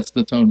that sets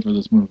the tone for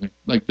this movie.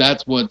 Like,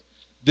 that's what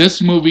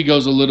this movie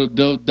dives a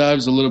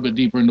little bit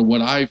deeper into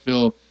what I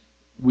feel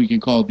we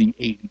can call the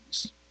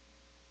 80s.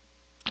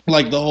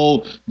 Like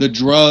the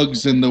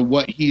drugs and the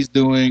what he's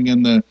doing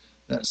and the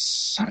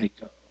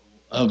psycho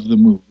of the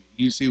movie.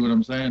 You see what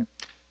I'm saying?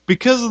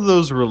 Because of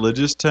those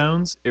religious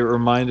tones, it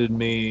reminded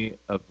me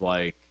of,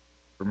 like,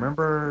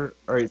 remember,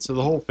 all right, so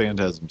the whole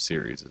Phantasm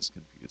series is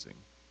confusing,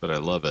 but I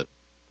love it.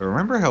 But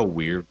remember how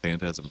weird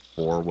Phantasm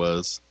 4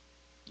 was?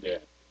 Yeah.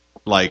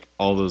 Like,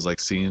 all those, like,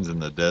 scenes in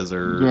the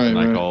desert, Right, and,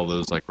 like, right. all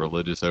those, like,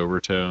 religious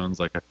overtones.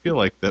 Like, I feel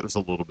like that was a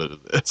little bit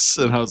of this.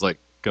 And I was like,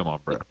 come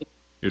on, bro.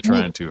 You're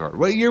trying too hard.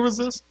 What year was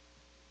this?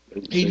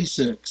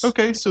 86.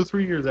 Okay, so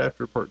 3 years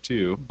after part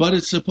 2. But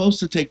it's supposed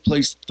to take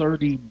place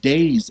 30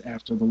 days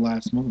after the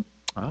last movie.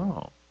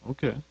 Oh,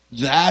 okay.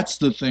 That's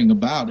the thing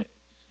about it.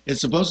 It's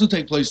supposed to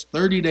take place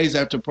 30 days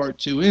after part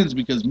 2 ends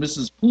because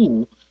Mrs.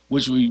 Poole,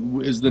 which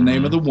is the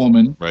name of the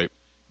woman Right.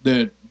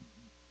 that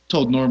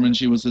told Norman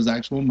she was his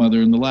actual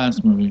mother in the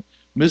last movie.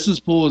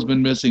 Mrs. Poole has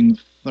been missing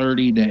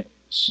 30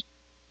 days.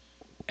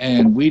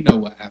 And we know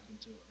what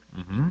happened to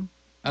her.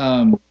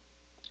 Mm-hmm.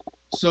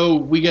 So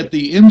we get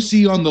the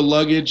MC on the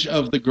luggage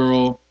of the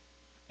girl,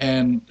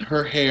 and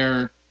her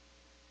hair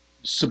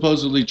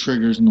supposedly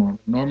triggers Norman.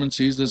 Norman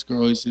sees this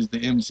girl, he sees the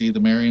MC, the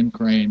Marion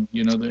Crane,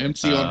 you know, the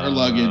MC on her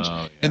luggage,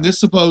 yeah. and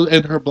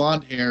and her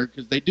blonde hair,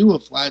 because they do a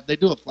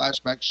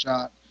flashback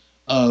shot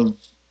of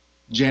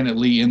Janet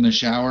Leigh in the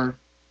shower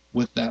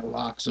with that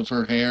locks of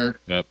her hair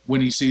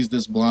when he sees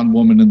this blonde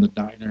woman in the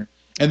diner.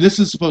 And this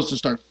is supposed to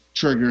start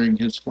triggering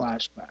his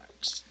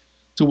flashbacks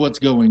to what's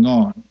going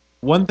on.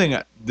 One thing,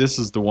 this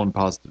is the one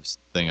positive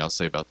thing I'll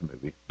say about the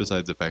movie,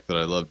 besides the fact that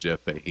I love Jeff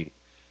Fahey.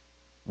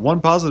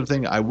 One positive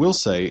thing I will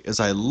say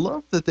is I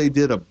love that they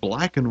did a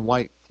black and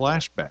white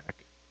flashback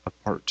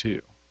of part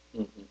 2.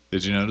 Mm-hmm.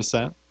 Did you notice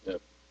that?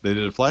 Yep. They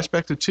did a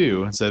flashback to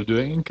 2 instead of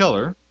doing it in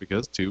color,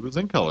 because 2 was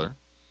in color.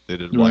 They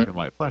did a black and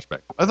white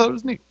flashback. I thought it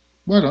was neat.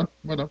 Right on.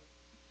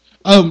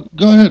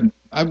 Go ahead.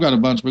 I've got a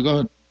bunch, but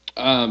go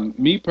ahead.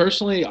 Me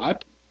personally, I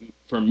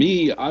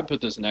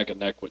put this neck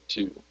and neck with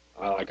 2.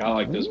 I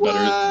like this better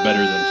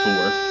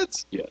than 4.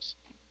 Yes.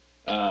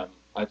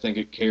 I think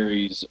it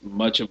carries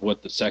much of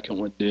what the second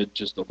one did,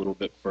 just a little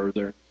bit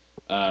further,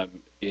 and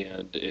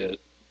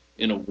it,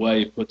 in a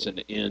way, puts an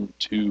end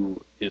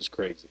to his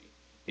crazy.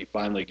 He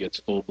finally gets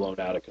full blown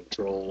out of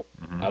control.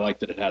 Mm-hmm. I like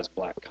that it has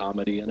black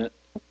comedy in it.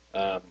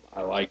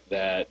 I like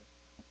that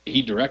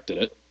he directed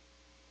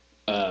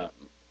it,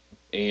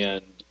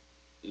 and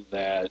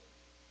that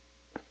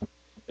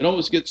it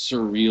almost gets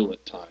surreal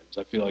at times.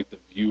 I feel like the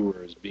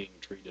viewer is being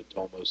treated to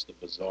almost the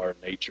bizarre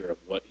nature of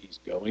what he's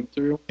going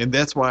through. And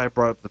that's why I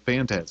brought up the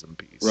Phantasm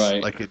piece.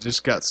 Right. Like, it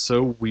just got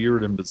so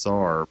weird and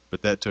bizarre,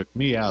 but that took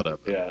me out of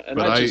it. Yeah, and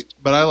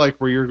but I like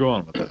where you're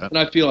going with that. And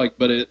I feel like,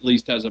 but it at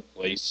least has a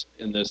place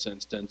in this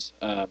instance.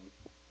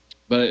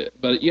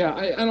 But yeah,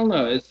 I don't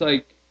know. It's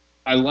like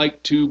I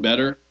like 2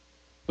 better,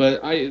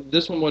 but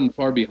this one wasn't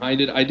far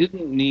behind it. I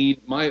didn't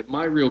need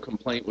my real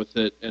complaint with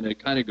it, and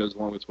it kind of goes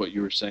along with what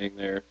you were saying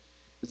there,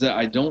 is that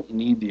I don't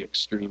need the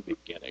extreme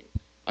beginning.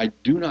 I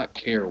do not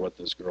care what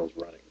this girl's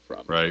running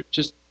from. Right.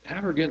 Just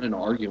have her get in an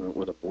argument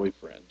with a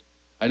boyfriend.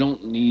 I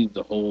don't need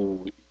the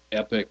whole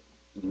epic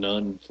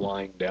nun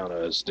flying down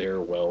a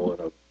stairwell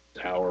in a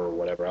tower or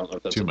whatever. I don't know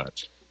if that's too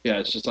much. Yeah,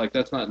 it's just like,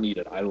 that's not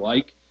needed. I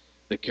like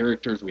the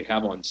characters we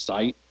have on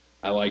site.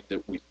 I like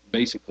that we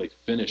basically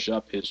finish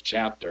up his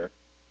chapter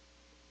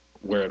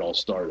where it all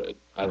started.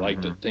 I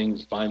like that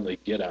things finally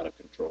get out of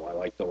control. I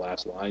like the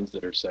last lines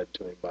that are said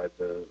to him by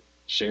the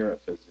sheriff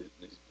as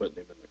he's putting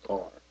him in the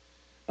car.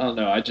 I don't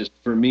know.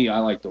 For me, I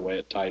like the way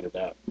it tied it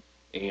up.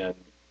 And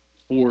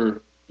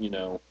 4,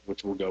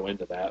 which we'll go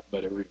into that,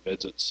 but it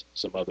revisits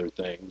some other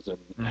things and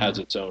has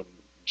its own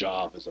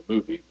job as a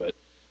movie. But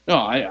no,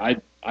 I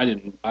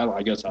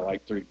guess I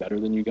like 3 better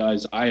than you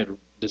guys. I had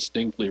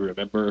distinctly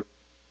remember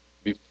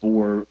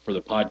before, for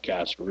the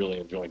podcast, really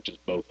enjoying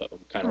just both of them,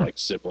 kind of like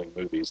sibling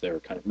movies. They were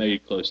kind of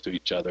made close to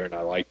each other, and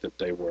I liked that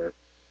they were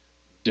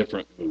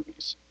different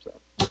movies. So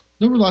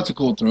there were lots of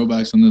cool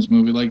throwbacks in this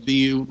movie.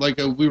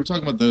 We were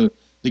talking about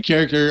the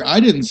character. I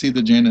didn't see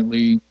the Janet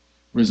Leigh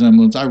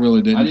resemblance. I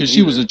really didn't, because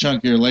she was a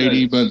chunkier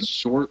lady, but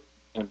short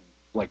and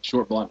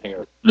short blonde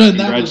hair. No,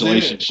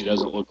 congratulations, she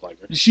doesn't look like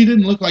her. She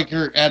didn't look like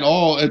her at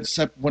all,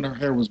 except when her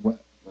hair was wet.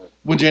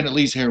 When Janet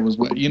Leigh's hair was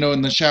wet,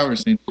 in the shower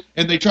scene.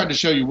 And they tried to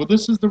show you, well,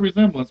 this is the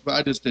resemblance, but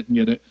I just didn't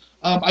get it.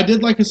 I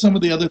did like some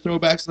of the other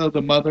throwbacks, though,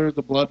 the mother,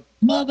 the blood,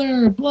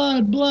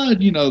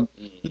 the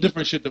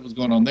different shit that was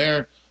going on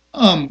there.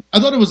 I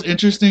thought it was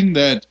interesting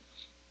that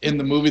in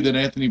the movie that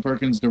Anthony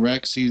Perkins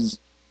directs, he's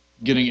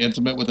getting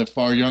intimate with a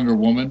far younger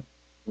woman,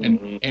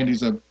 and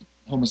Andy's a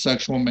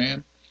homosexual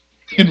man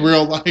in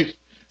real life. Really?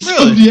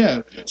 So,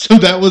 yeah. So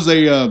that was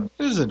It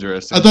is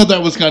interesting. I thought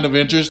that was kind of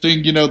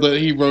interesting. You know, that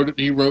he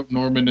wrote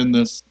Norman in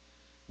this.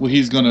 Well,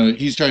 he's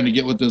trying to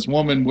get with this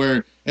woman.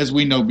 Where, as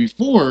we know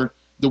before,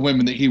 the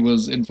women that he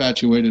was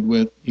infatuated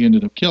with, he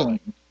ended up killing.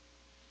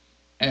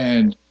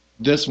 And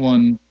this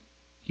one,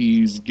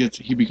 he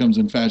becomes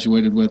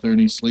infatuated with her, and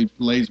he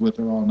lays with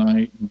her all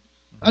night.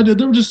 And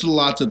there were just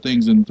lots of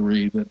things in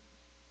 3 that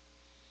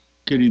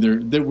they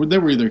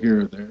were either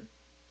here or there.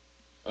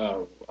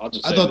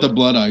 I thought the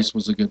blood ice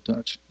was a good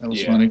touch. That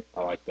was funny.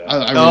 I like that.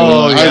 I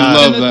love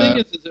and the that.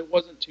 thing is it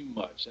wasn't too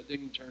much. That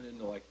didn't turn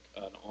into like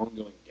an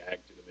ongoing gag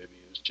to the movie.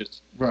 It was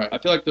just. Right. I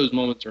feel like those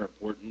moments are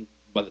important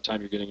by the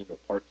time you're getting into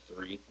part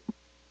 3.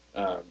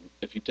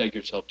 If you take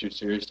yourself too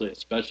seriously,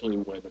 especially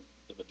when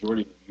the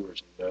majority of the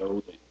viewers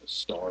know that the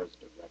star is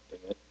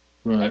directing it.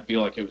 Right. I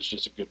feel like it was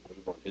just a good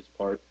move on his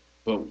part.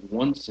 But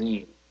one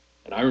scene,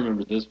 and I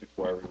remember this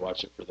before I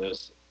rewatched it for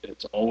this,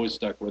 it's always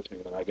stuck with me,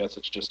 and I guess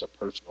it's just a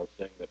personal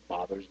thing that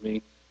bothers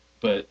me,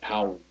 but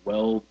how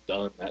well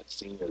done that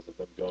scene is of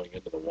them going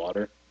into the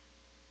water.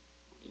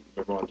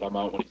 Remember what I'm talking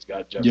about, when he's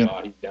got Jeff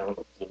Fahey down on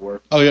the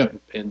floor,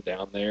 pinned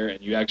down there,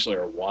 and you actually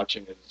are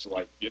watching, and it's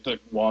like, the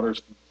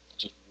water's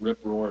just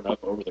rip-roaring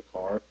up over the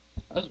car.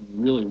 That was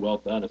really well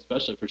done,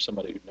 especially for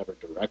somebody who'd never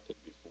directed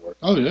before.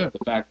 Oh, yeah. The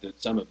fact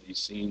that some of these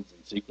scenes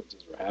and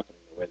sequences were happening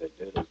the way they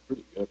did was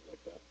pretty good like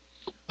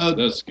that. That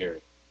was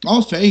scary.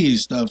 All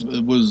Fahey's stuff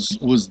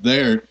was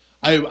there.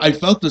 I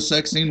felt the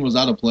sex scene was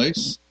out of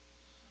place.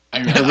 I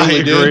really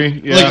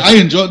agree, did. yeah. Like, I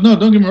enjoy. No,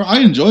 don't get me wrong. I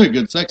enjoy a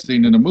good sex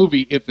scene in a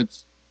movie if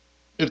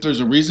there's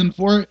a reason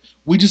for it.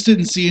 We just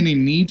didn't see any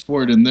need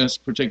for it in this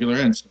particular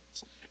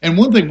instance. And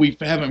one thing we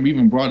haven't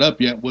even brought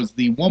up yet was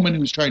the woman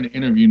who's trying to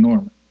interview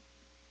Norman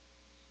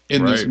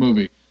in this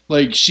movie.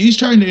 Like, she's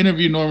trying to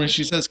interview Norman.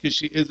 She says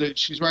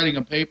she's writing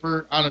a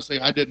paper. Honestly,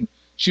 I didn't.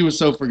 She was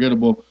so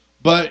forgettable.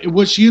 But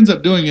what she ends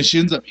up doing is she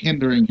ends up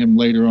hindering him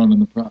later on in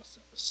the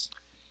process.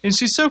 And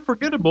she's so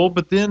forgettable,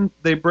 but then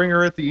they bring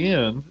her at the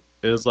end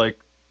as, like,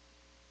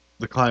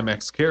 the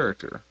climax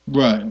character.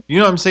 Right. You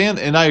know what I'm saying?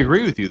 And I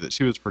agree with you that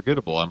she was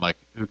forgettable. I'm like,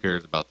 who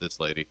cares about this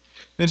lady?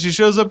 Then she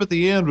shows up at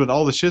the end when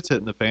all the shit's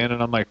hitting the fan,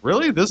 and I'm like,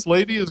 really? This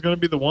lady is going to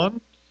be the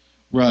one?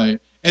 Right.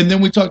 And then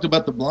we talked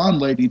about the blonde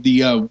lady.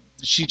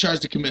 She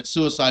tries to commit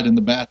suicide in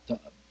the bathtub.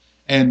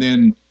 And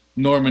then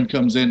Norman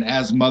comes in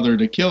as mother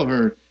to kill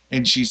her,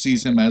 and she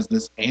sees him as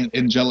this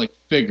angelic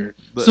figure.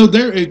 But so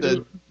there,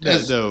 the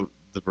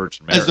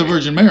Virgin Mary. As the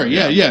Virgin Mary,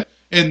 yeah.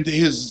 And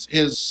his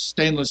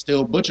stainless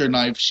steel butcher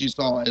knife she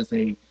saw as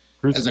a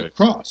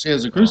cross,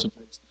 as a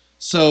crucifix.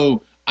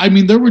 So I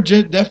mean, there were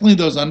definitely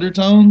those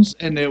undertones,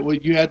 and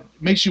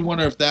makes you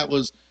wonder if that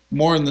was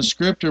more in the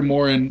script or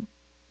more in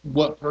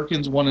what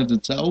Perkins wanted to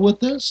tell with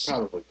this.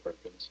 Probably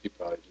Perkins. He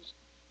probably just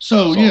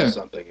saw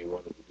something he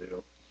wanted to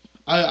do.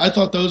 I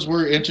thought those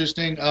were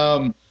interesting.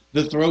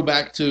 The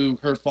throwback to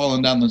her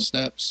falling down the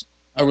steps,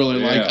 I really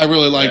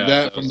like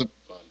that from the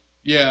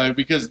fun.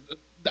 Because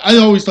I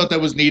always thought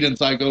that was neat in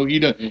Psycho. He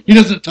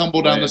doesn't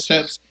tumble down the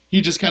steps. He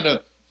just kind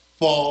of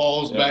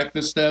falls back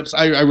the steps.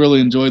 I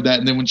really enjoyed that.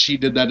 And then when she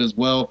did that as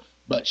well,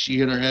 but she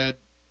hit her head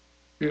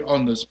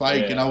on the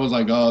spike, and I was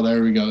like, oh,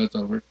 there we go, it's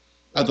over.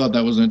 I thought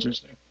that was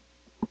interesting.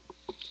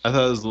 I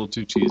thought it was a little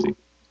too cheesy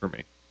for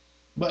me.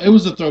 But it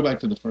was a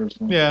throwback to the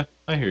first one. Yeah,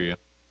 I hear you.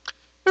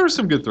 There were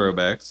some good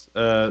throwbacks.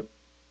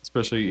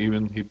 Especially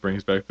even he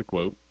brings back the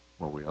quote,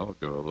 well, we all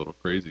go a little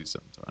crazy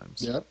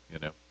sometimes. Yep. You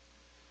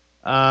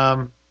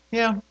know.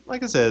 Yeah,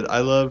 like I said, I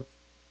love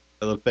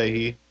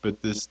Fahey,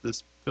 but this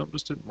film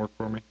just didn't work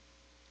for me.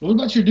 What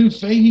about your dude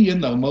Fahey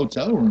in the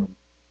motel room?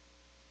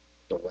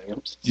 The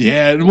lamps?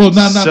 Yeah, well,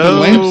 not the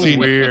lamp scene.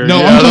 Weird. No,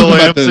 yeah, I'm talking the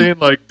lamp about scene,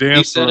 like, damn.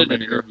 He said in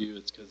an interview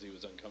it's because he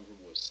was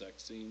uncomfortable with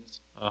sex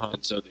scenes,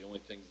 and so the only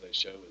things they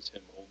show is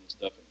him holding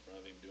stuff in front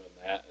of him doing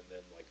that, and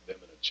then like them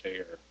in a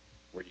chair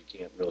where you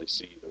can't really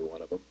see either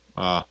one of them.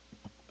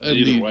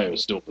 Either way, it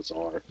was still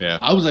bizarre. Yeah.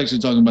 I was actually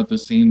talking about the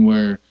scene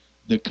where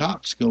the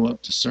cops go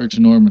up to search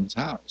Norman's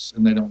house,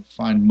 and they don't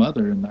find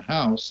Mother in the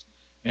house,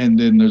 and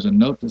then there's a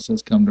note that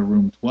says, come to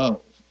room 12.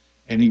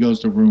 And he goes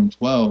to room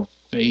 12,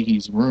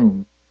 Fahey's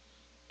room,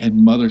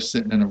 and Mother's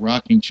sitting in a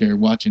rocking chair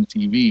watching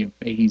TV, and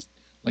Fahey's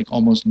like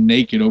almost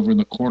naked over in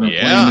the corner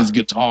playing his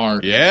guitar.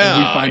 Yeah.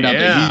 And we find out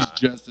that he's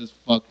just as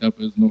fucked up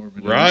as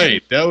Norman.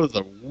 Right. That was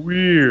a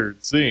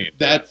weird scene.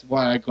 That's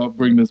why I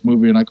bring this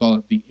movie and I call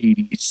it the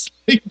 80s.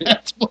 Like,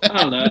 that's why.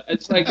 I don't know.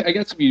 It's like, I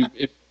guess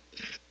if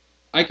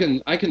I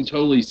can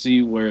totally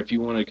see where if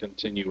you want a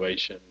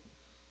continuation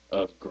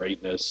of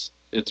greatness,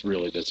 it's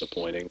really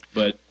disappointing.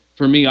 But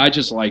for me, I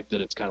just like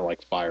that it's kind of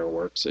like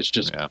fireworks. It's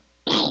just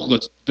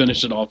let's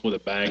finish it off with a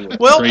bang with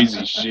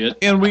crazy shit.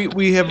 And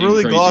we have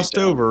really glossed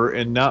over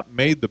and not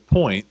made the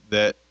point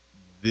that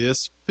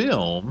this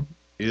film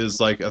is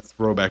like a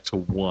throwback to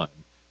 1.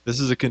 This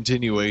is a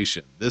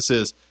continuation. This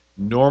is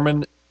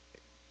Norman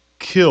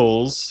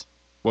kills,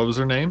 what was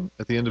her name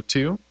at the end of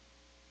 2?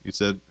 You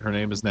said her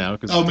name is now.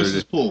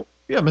 Mrs. Poole.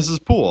 Yeah,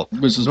 Mrs. Poole.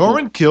 Mrs.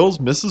 Norman kills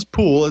Mrs.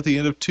 Poole at the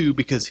end of 2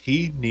 because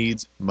he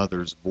needs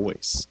Mother's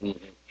voice.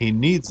 Mm-hmm. He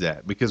needs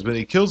that because when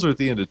he kills her at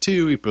the end of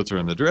 2, he puts her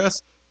in the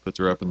dress, puts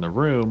her up in the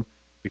room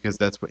because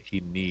that's what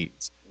he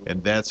needs.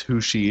 And that's who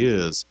she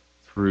is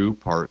through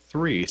part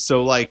 3.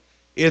 So, like,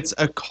 it's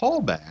a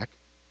callback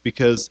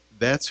because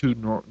that's who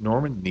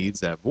Norman needs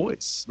that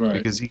voice. Right.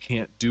 Because he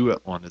can't do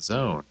it on his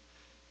own.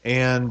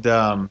 And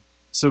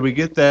so we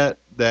get that,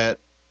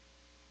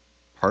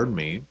 pardon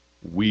me,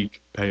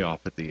 weak payoff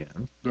at the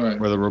end. Right.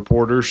 Where the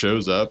reporter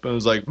shows up and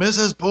was like,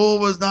 Mrs. Poole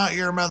was not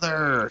your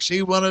mother.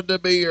 She wanted to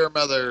be your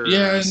mother.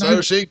 Yeah, and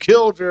so she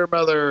killed your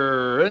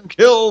mother and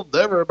killed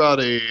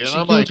everybody. And She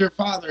I'm killed like, your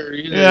father.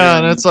 You know? yeah,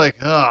 and it's like,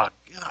 oh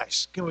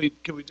gosh, can we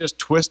just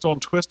twist on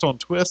twist on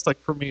twist? Like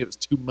for me, it was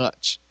too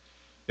much.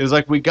 It was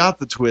like we got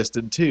the twist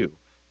in 2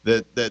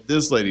 that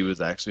this lady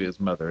was actually his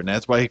mother, and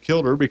that's why he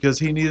killed her because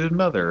he needed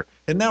Mother.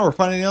 And now we're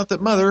finding out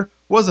that Mother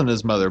wasn't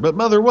his mother, but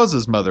Mother was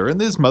his mother, and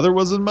his mother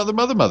was his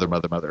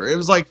mother. It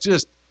was like,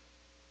 just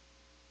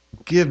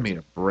give me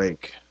a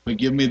break. But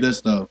give me this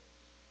though,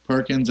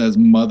 Perkins as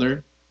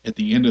Mother at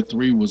the end of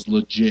 3 was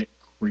legit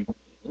creepy.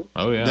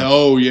 Oh yeah.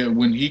 Oh yeah,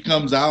 when he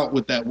comes out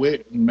with that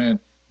wig, man,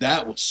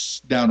 that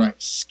was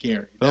downright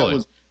scary.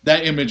 Really?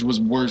 That image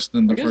was worse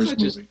than the I guess first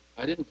movie.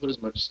 I didn't put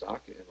as much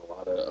stock in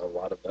a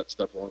lot of that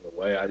stuff along the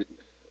way.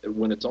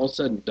 When it's all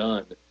said and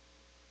done,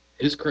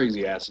 his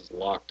crazy ass is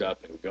locked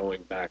up and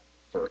going back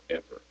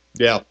forever.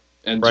 Yeah.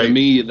 And Right. to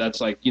me,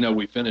 that's like,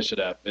 we finish it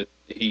up.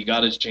 He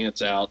got his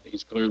chance out. He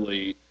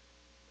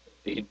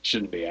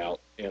shouldn't be out,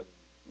 and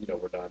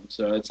we're done.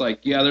 So it's like,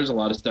 yeah, there's a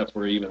lot of stuff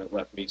where even it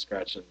left me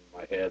scratching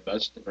my head, but I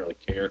just didn't really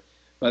care.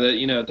 But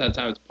at that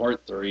time, it's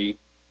part 3.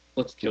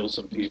 Let's kill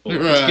some people.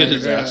 Let's get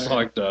his ass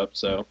locked up.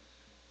 So.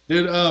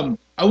 Dude,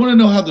 I want to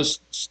know how the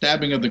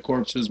stabbing of the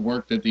corpses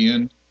worked at the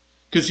end,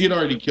 because he had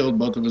already killed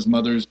both of his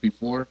mothers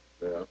before.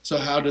 Yeah. So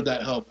how did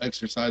that help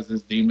exorcise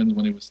his demons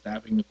when he was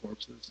stabbing the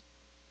corpses?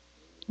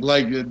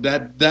 Like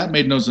that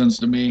made no sense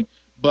to me.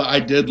 But I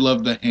did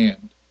love the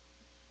hand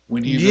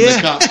when he's in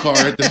the cop car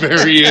at the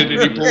very end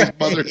and he pulls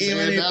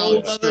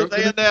Mother's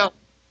hand out.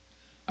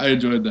 I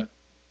enjoyed that.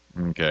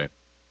 Okay.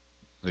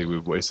 I think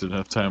we've wasted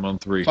enough time on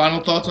 3.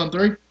 Final thoughts on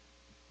 3?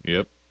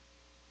 Yep.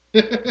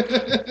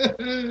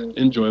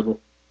 Enjoyable.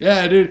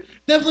 Yeah, dude.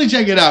 Definitely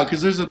check it out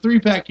because there's a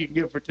 3-pack you can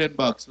get for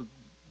 $10. So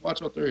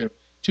watch all 3 of them.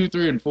 2,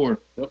 3, and 4.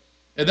 Yep.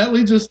 And that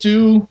leads us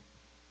to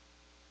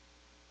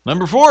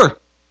Number 4.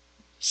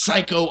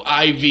 Psycho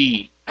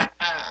IV.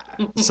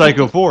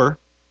 Psycho 4.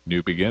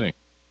 New beginning.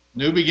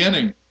 New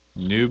beginning.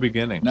 New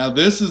beginning. Now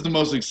this is the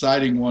most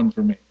exciting one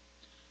for me.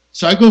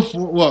 Psycho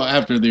 4, well,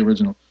 after the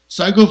original.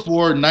 Psycho 4,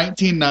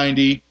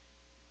 1990,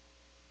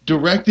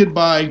 directed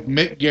by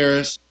Mick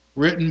Garris,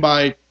 written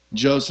by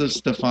Joseph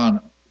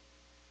Stefano.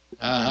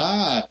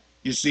 Aha!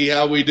 You see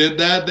how we did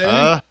that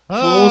there?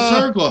 Full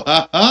circle.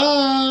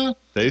 Ha-ha!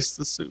 Taste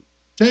the soup.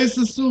 Taste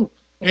the soup.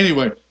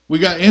 Anyway, we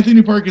got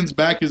Anthony Perkins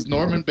back as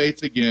Norman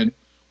Bates again.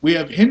 We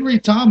have Henry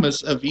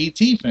Thomas of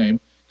E.T.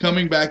 fame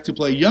coming back to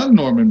play young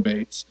Norman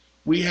Bates.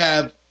 We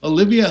have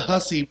Olivia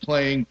Hussey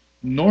playing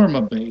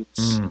Norma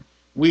Bates.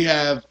 We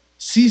have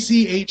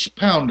CCH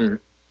Pounder.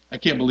 I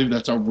can't believe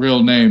that's a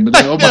real name, but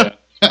oh my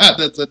God,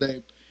 that's a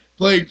name.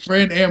 Playing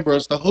Fran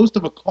Ambrose, the host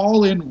of a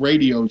call-in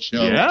radio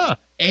show. Yeah.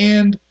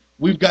 And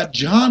we've got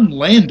John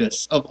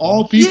Landis, of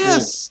all people,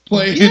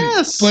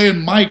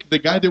 playing Mike, the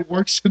guy that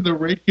works in the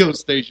radio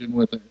station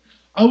with her.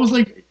 I was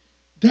like,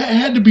 that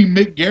had to be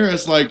Mick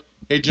Garris, like,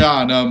 hey,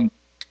 John,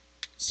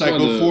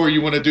 Psycho 4,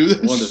 you want to do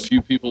this? One of the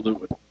few people that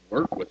would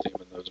work with him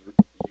in those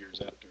years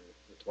after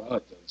the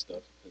Twilight Zone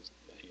stuff, because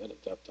he had a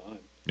tough time.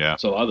 Yeah.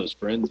 So a lot of those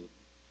friends had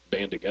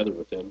band together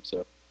with him,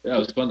 so yeah, it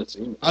was fun to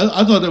see him.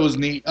 I thought that was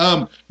neat.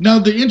 Now,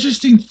 the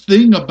interesting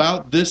thing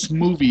about this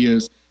movie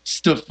is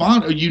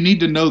Stefano, you need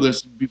to know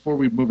this before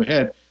we move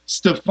ahead,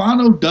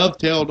 Stefano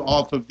dovetailed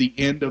off of the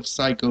end of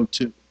Psycho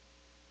 2.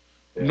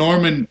 Yeah.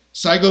 Norman,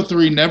 Psycho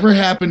 3 never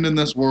happened in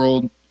this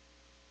world.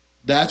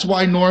 That's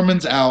why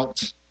Norman's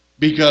out,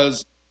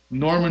 because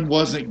Norman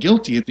wasn't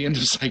guilty at the end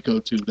of Psycho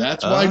 2.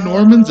 That's why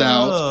Norman's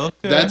out.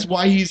 Okay. That's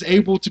why he's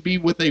able to be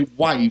with a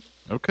wife.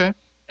 Okay.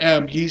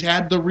 He's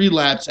had the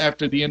relapse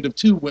after the end of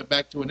 2, went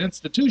back to an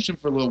institution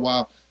for a little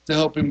while to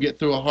help him get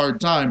through a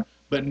hard time,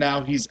 but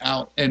now he's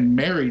out and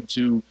married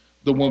to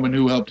the woman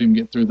who helped him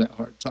get through that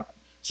hard time.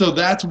 So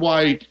that's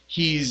why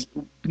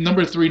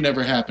number 3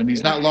 never happened.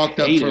 He's not locked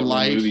up for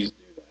life. Movies do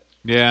that.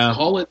 Yeah.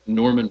 Call it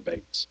Norman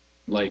Bates.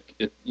 Like,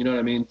 you know what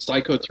I mean?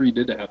 Psycho 3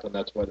 did happen.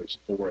 That's why there's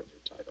 4 in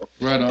their title.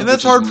 Right on. And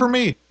that's hard for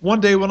me. One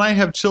day when I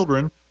have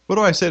children, what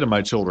do I say to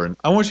my children?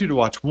 I want you to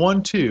watch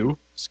 1, 2,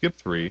 skip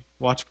 3,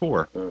 watch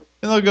 4. And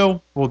they'll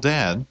go, well,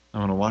 Dad, I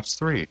want to watch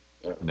 3.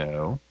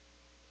 No.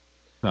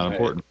 Not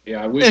important.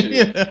 Yeah, I wish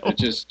it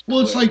just...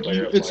 Well,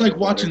 it's like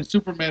watching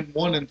Superman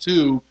 1 and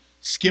 2,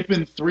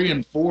 skipping 3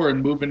 and 4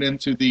 and moving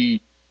into the...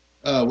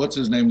 what's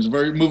his name?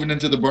 Moving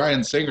into the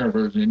Bryan Singer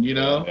version, you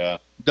know? Yeah.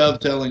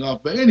 Dovetailing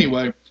off. But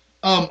anyway,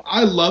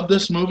 I love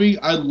this movie.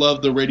 I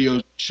love the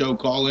radio show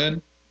Call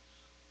In.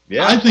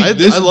 Yeah, I think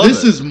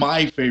this is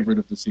my favorite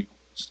of the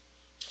sequels.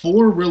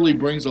 4 really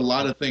brings a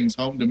lot of things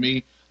home to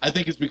me. I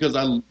think it's because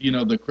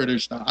the Critter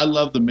style. I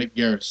love the Mick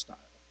Garris style.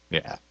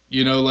 Yeah.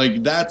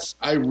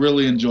 I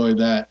really enjoy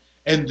that.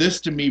 And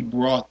this to me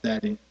brought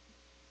that in.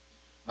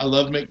 I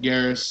love Mick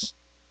Garris.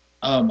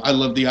 I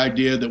love the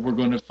idea that we're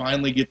going to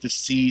finally get to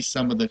see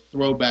some of the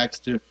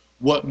throwbacks to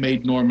what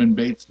made Norman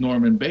Bates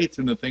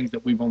and the things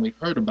that we've only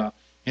heard about.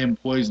 Him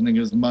poisoning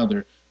his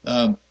mother.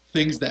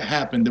 Things that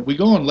happened that we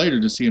go on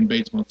later to see in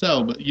Bates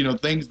Motel, but,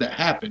 things that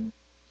happened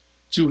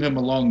to him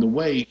along the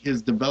way,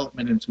 his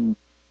development into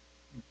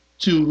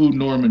who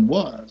Norman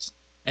was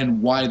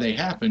and why they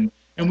happened.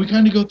 And we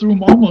kind of go through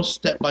them almost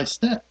step by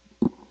step.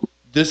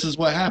 This is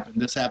what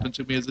happened. This happened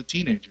to me as a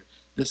teenager.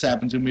 This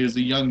happened to me as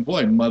a young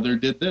boy. Mother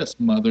did this.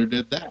 Mother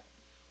did that.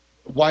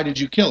 Why did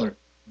you kill her?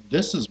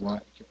 This is why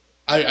I killed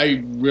her.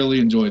 I really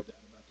enjoyed that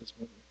about this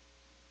movie.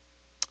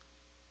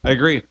 I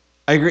agree.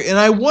 And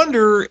I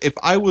wonder if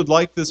I would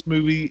like this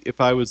movie if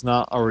I was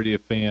not already a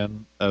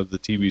fan of the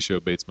TV show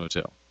Bates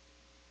Motel.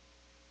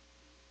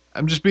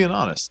 I'm just being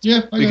honest.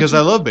 Yeah, because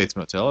I love Bates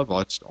Motel. I've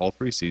watched all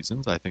 3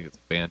 seasons. I think it's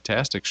a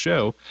fantastic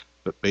show.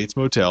 But Bates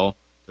Motel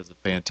does a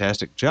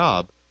fantastic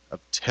job of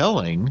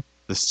telling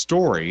the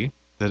story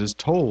that is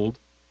told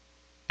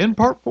in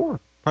part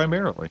 4,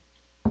 primarily.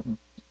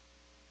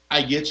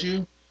 I get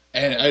you,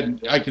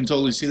 and I can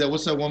totally see that.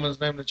 What's that woman's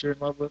name that you're in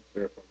love with?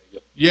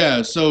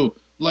 Yeah, so,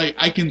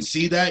 I can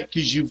see that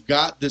because you've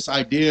got this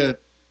idea,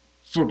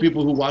 for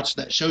people who watch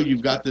that show,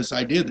 you've got this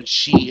idea that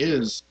she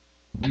is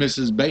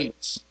Mrs.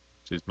 Bates.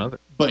 She's mother.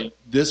 But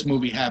this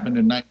movie happened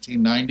in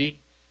 1990,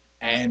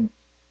 and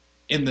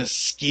in the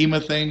scheme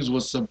of things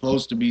was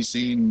supposed to be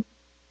seen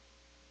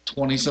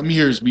 20-some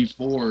years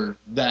before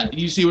that.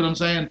 You see what I'm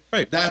saying?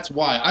 Right. That's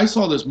why. I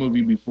saw this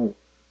movie before.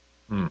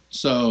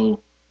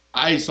 So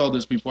I saw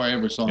this before I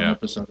ever saw an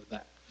episode of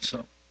that.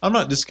 So I'm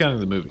not discounting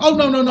the movie. Oh,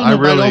 no.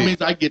 By all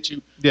means, I get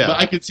you. Yeah. But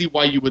I could see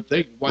why you would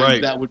think,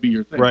 that would be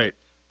your thing. Right.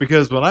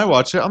 Because when I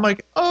watch it, I'm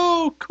like,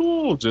 oh,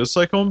 cool, just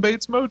like on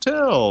Bates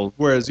Motel.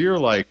 Whereas you're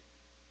like,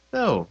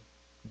 no,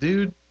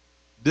 dude,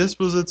 this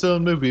was its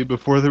own movie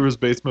before there was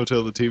Bates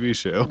Motel, the TV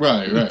show.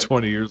 Right.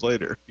 20 years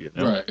later,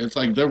 Right. It's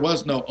like there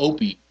was no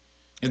Opie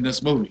in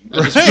this movie.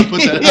 Right.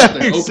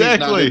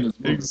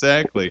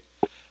 Exactly.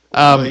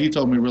 He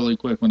told me really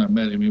quick when I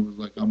met him, he was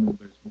like, I'm in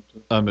Bates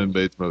Motel. I'm in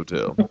Bates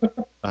Motel.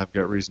 I've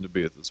got reason to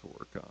be at this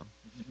horror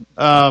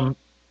con.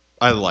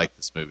 I like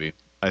this movie.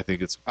 I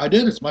think it's... I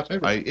did. It's my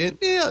favorite.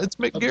 It's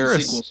Mick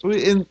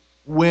Garris. And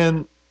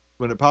when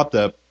it popped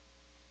up,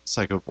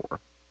 Psycho 4,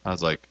 I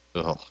was like,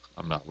 ugh,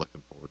 I'm not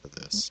looking forward to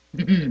this.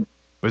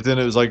 But then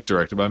it was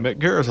directed by Mick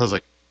Garris. I was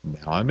like,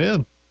 now I'm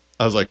in.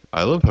 I was like,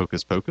 I love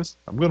Hocus Pocus.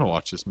 I'm going to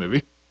watch this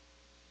movie.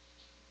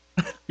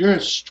 You're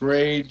a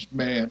strange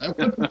man.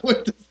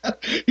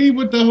 He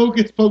went to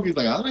Hocus Pocus. He's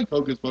like, I like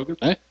Hocus Pocus.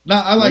 Hey,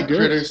 I like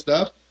Critter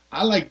stuff.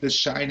 I like the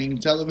Shining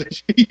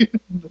television.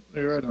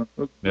 Right on.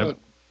 Yep.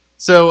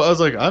 So I was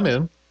like, I'm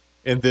in.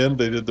 And then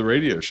they did the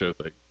radio show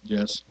thing.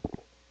 Yes.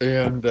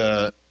 And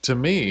to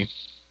me,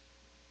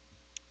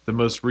 the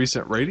most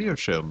recent radio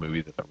show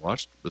movie that I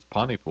watched was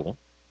Pontypool.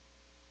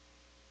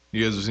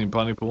 You guys have seen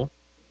Pontypool?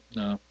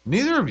 No.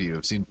 Neither of you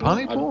have seen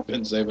Pontypool? I've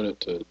been saving it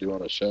to do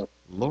on a show.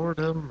 Lord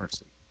have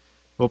mercy.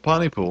 Well,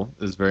 Pontypool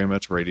is very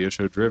much radio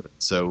show driven.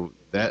 So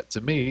that,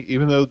 to me,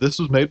 even though this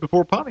was made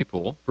before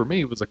Pontypool, for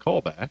me, was a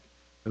callback.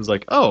 It was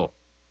like, oh,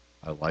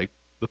 I like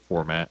the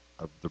format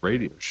of the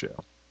radio show.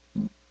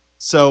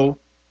 So,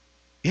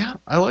 yeah,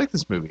 I like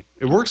this movie.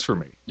 It works for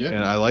me. Yeah.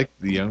 And I like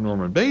the young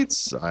Norman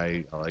Bates.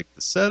 I like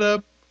the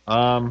setup.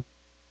 I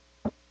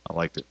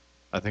liked it.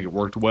 I think it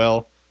worked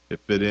well. It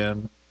fit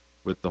in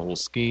with the whole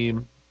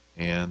scheme.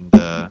 And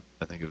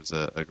I think it was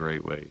a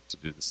great way to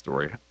do the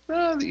story.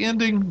 The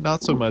ending,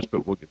 not so much,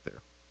 but we'll get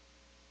there.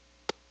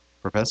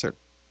 Professor.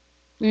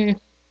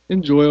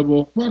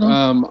 Enjoyable.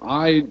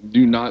 I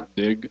do not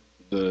dig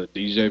the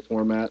DJ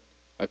format.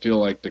 I feel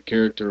like the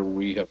character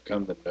we have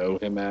come to know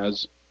him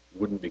as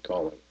wouldn't be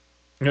calling.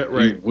 Yeah,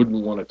 right. He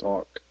wouldn't want to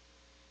talk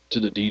to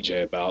the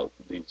DJ about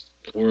these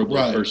horrible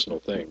personal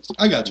things.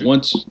 I got you.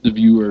 Once the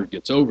viewer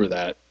gets over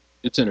that,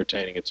 it's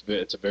entertaining. It's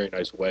a very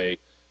nice way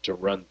to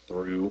run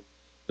through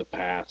the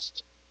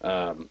past.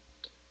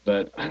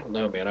 But I don't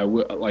know, man. I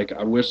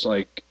wish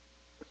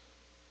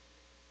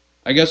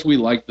I guess we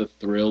like the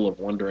thrill of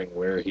wondering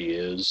where he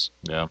is.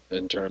 Yeah.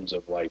 In terms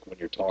of when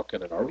you're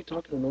talking, and are we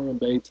talking to Norman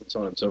Bates and so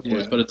on and so forth.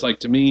 Yeah. But it's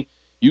to me,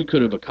 you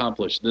could have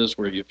accomplished this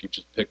if you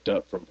just picked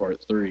up from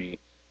part 3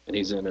 and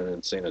he's in an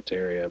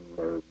insanitarium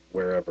or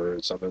wherever,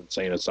 some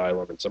insane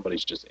asylum, and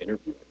somebody's just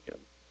interviewing him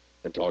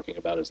and talking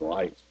about his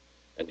life.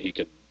 And he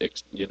could,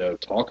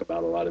 talk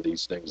about a lot of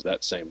these things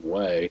that same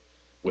way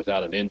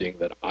without an ending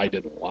that I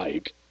didn't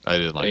like. I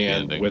didn't like the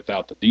and ending.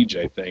 without the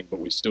DJ thing, but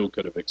we still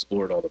could have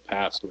explored all the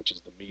past, which is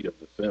the meat of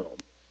the film.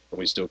 And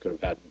we still could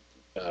have had,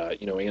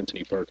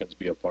 Anthony Perkins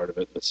be a part of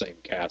it, the same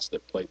cast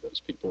that played those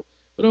people.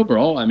 But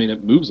overall,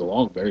 it moves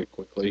along very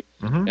quickly.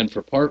 Mm-hmm. And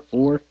for part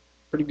 4,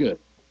 pretty good.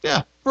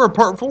 Yeah, for a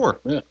part 4.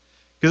 Yeah.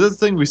 Because that's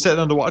the thing, we sat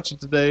down to watch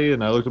it today,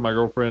 and I looked at my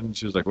girlfriend, and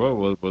she was like,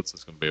 well, what's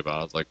this going to be about?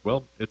 I was like,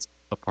 well, it's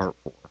a part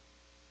 4.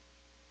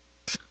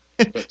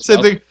 But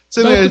Same thing.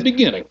 Same About the thing.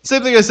 beginning.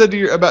 Same thing I said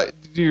to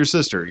your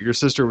sister. Your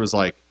sister was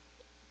like,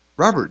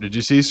 "Robert, did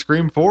you see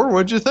Scream 4?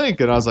 What'd you think?"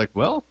 And I was like,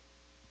 "Well,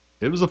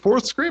 it was a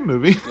fourth Scream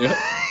movie. Yeah.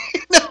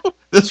 No,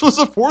 this was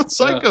a fourth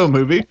Psycho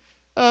movie."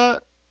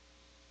 And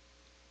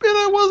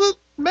I wasn't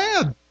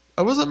mad.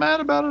 I wasn't mad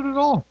about it at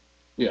all.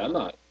 Yeah, I'm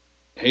not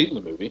hating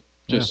the movie.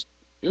 Just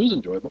it was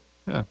enjoyable.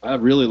 Yeah. I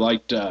really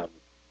liked the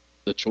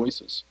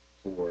choices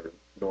for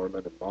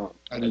Norman and Mom.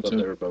 I thought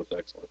they were both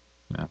excellent.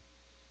 Yeah.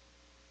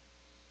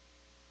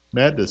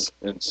 Madness.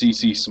 And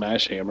CC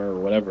Smashhammer or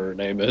whatever her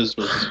name is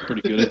was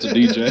pretty good. It's a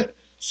DJ.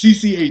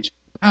 CCH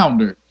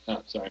Pounder.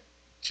 Oh, sorry.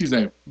 She's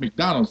a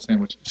McDonald's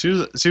sandwich. She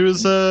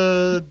was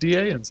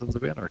DA in Sons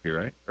of Anarchy,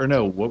 right? Or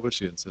no, what was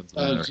she in Sons of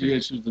Anarchy?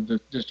 She was the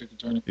district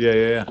attorney.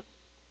 Yeah.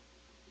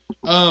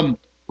 I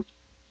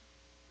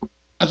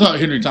thought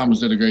Henry Thomas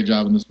did a great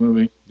job in this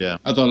movie. Yeah.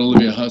 I thought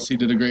Olivia Hussey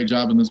did a great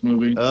job in this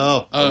movie.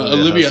 Oh.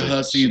 Olivia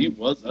Hussey. She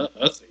was a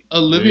hussy.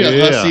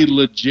 Olivia Hussey,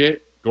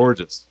 legit.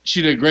 Gorgeous.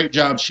 She did a great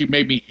job. She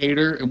made me hate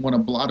her and want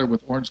to blot her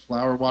with orange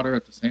flower water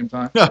at the same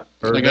time. I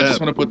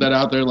just want to put that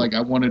out there. Like,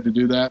 I wanted to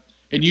do that.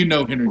 And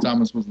Henry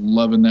Thomas was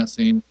loving that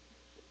scene.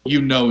 He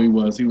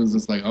was. He was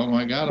just like, oh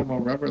my God, I'm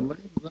going to rub her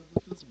legs up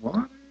with this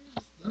water.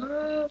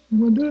 Stuff. I'm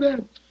going to do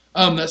that.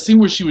 That scene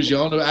where she was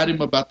yelling at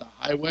him about the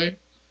highway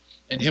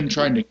and him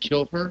trying to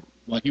kill her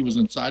while he was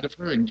inside of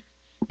her and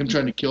him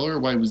trying to kill her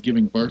while he was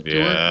giving birth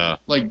to her.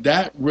 Like,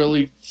 that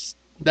really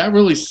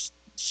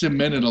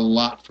cemented a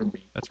lot for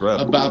me. That's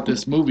right. About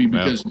this movie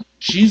because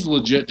she's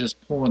legit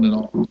just pulling it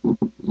off.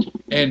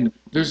 And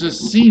there's this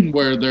scene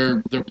where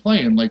they're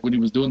playing, like when he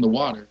was doing the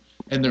water,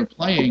 and they're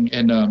playing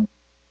and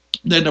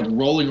they end up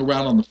rolling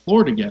around on the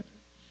floor together.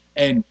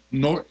 And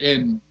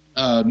Norman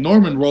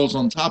rolls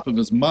on top of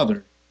his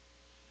mother,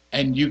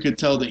 and you could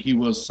tell that he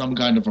was some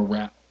kind of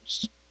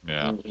aroused.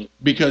 Yeah.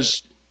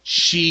 Because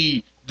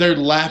they're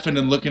laughing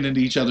and looking into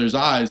each other's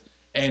eyes,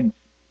 and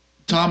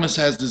Thomas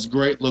has this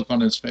great look on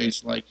his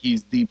face like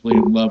he's deeply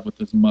in love with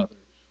his mother,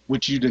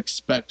 which you'd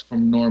expect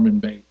from Norman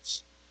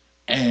Bates.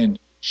 And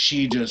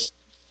she just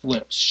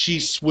flips. She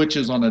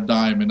switches on a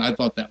dime, and I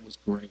thought that was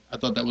great. I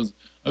thought that was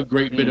a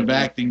great bit of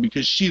acting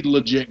because she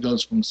legit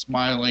goes from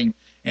smiling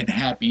and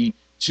happy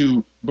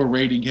to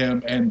berating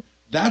him. And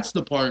that's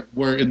the part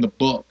where in the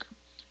book,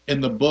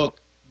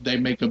 they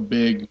make a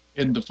big,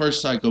 in the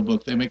first Psycho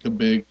book, they make a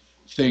big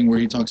thing where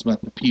he talks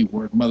about the P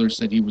word. Mother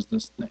said he was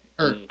this thing,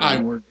 or I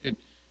word.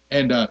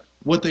 And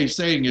what they're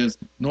saying is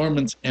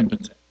Norman's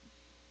impotent.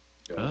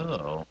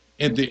 Oh.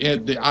 And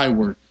the I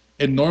word.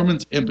 And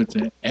Norman's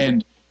impotent.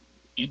 And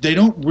they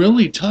don't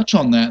really touch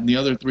on that in the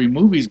other three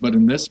movies, but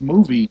in this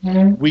movie,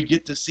 we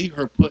get to see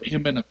her put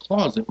him in a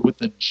closet with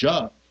a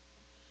jug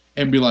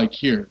and be like,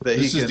 here,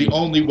 this is the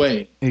only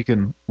way. He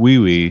can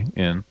wee-wee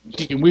in.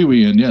 He can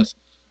wee-wee in, yes.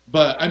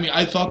 But, I mean,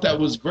 I thought that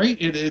was great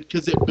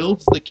because it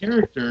builds the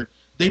character.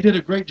 They did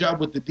a great job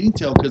with the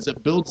detail because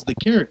it builds the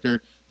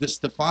character that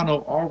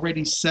Stefano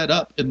already set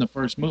up in the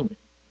first movie.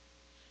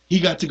 He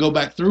got to go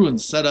back through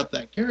and set up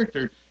that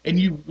character, and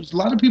a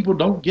lot of people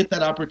don't get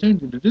that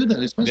opportunity to do that,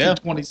 especially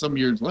 20-some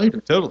years later.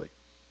 Totally.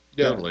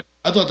 Yeah. Totally.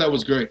 I thought that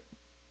was great.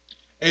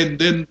 And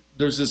then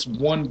there's this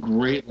one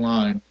great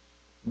line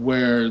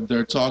where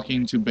they're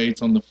talking to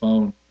Bates on the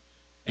phone,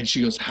 and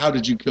she goes, "How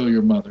did you kill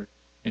your mother?"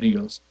 And he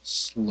goes,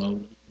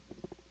 "Slowly."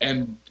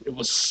 And it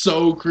was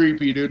so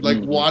creepy, dude.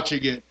 Like,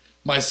 watching it,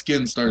 my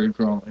skin started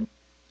crawling.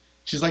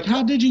 She's like,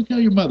 "How did you kill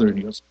your mother?" And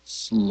he goes,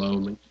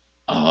 "Slowly."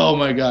 Oh,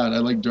 my God.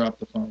 I, dropped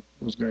the phone.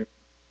 It was great.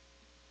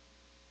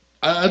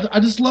 I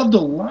just loved a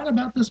lot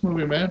about this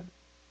movie, man.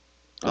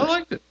 I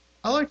liked it.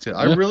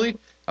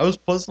 I was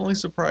pleasantly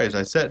surprised.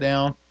 I sat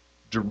down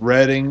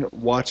dreading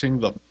watching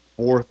the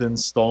fourth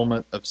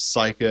installment of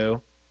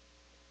Psycho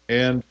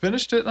and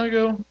finished it, and I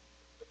go,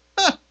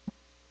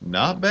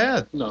 not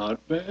bad.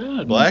 Not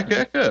bad. Black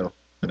Echo.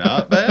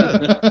 Not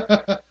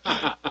bad.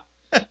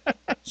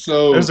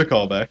 So there's a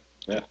callback.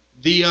 Yeah.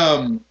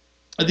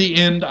 The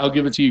end, I'll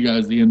give it to you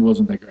guys. The end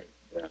wasn't that great.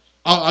 Yeah.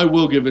 I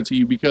will give it to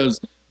you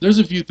because there's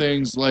a few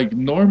things like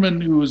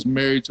Norman, who was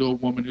married to a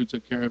woman who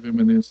took care of him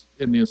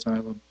in the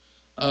asylum.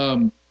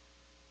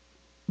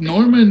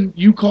 Norman,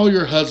 you call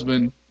your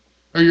husband,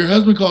 or your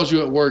husband calls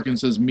you at work and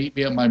says, "Meet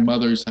me at my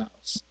mother's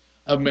house."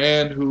 A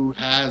man who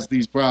has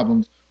these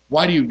problems.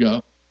 Why do you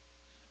go?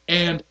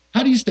 And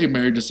how do you stay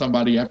married to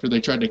somebody after they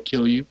tried to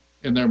kill you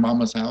in their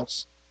mama's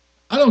house?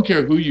 I don't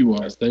care who you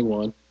are. Yes, they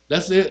won.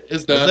 That's it.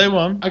 It's done. They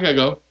won. I gotta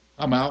go.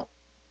 I'm out.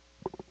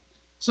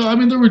 So I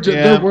mean, there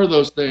were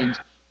those things,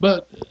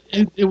 but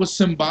it was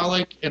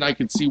symbolic, and I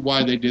could see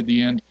why they did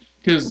the end.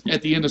 Because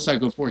at the end of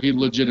Psycho 4, he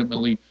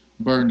legitimately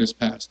burned his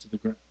past to the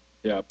ground.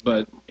 Yeah,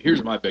 but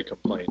here's my big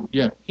complaint.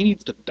 Yeah, he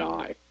needs to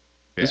die.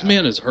 Yeah. This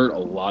man has hurt a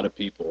lot of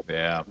people.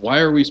 Yeah. Why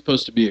are we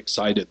supposed to be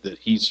excited that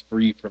he's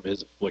free from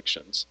his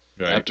afflictions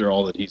after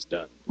all that he's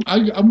done?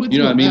 I'm with you.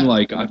 You know what I mean? That.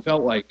 Like, I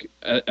felt like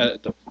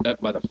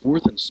by the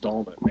fourth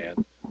installment,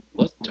 man,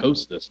 let's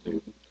toast this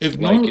dude.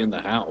 In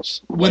the house.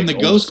 When the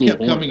ghost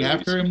kept coming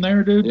after him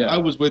there, dude, I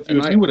was with you.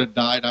 If he would have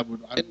died, I would.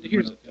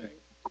 Here's the thing.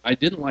 I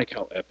didn't like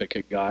how epic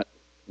it got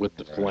with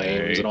the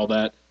flames Right. and all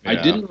that. I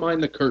Yeah. didn't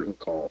mind the curtain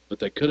call, but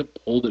they could have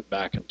pulled it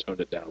back and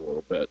toned it down a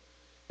little bit.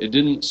 It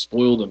didn't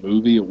spoil the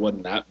movie. It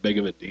wasn't that big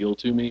of a deal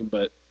to me,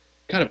 but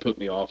kind of put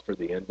me off for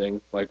the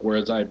ending. Like,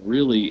 whereas I'd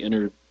really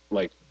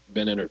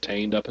been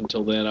entertained up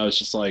until then, I was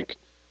just like,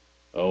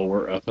 oh,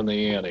 we're up in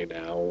the ante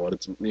now. What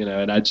it's,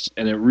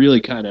 and it really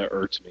kind of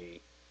irked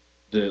me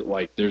that,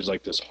 like, there's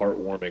like this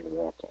heartwarming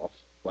walk off,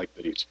 like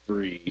that he's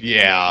free.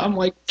 Yeah. I'm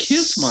like,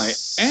 kiss my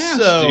ass,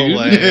 So dude.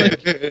 lame.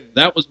 Like,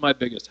 that was my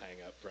biggest hang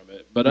up from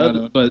it.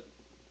 But but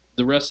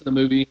the rest of the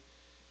movie,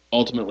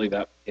 ultimately,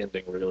 that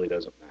ending really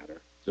doesn't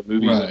matter. The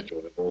movie's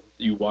enjoyable.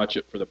 You watch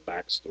it for the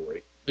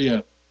backstory.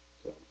 Yeah.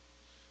 So.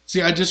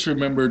 See, I just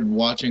remembered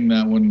watching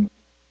that one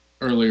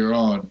earlier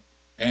on,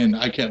 and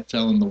I kept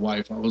telling the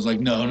wife, I was like,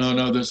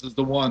 no, this is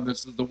the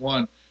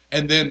one.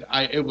 And then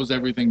it was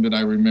everything that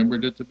I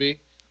remembered it to be.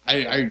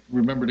 I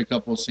remembered a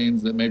couple of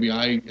scenes that maybe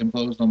I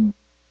imposed on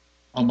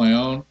my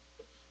own.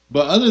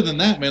 But other than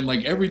that, man,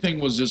 like, everything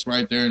was just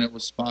right there, and it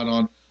was spot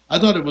on. I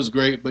thought it was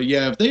great, but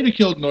yeah, if they'd have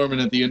killed Norman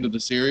at the end of the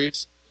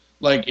series,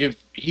 like, if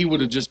he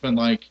would have just been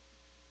like,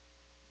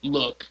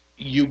 look,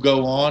 you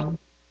go on,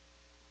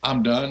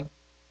 I'm done.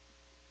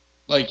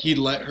 Like, he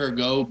let her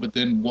go, but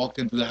then walked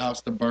into the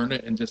house to burn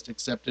it and just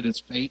accepted his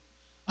fate,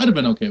 I'd have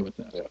been okay with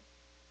that. Yeah.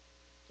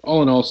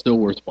 All in all, still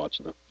worth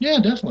watching, though. Yeah,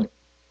 definitely.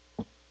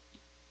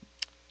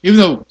 Even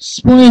though,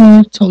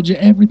 spoiler, told you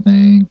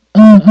everything.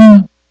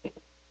 I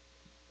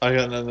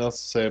got nothing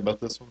else to say about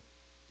this one.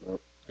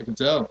 I can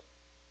tell.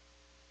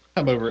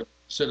 I'm over it.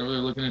 Sitting over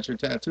there looking at your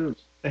tattoos.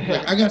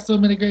 Like, I got so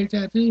many great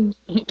tattoos.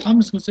 I'm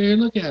just going to sit here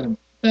and look at them.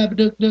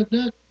 Babadook, duck,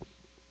 duck.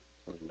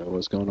 I don't know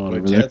what's going on Boy,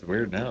 over there. Chad's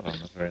weirding out on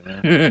us right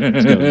now.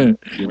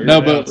 Weirding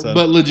No, out, son.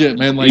 but legit,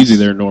 man. Like, Easy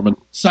there, Norman.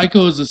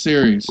 Psycho is a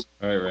series.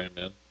 All right, Rain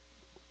Man.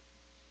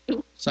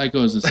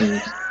 Psycho is a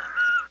series.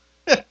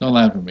 Don't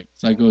laugh at me.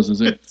 Psycho is a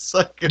series. It's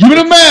like Give me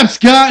the map,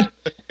 Scott!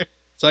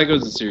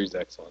 Psycho's a series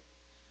excellent.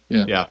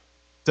 Yeah,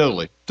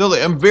 totally.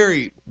 I'm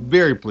very,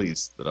 very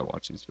pleased that I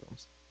watch these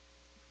films.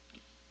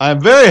 I'm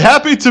very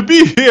happy to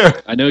be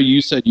here. I know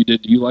you said you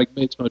did. Do you like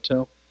Bates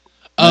Motel?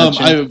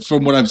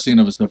 From what I've seen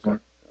of it so far.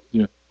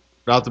 Yeah.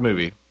 Not the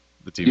movie,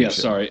 the TV Yeah,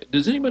 show. sorry.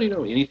 Does anybody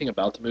know anything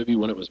about the movie,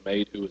 when it was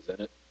made, who was in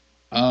it?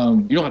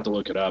 You don't have to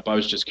look it up. I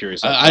was just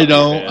curious. I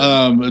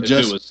don't. If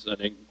Just it was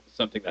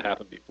something that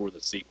happened before the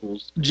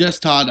sequels.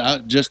 Just Todd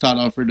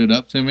offered it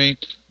up to me,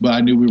 but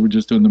I knew we were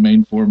just doing the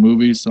main 4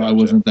 movies, so I Gotcha.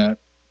 wasn't that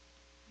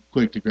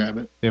quick to grab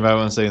it. Anybody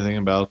want to say anything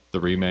about the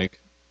remake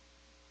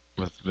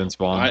with Vince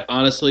Vaughn? I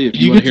honestly, if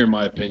You you want to could- hear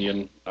my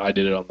opinion, I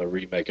did it on the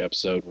remake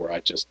episode where I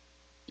just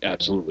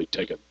absolutely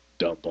take a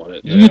dump on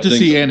it. You get to Things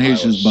see are Anne pile of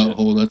Heche's shit.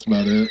 butthole. That's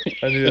about it.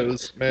 I knew that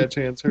was Mad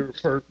Chan's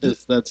favorite part.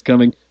 That's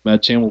coming.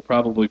 Matt Chan will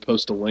probably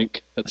post a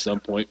link at some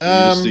point for you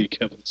to see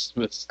Kevin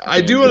Smith's.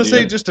 I do want to say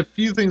video. just a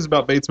few things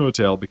about Bates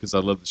Motel because I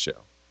love the show.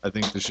 I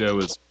think the show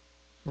is.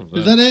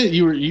 Is that it?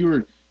 You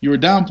were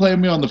downplaying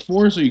me on the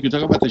 4, so you could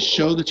talk about the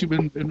show that you've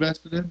been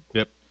invested in?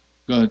 Yep.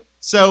 Go ahead.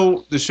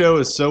 So the show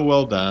is so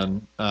well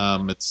done.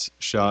 It's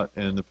shot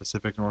in the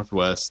Pacific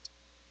Northwest.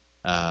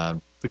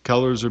 The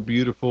colors are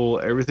beautiful.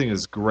 Everything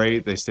is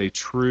great. They stay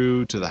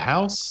true to the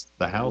house.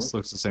 The house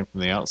looks the same from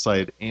the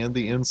outside and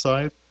the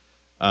inside.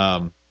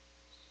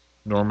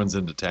 Norman's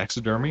into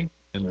taxidermy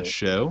in the Right.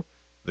 show.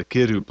 The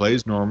kid who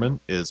plays Norman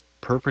is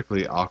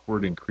perfectly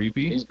awkward and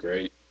creepy. He's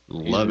great.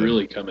 Love He's it.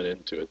 really coming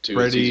into it too.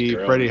 as he's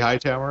grown. Freddie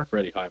Hightower.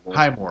 Freddie Highmore.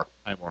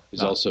 Highmore.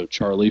 He's No, also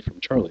Charlie from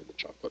Charlie and the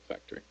Chocolate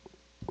Factory.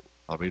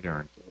 I'll be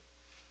darned.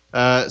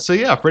 So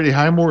yeah, Freddie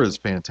Highmore is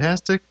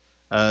fantastic.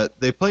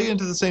 They play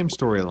into the same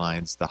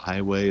storylines. The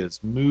highway is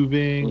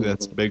moving. Mhm.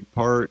 That's a big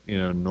part.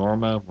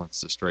 Norma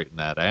wants to straighten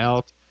that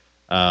out.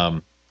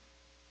 In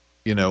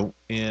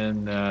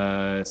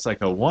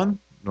Psycho 1,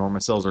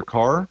 Norma sells her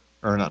car.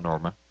 Or not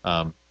Norma.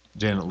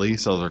 Janet Leigh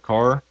sells her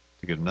car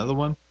to get another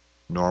one.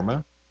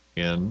 Norma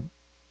in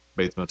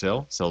Bates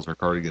Motel sells her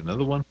car to get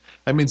another one.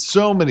 I mean,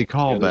 so many Yeah,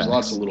 callbacks. there's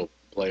lots of little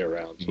play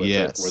arounds with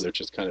Yes. it where they're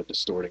just kind of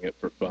distorting it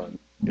for fun.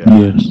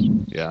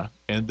 Yeah.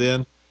 And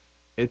then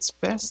it's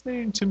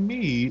fascinating to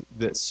me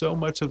that so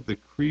much of the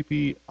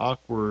creepy,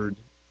 awkward,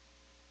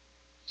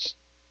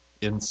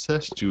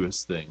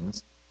 incestuous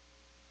things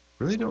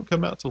really don't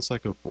come out till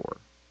Psycho 4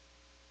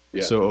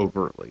 Yeah. so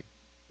overtly.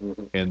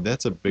 Mhm. And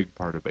that's a big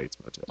part of Bates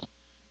Motel.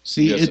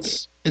 See, Yes,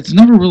 it it's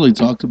never really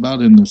talked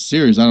about in the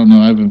series. I don't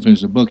know. I haven't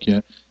finished the book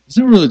yet. It's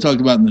never really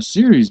talked about in the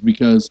series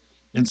because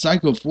in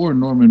Psycho 4,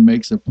 Norman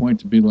makes a point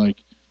to be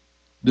like,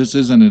 this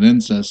isn't an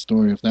incest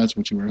story if that's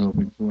what you were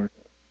hoping for.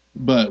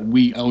 But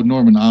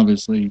Norman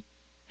obviously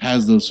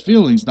has those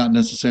feelings, not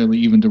necessarily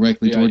even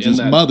directly Yeah, towards in his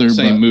that mother.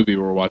 Same but, movie,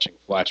 we're watching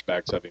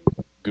flashbacks of him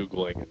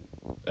Googling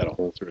and at a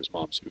hole through his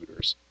mom's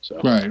hooters. So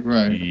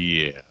Right.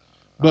 Yeah.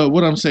 But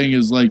what I'm saying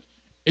is, like,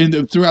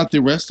 throughout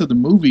the rest of the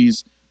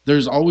movies,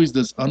 there's always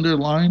this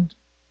underlined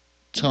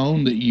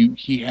tone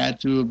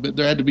that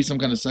there had to be some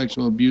kind of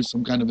sexual abuse,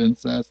 some kind of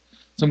incest,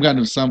 some kind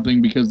of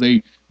something, because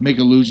they make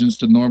allusions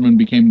to Norman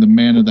became the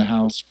man of the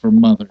house for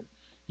Mother.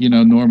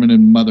 Norman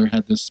and Mother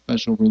had this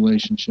special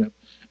relationship,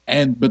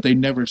 but they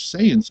never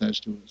say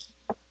incestuous.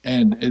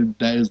 And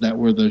is that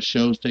where the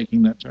show's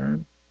taking that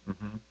turn?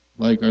 Mm-hmm.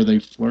 Like, are they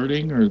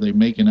flirting, or are they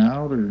making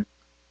out, or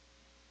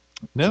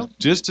No,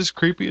 just as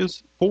creepy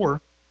as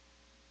 4.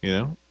 You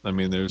know, I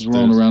mean, there's just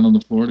rolling around on the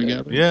floor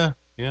together? Yeah,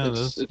 yeah.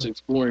 It's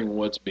exploring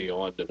what's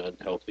beyond an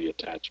unhealthy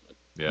attachment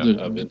Yeah.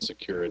 of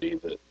insecurity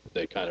that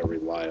they kind of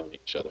rely on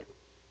each other.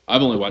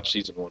 I've only watched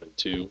season 1 and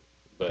 2,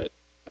 but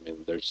I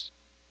mean, there's,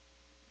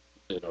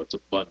 it's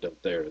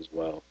abundant there as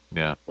well.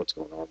 Yeah. What's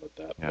going on with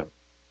that? Yeah.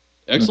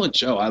 Excellent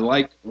show. I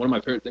like, one of my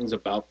favorite things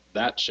about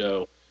that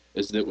show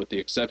is that, with the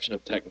exception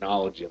of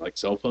technology, like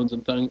cell phones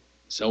and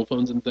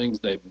things,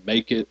 they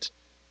make it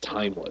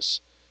timeless.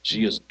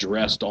 She is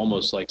dressed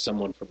almost like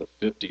someone from the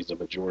 50s a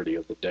majority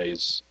of the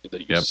days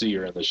that you see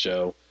her in the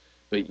show,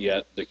 but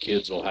yet the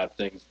kids will have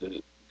things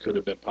that could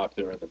have been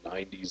popular in the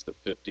 90s, the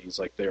 50s.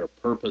 Like, they are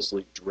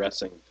purposely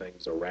dressing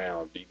things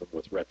around, even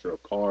with retro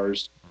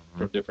cars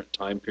from different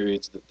time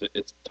periods, that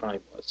it's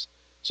timeless,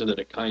 so that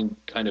it kind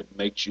of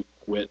makes you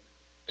quit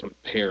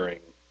comparing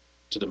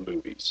to the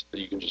movies, that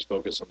you can just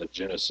focus on the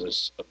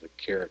genesis of the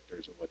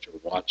characters and what you're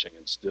watching,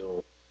 and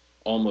still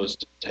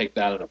almost take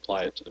that and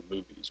apply it to the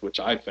movies, which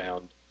I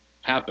found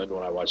happened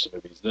when I watched the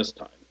movies this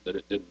time, that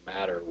it didn't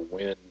matter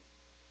when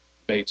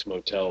Bates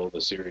Motel,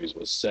 the series,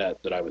 was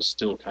set, that I was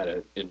still kind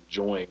of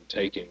enjoying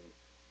taking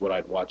what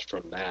I'd watched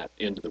from that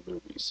into the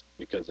movies,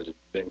 because it had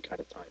been kind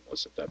of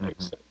timeless, if that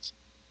makes sense.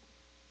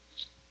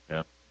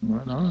 Yeah.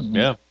 Right on.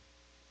 Yeah.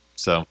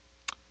 So,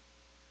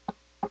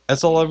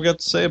 that's all I've got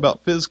to say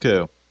about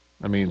Psycho.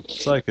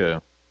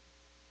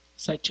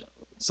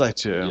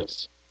 Psycho.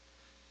 Yes.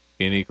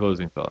 Any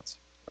closing thoughts?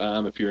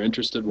 If you're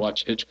interested,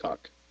 watch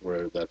Hitchcock,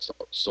 where that's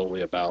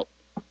solely about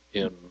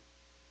him,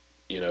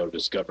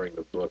 discovering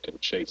the book and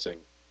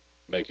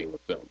making the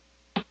film.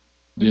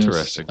 Yes.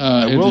 Interesting.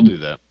 I will do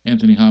that.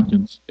 Anthony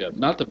Hopkins. Yeah,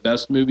 not the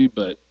best movie,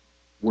 but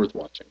worth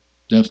watching.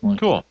 Definitely.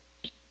 Cool.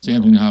 It's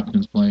Anthony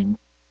Hopkins playing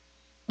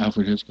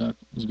Alfred Hitchcock.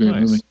 It was a great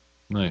movie.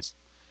 Nice.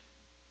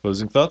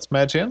 Closing thoughts,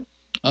 Mad Chan?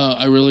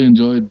 I really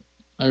enjoyed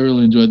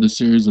the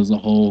series as a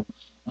whole,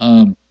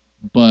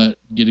 but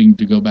getting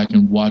to go back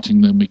and watching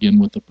them again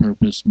with a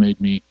purpose made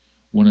me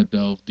want to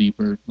delve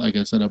deeper. Like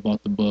I said, I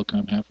bought the book.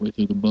 I'm halfway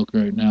through the book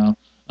right now.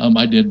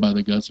 I did buy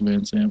the Gus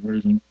Van Sant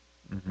version,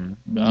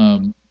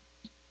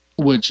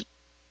 which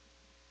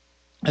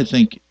I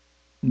think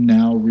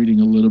now, reading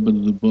a little bit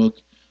of the book,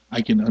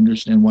 I can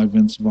understand why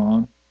Vince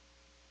Vaughn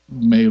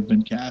may have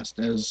been cast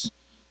as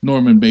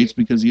Norman Bates,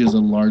 because he is a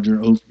larger,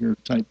 oafier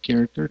type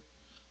character.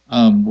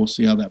 We'll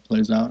see how that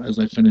plays out as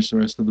I finish the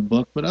rest of the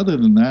book. But other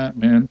than that,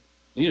 man,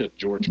 You need a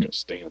George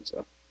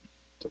Costanza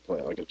to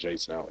play like a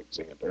Jason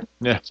Alexander.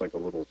 Yeah. It's like a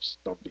little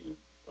stumpy,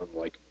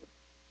 unlikable,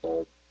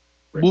 bald.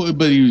 well,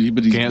 but he's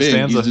Can't big.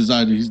 stanza.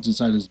 He's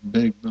decided he's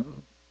big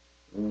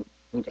though.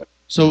 Okay.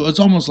 So it's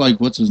almost like,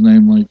 what's his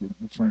name, like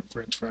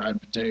French fried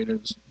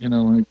potatoes,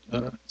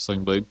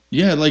 Sling Blade?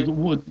 yeah, like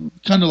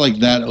kind of like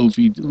that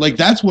Opie. Like,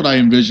 that's what I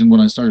envisioned when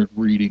I started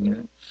reading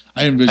it.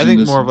 I envisioned I think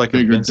this more of like a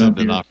bigger, Vincent dumpier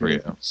D'Onofrio.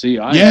 character. See,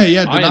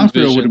 Yeah,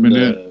 D'Onofrio would have been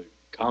envisioned it.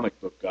 the comic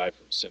book guy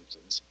from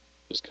Simpsons.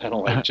 Just kind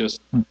of like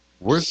just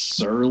Worst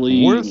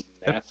surly, worst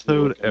nasty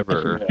episode looking.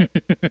 ever.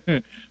 Yeah.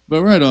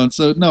 But right on.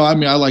 So, no, I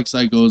like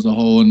Psycho as a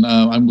whole, and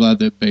I'm glad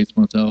that Bates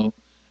Motel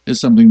is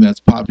something that's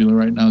popular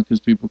right now, because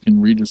people can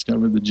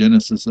rediscover the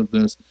genesis of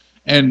this.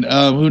 And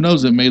who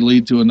knows, it may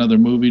lead to another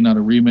movie, not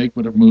a remake,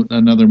 but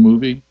another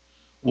movie,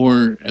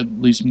 or at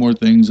least more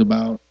things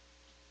about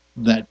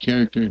that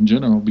character in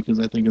general, because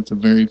I think it's a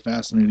very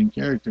fascinating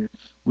character.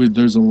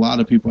 There's a lot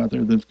of people out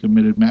there that have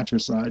committed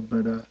matricide,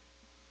 but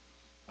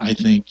I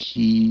think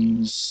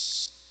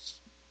he's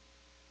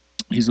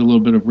a little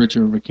bit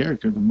richer of a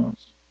character than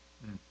most.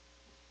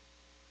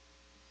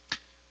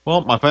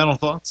 Well, my final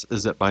thoughts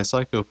is that by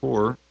Psycho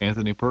 4,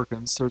 Anthony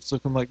Perkins starts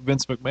looking like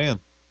Vince McMahon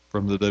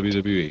from the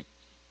WWE.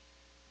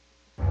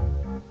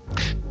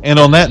 And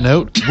on that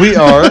note, we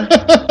are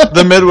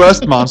the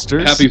Midwest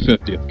Monsters. Happy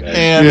 50th, guys.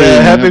 And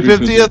Yeah, happy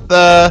happy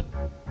 50th.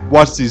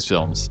 Watch these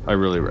films. I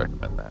really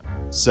recommend that.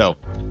 So,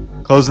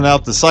 closing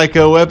out the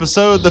Psycho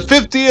episode, the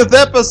 50th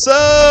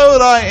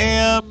episode, I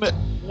am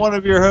one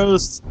of your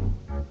hosts,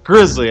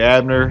 Grizzly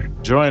Abner,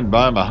 joined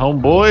by my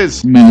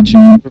homeboys.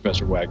 Imagine.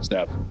 Professor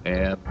Wagstaff.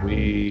 And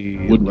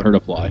we Wouldn't hurt a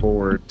fly. look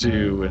forward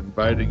to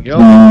inviting y'all.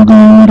 We're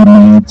going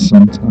to meet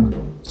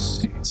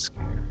sometimes. See you.